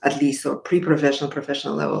level, at least, or pre-professional,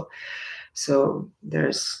 professional level. So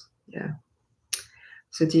there's, yeah.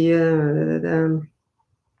 Sautille,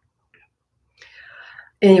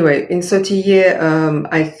 anyway, in Sautille,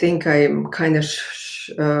 I think I'm kind of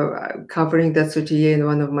covering that Sautille in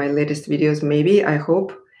one of my latest videos, maybe, I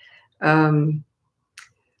hope. And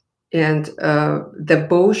the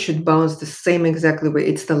bow should bounce the same exactly way.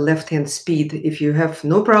 It's the left-hand speed. If you have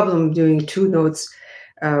no problem doing two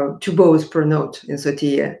bows per note in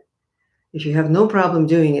Sautille, if you have no problem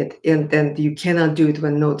doing it, and then you cannot do it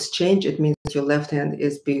when notes change, it means your left hand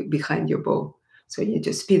is behind your bow. So you need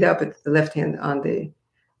to speed up with the left hand on the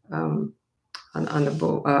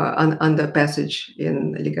bow, on the passage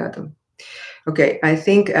in legato. Okay, I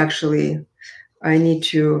think actually I need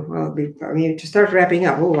to start wrapping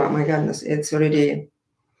up. Oh my goodness, it's already.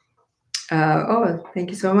 Oh,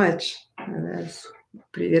 thank you so much.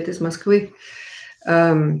 Привет из Москвы.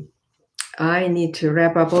 I need to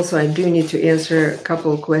wrap up. Also, I do need to answer a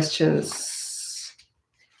couple of questions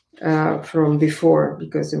from before,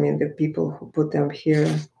 because I mean the people who put them here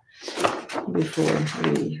before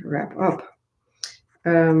we wrap up.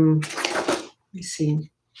 Let me see.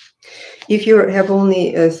 If you have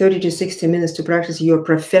only 30 to 60 minutes to practice, you're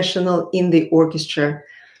professional in the orchestra.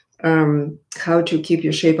 How to keep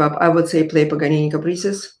your shape up? I would say play Paganini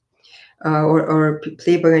caprices. Or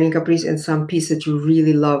play Paganini caprice and some piece that you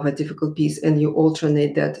really love, a difficult piece, and you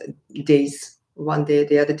alternate that days, one day,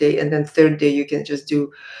 the other day, and then third day you can just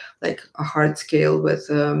do like a hard scale with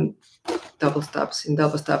double stops. In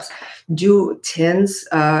double stops, do tens,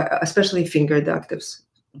 especially fingered octaves.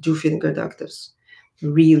 Do fingered octaves.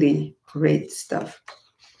 Really great stuff.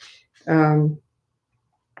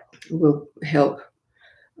 Will help.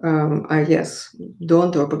 I guess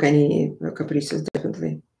Don't or Paganini caprices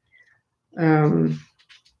definitely.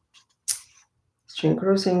 String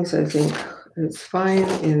crossings, I think it's fine.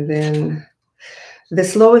 And then the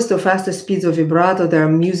slowest or fastest speeds of vibrato that are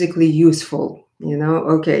musically useful, you know.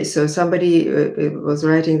 Okay, so somebody was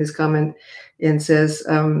writing this comment and says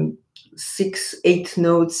 6-8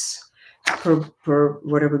 notes per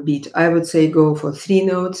whatever beat. I would say go for 3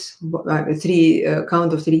 notes,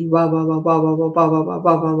 count of 3, wah wah wah wah wah wah wah wah wah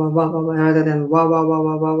wah wah wah wah, rather than wah wah wah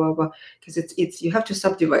wah wah wah wah, because it's you have to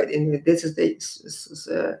subdivide. And this is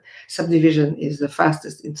the subdivision is the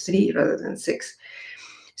fastest in 3 rather than 6.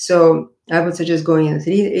 So I would suggest going in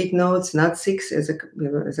 3-8 notes, not 6, as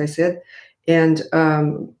I said. And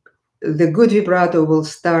the good vibrato will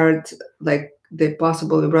start like the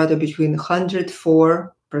possible vibrato between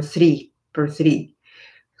 104 per 3.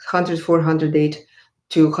 104, 108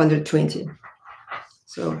 to 120.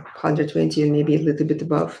 So 120 and maybe a little bit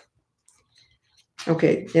above.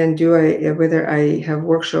 Okay, and do I whether I have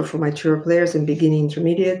workshop for mature players and beginning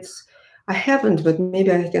intermediates? I haven't, but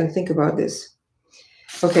maybe I can think about this.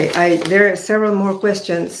 Okay, there are several more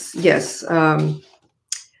questions. Yes.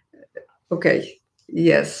 Okay.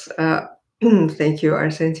 Yes. Thank you,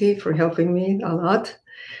 Arsenti, for helping me a lot.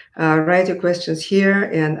 Write your questions here,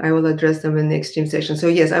 and I will address them in the next stream session. So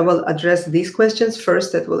yes, I will address these questions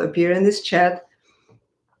first that will appear in this chat,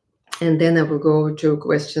 and then I will go to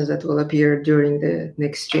questions that will appear during the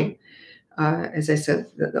next stream. As I said,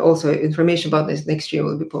 also information about this next stream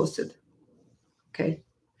will be posted. Okay.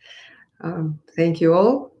 Thank you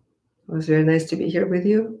all. It was very nice to be here with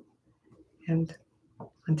you. And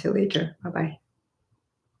until later. Bye-bye.